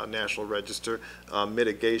National Register,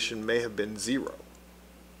 mitigation may have been 0,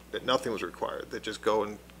 that nothing was required. That just go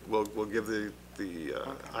and we'll give the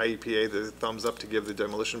IEPA the thumbs up to give the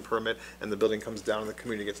demolition permit, and the building comes down and the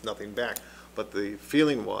community gets nothing back. But the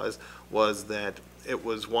feeling was that it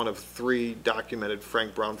was one of 3 documented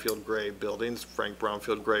Frank Brownfield Gray buildings. Frank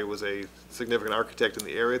Brownfield Gray was a significant architect in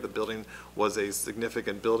the area. The building was a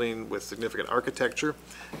significant building with significant architecture,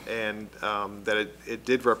 and that it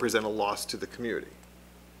did represent a loss to the community.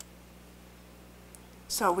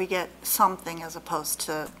 So we get something as opposed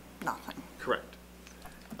to nothing? Correct.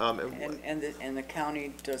 And the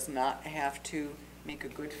county does not have to make a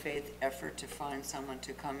good faith effort to find someone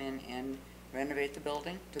to come in and renovate the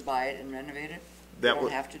building, to buy it and renovate it? They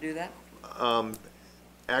don't have to do that?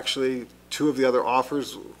 Actually, 2 of the other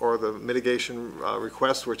offers or the mitigation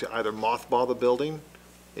requests were to either mothball the building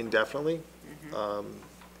indefinitely,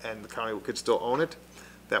 and the county could still own it.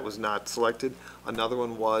 That was not selected. Another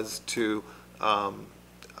one was to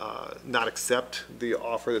not accept the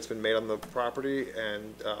offer that's been made on the property,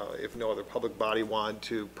 and if no other public body wanted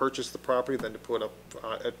to purchase the property, then to put up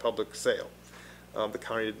at public sale. The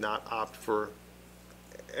county did not opt for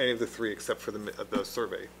any of the 3 except for the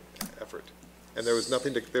survey effort. And there's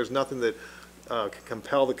nothing that can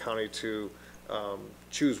compel the county to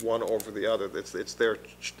choose one over the other. It's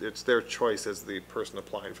their choice as the person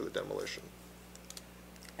applying for the demolition.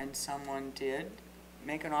 And someone did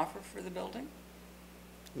make an offer for the building?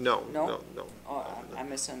 No. Oh, I'm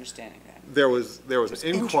misunderstanding that. There was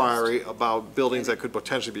an inquiry about buildings that could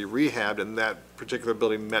potentially be rehabbed, and that particular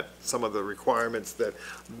building met some of the requirements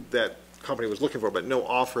that company was looking for, but no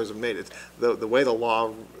offers were made. The way the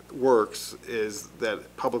law works is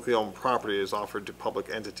that publicly owned property is offered to public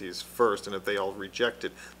entities first, and if they all reject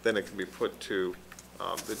it, then it can be put to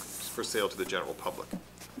for sale to the general public.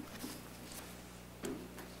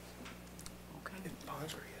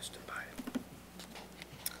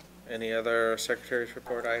 Any other Secretary's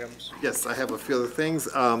Report items? Yes, I have a few other things.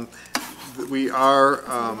 We are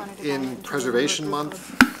in Preservation Month,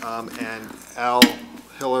 and Al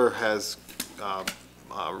Hiller has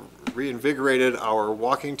reinvigorated our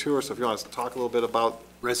walking tour, so if you want to talk a little bit about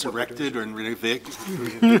Resurrected or reinvigorated?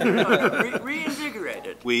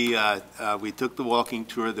 Reinvigorated. We took the walking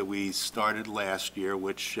tour that we started last year,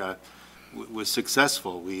 which was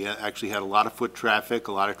successful. We actually had a lot of foot traffic,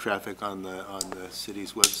 a lot of traffic on the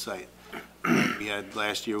city's website.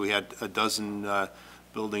 Last year we had a dozen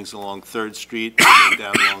buildings along 3rd Street and then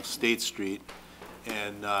down along State Street.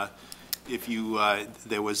 And if you,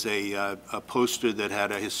 there was a poster that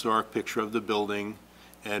had a historic picture of the building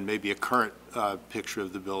and maybe a current picture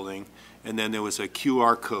of the building. And then there was a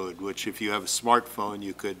QR code, which if you have a smartphone,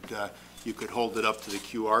 you could hold it up to the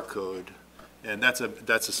QR code. And that's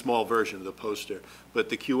a small version of the poster. But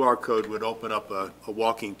the QR code would open up a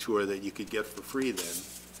walking tour that you could get for free then.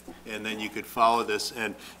 And then you could follow this,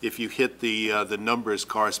 and if you hit the numbers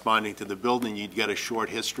corresponding to the building, you'd get a short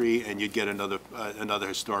history, and you'd get another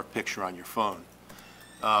historic picture on your phone.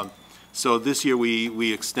 So this year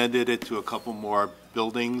we extended it to a couple more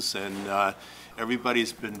buildings, and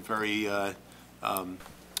everybody's been very.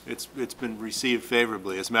 It's been received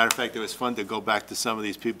favorably. As a matter of fact, it was fun to go back to some of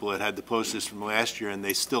these people that had the posters from last year, and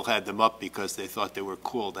they still had them up because they thought they were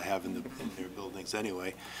cool to have in their buildings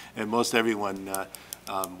anyway. And most everyone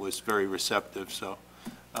was very receptive. So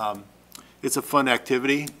it's a fun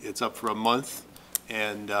activity. It's up for a month,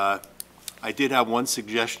 and I did have one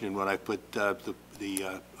suggestion when I put the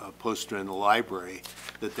poster in the library,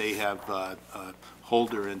 that they have a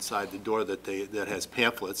holder inside the door that has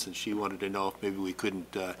pamphlets, and she wanted to know if maybe we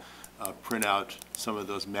couldn't print out some of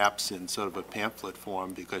those maps in sort of a pamphlet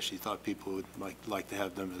form, because she thought people would like to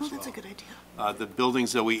have them as well. Oh, that's a good idea. The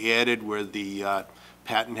buildings that we added were the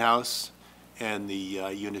Patton House and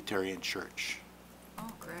the Unitarian Church. Oh,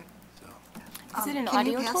 great. Is it an Can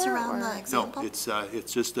you audio pass tour around or? the example? No,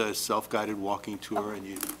 it's just a self-guided walking tour, and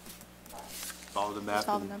you follow the map.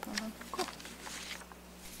 Follow the map, Cool.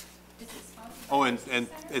 Oh, and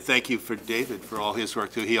thank you for David for all his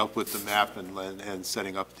work too. He helped with the map and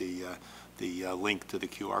setting up the link to the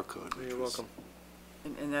QR code. You're welcome.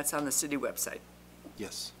 And that's on the city website?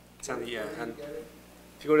 Yes. It's on the,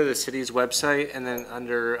 if you go to the city's website, and then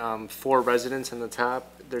under for residents in the top,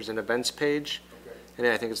 there's an events page. And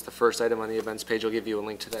I think it's the first item on the events page. It'll give you a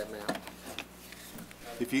link to that map.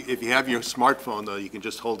 If you have your smartphone though, you can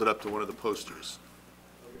just hold it up to one of the posters,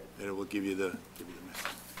 and it will give you the map.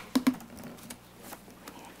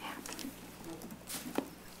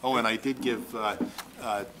 Oh, and I did give,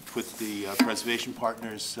 put the Preservation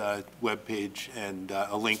Partners webpage and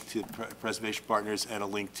a link to Preservation Partners and a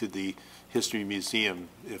link to the History Museum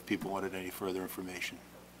if people wanted any further information.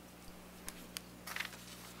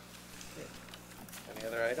 Any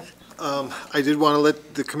other items? I did want to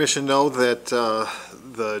let the commission know that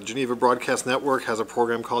the Geneva Broadcast Network has a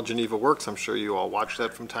program called Geneva Works. I'm sure you all watch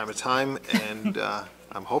that from time to time, and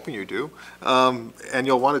I'm hoping you do. And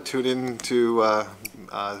you'll want to tune in to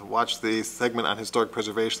watch the segment on historic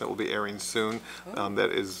preservation that will be airing soon.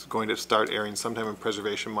 That is going to start airing sometime in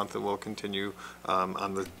Preservation Month and will continue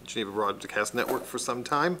on the Geneva Broadcast Network for some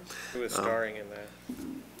time. Who is starring in that?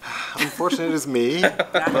 Unfortunately, it is me,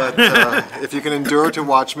 but if you can endure to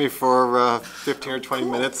watch me for 15 or 20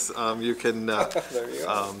 minutes, you can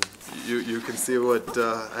you can see what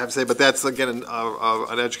I have to say. But that's, again,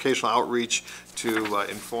 an educational outreach to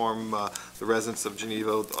inform the residents of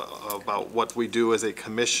Geneva about what we do as a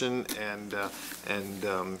commission and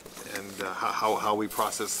how we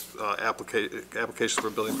process applications for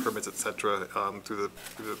building permits, et cetera,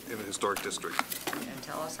 in the historic district. And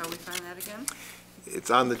tell us how we find that again?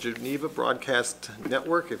 It's on the Geneva Broadcast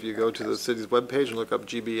Network. If you go to the city's webpage and look up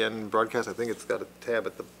GBN Broadcast, I think it's got a tab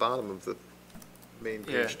at the bottom of the main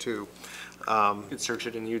page too. You can search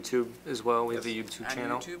it in YouTube as well. We have the YouTube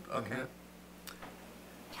channel. On YouTube? Okay.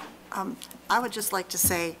 I would just like to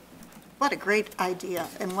say, what a great idea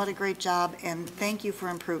and what a great job, and thank you for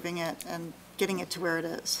improving it and getting it to where it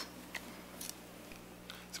is.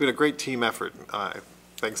 It's been a great team effort.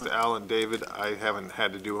 Thanks to Al and David, I haven't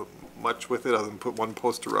had to do much with it other than put one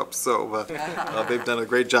poster up, so they've done a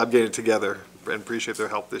great job getting it together, and appreciate their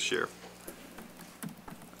help this year.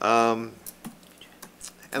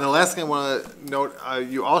 And the last thing I want to note,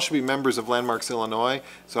 you all should be members of Landmarks Illinois,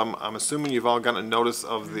 so I'm assuming you've all gotten a notice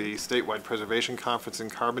of the statewide preservation conference in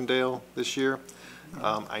Carbondale this year.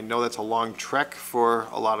 I know that's a long trek for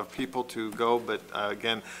a lot of people to go, but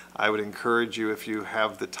again, I would encourage you, if you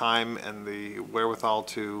have the time and the wherewithal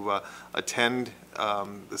to attend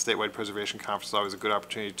the statewide preservation conference. It's always a good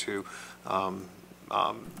opportunity to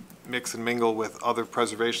mix and mingle with other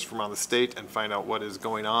preservations from around the state and find out what is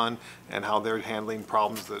going on and how they're handling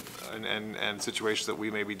problems that and situations that we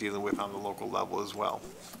may be dealing with on the local level as well.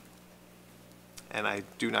 And I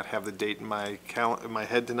do not have the date in my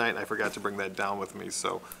head tonight, and I forgot to bring that down with me.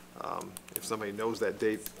 So if somebody knows that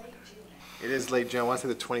date, it is late June. I want to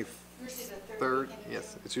say the 23rd.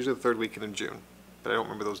 Yes, it's usually the third weekend in June, but I don't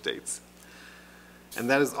remember those dates. And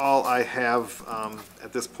that is all I have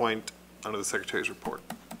at this point under the Secretary's report.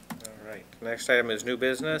 All right. Next item is new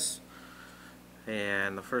business.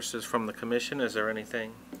 And the first is from the commission. Is there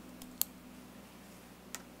anything?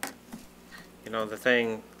 You know,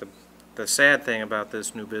 the sad thing about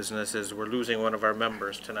this new business is we're losing one of our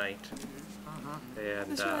members tonight. And,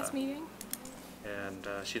 Was your last meeting? and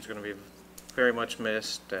she's going to be very much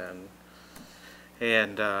missed, and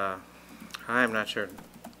I'm not sure.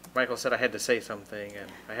 Michael said I had to say something,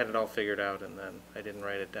 and I had it all figured out, and then I didn't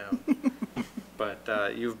write it down.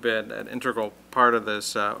 But you've been an integral part of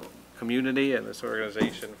this community and this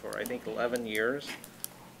organization for, I think, 11 years.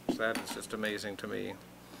 So that is just amazing to me.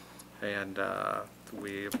 And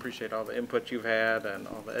we appreciate all the input you've had and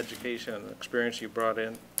all the education and experience you brought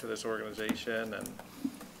into this organization.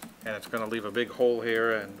 And it's going to leave a big hole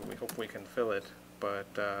here, and we hope we can fill it. But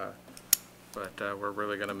we're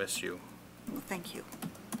really going to miss you. Thank you.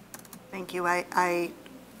 Thank you. I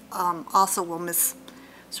also will miss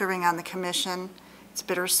serving on the commission. It's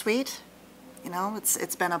bittersweet. You know,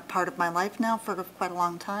 it's been a part of my life now for quite a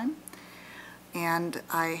long time. And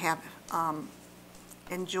I have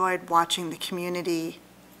enjoyed watching the community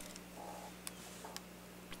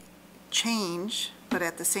change, but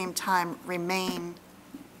at the same time remain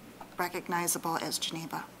recognizable as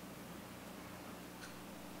Geneva.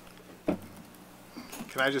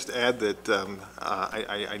 Can I just add that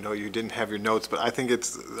I know you didn't have your notes, but I think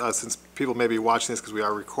it's, since people may be watching this because we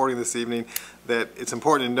are recording this evening, that it's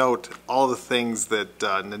important to note all the things that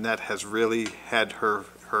Nanette has really had her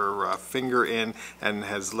finger in and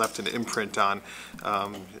has left an imprint on.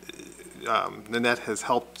 Nanette has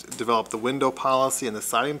helped develop the window policy and the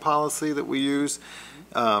siding policy that we use.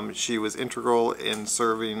 She was integral in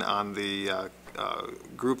serving on the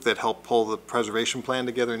group that helped pull the preservation plan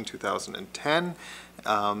together in 2010.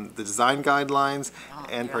 The design guidelines,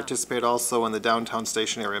 and participate also in the downtown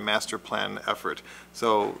station area master plan effort.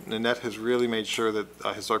 So Nanette has really made sure that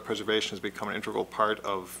historic preservation has become an integral part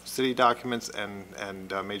of city documents,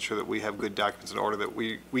 and made sure that we have good documents in order that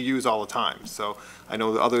we use all the time. So I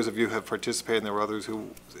know that others of you have participated, and there were others who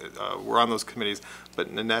were on those committees,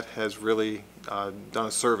 but Nanette has really done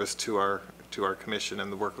a service to our commission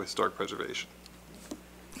and the work of historic preservation.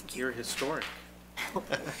 Thank you. You're historic.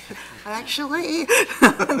 Actually,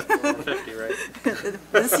 50, right?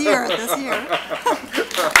 this year. Is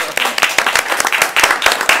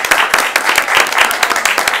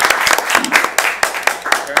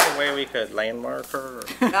there any way we could landmark her?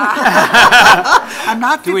 I'm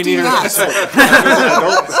not 50 yet.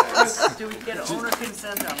 Do we get owner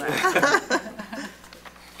consent on that?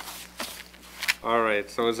 All right,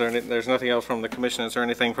 so is there there's nothing else from the commission. Is there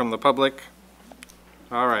anything from the public?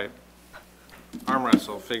 All right. Arm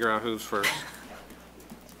wrestle, figure out who's first.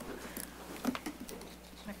 Can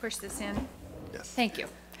I push this in? Yes. Thank you.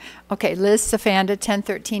 Okay, Liz Safanda,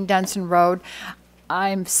 1013 Dunson Road.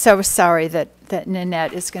 I'm so sorry that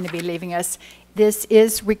Nanette is going to be leaving us. This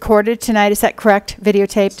is recorded tonight, is that correct?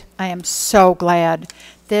 Videotaped? I am so glad.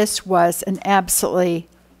 This was an absolutely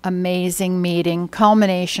amazing meeting,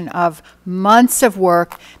 culmination of months of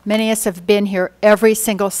work. Many of us have been here every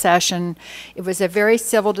single session. It was a very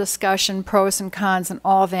civil discussion, pros and cons and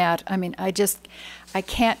all that. I mean, I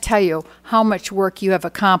can't tell you how much work you have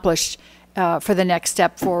accomplished for the next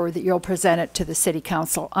step forward that you'll present it to the City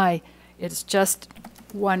Council. It's just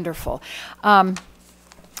wonderful.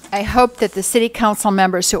 I hope that the City Council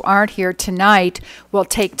members who aren't here tonight will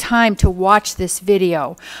take time to watch this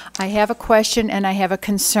video. I have a question and I have a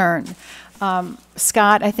concern.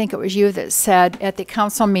 Scott, I think it was you that said at the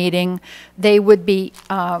council meeting they would be,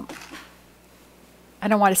 I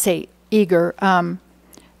don't want to say eager,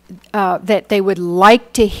 that they would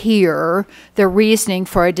like to hear the reasoning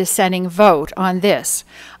for a dissenting vote on this.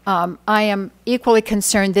 I am equally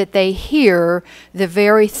concerned that they hear the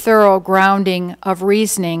very thorough grounding of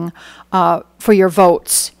reasoning for your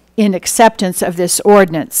votes in acceptance of this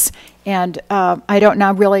ordinance. And I don't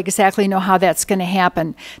now really exactly know how that's going to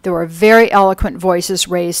happen. There were very eloquent voices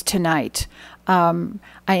raised tonight. I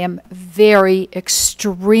am very,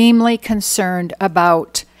 extremely concerned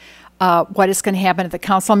about what is going to happen at the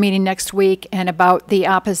council meeting next week and about the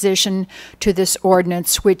opposition to this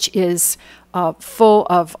ordinance, which is full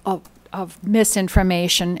of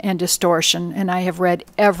misinformation and distortion. And I have read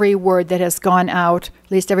every word that has gone out,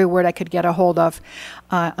 at least every word I could get a hold of.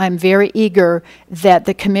 I'm very eager that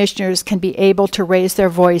the commissioners can be able to raise their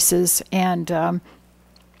voices and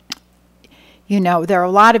you know, there are a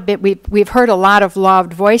lot of we've heard a lot of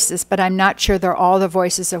loud voices, but I'm not sure they're all the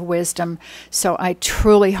voices of wisdom. So I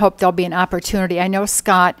truly hope there'll be an opportunity. I know,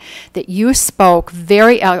 Scott, that you spoke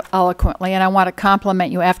very eloquently, and I want to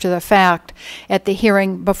compliment you after the fact at the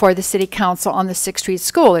hearing before the City Council on the 6th Street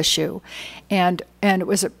School issue. and it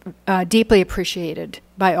was deeply appreciated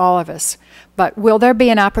by all of us. But will there be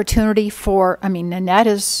an opportunity for, I mean, Nanette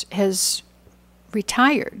has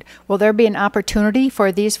retired. Will there be an opportunity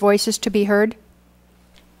for these voices to be heard?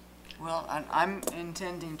 Well, I'm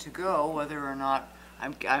intending to go, whether or not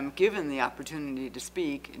I'm given the opportunity to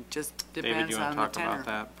speak. It just David, depends you want on to the talk tenor. about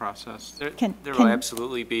that process? There will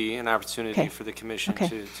absolutely be an opportunity Okay. for the commission Okay.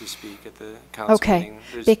 to speak at the council Okay.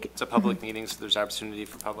 meeting. It's a public meeting, so there's opportunity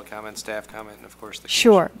for public comment, staff comment, and of course the commission.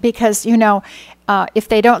 Sure, because, you know, if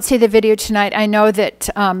they don't see the video tonight, I know that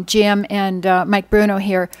Jim and Mike Bruno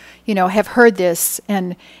here, you know, have heard this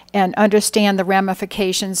and understand the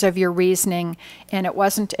ramifications of your reasoning, and it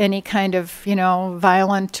wasn't any kind of, you know,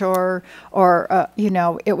 violent or you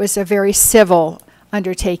know, it was a very civil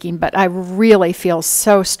undertaking, but I really feel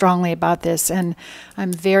so strongly about this, and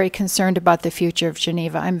I'm very concerned about the future of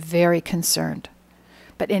Geneva. I'm very concerned.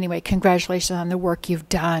 But anyway, congratulations on the work you've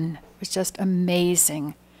done. It was just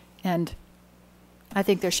amazing, and I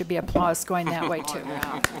think there should be applause going that way, too.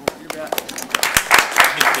 You bet.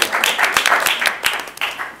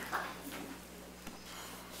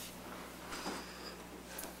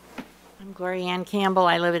 I'm Gloria Ann Campbell.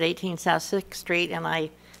 I live at 18 South 6th Street, and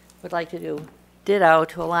I would like to do ditto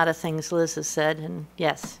to a lot of things Liz has said. And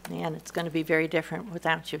yes, man, it's going to be very different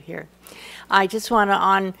without you here. I just want to,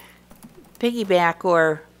 on piggyback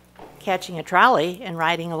or catching a trolley and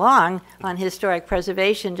riding along on historic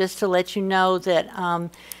preservation, just to let you know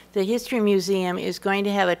that the History Museum is going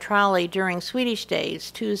to have a trolley during Swedish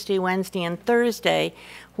Days, Tuesday, Wednesday, and Thursday,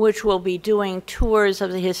 which will be doing tours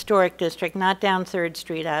of the historic district, not down 3rd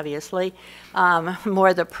Street, obviously,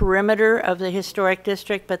 more the perimeter of the historic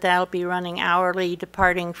district, but that'll be running hourly,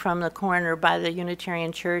 departing from the corner by the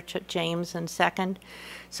Unitarian Church at James and 2nd.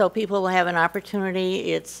 So people will have an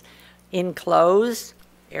opportunity. It's enclosed,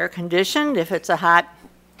 air-conditioned if it's a hot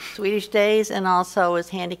Swedish Days, and also is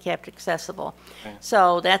handicapped accessible. Okay.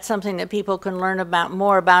 So that's something that people can learn about,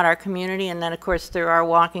 more about our community, and then of course there are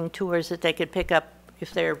walking tours that they could pick up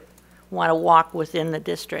if they want to walk within the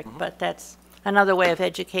district. Mm-hmm. But that's another way of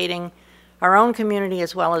educating our own community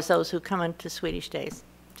as well as those who come into Swedish Days.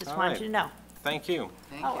 Just wanted you to know. Thank you.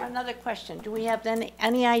 Another question. Do we have then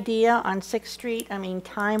any idea on 6th Street, I mean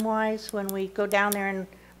time-wise, when we go down there and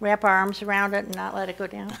wrap our arms around it and not let it go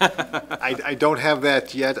down? I don't have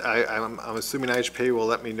that yet. I'm assuming IHP will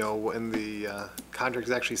let me know when the contract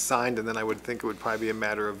is actually signed, and then I would think it would probably be a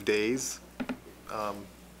matter of days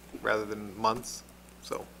rather than months.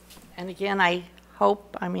 So. And again, I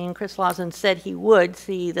hope, I mean, Chris Lawson said he would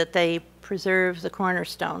see that they preserve the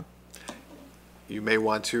cornerstone. You may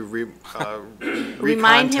want to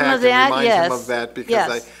remind him of that, remind yes. him of that, because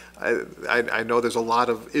yes. I know there's a lot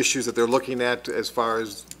of issues that they're looking at as far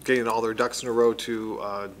as getting all their ducks in a row to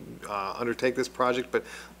undertake this project, but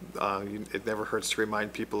it never hurts to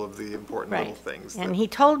remind people of the important little things. And he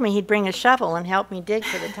told me he'd bring a shovel and help me dig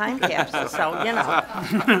for the time capsule, so, you know.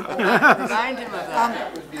 Remind him of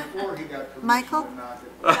that. Michael,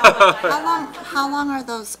 how long are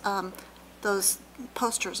those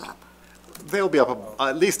posters up? They'll be up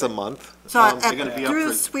at least a month. So they're going to be up through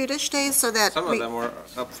for Swedish Days, so that Some of them were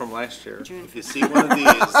up from last year. If you see one of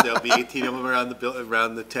these, there'll be 18 of them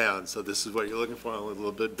around the town. So this is what you're looking for, a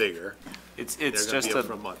little bit bigger. It's They're just gonna be up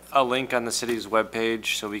for a month. a link on the city's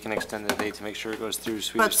webpage, so we can extend the date to make sure it goes through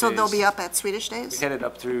Swedish But so Days. they'll be up at Swedish We Days? had it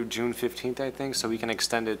up through June 15th, I think, so we can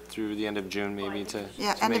extend it through the end of June maybe to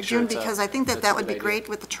Yeah, to end make of sure June, it's up. because I think that would be great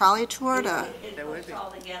with the trolley tour to, It works all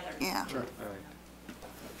together. yeah. Sure.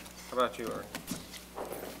 How about you, Ernie?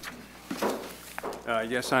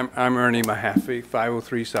 Yes, I'm Ernie Mahaffey,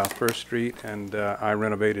 503 South First Street, and I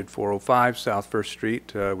renovated 405 South First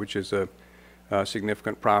Street, which is a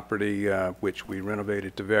significant property which we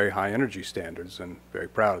renovated to very high energy standards, and very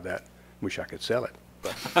proud of that. Wish I could sell it.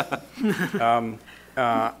 But,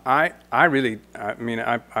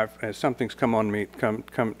 as something's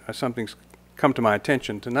something's come to my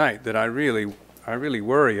attention tonight that I really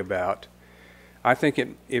worry about. I think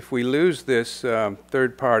if we lose this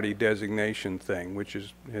third-party designation thing, which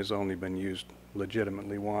has only been used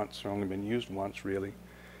legitimately once, or only been used once really,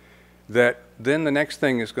 that then the next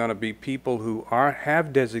thing is going to be people who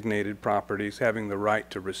have designated properties having the right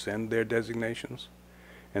to rescind their designations.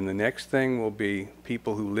 And the next thing will be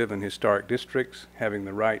people who live in historic districts having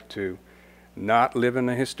the right to not live in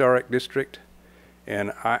a historic district.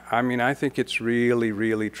 And I think it's really,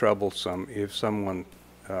 really troublesome if someone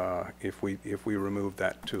if we remove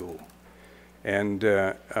that tool. And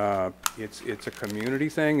it's a community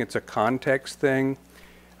thing, it's a context thing.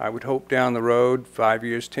 I would hope down the road, 5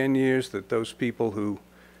 years, 10 years, that those people who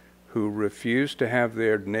refuse to have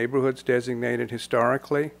their neighborhoods designated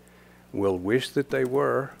historically will wish that they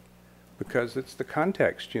were, because it's the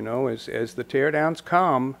context, you know. As the teardowns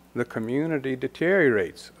come, the community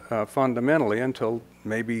deteriorates fundamentally until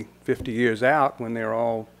maybe 50 years out when they're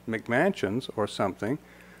all McMansions or something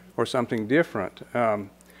different.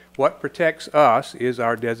 What protects us is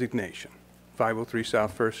our designation. 503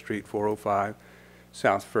 South First Street, 405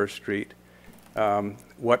 South First Street.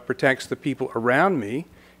 What protects the people around me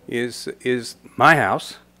is my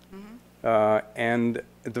house, and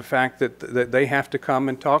the fact that they have to come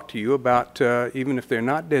and talk to you about, even if they're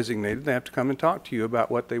not designated, they have to come and talk to you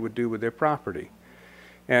about what they would do with their property.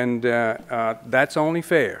 And that's only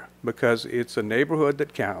fair, because it's a neighborhood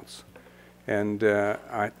that counts. And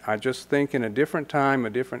I just think in a different time, a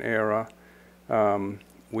different era,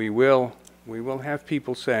 we will have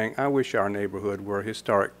people saying, I wish our neighborhood were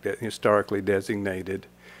historically designated,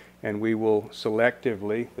 and we will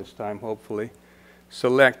selectively, this time hopefully,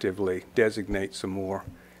 selectively designate some more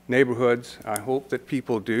neighborhoods. I hope that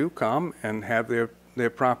people do come and have their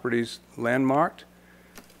properties landmarked.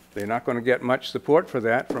 They're not going to get much support for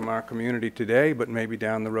that from our community today, but maybe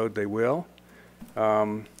down the road they will.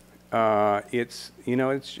 It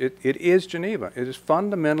is Geneva. It is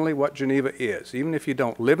fundamentally what Geneva is. Even if you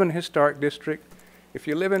don't live in a historic district, if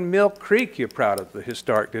you live in Mill Creek, you're proud of the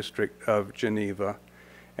historic district of Geneva.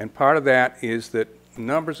 And part of that is that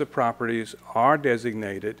numbers of properties are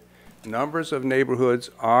designated, numbers of neighborhoods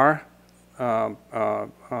are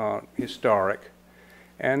historic,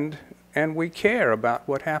 and we care about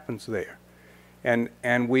what happens there. And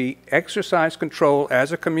we exercise control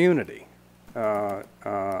as a community.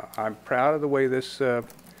 I'm proud of the way the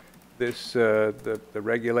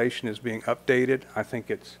regulation is being updated. I think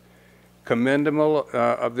it's commendable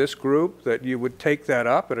of this group that you would take that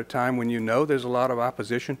up at a time when you know there's a lot of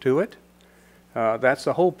opposition to it. That's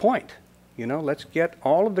the whole point. You know, let's get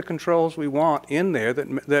all of the controls we want in there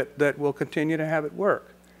that will continue to have it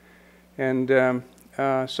work. And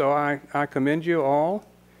so I commend you all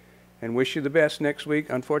and wish you the best next week.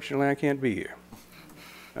 Unfortunately, I can't be here.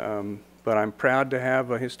 But I'm proud to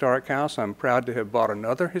have a historic house. I'm proud to have bought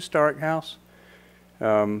another historic house.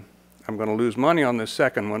 I'm going to lose money on this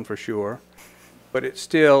second one for sure, but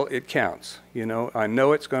it counts. You know, I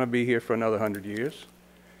know it's going to be here for another 100 years.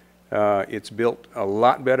 It's built a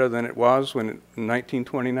lot better than it was in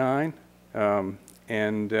 1929,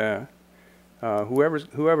 and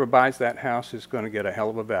whoever buys that house is going to get a hell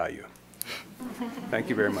of a value. Thank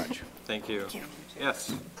you very much. Thank you.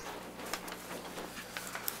 Yes.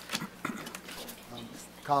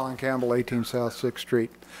 Colin Campbell, 18 South 6th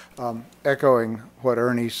Street. Echoing what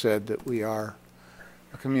Ernie said, that we are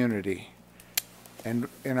a community. And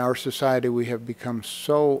in our society, we have become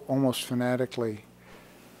so almost fanatically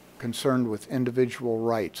concerned with individual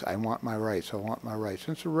rights. I want my rights, I want my rights.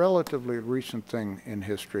 It's a relatively recent thing in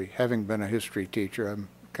history. Having been a history teacher, I'm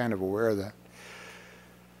kind of aware of that.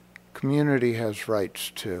 Community has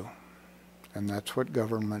rights too. And that's what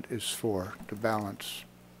government is for, to balance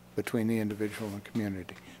between the individual and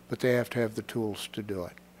community. But they have to have the tools to do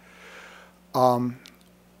it.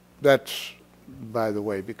 That's, by the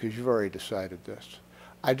way, because you've already decided this.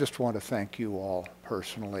 I just want to thank you all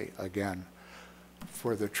personally again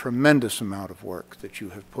for the tremendous amount of work that you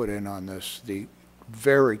have put in on this, the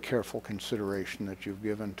very careful consideration that you've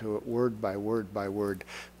given to it word by word by word,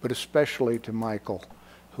 but especially to Michael,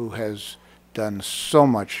 who has done so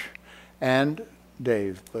much, and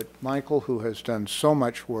Dave, but Michael, who has done so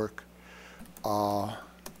much work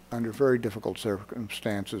under very difficult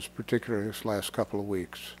circumstances, particularly this last couple of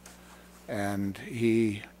weeks. And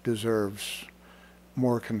he deserves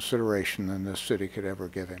more consideration than this city could ever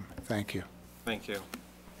give him. Thank you. Thank you.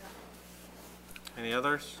 Any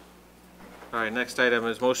others? All right, next item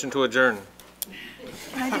is motion to adjourn.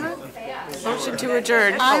 Can I do it? Motion to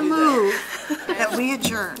adjourn. I move that we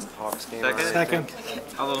adjourn. Second?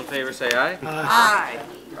 All those in favor say aye. Aye.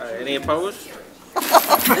 Any opposed?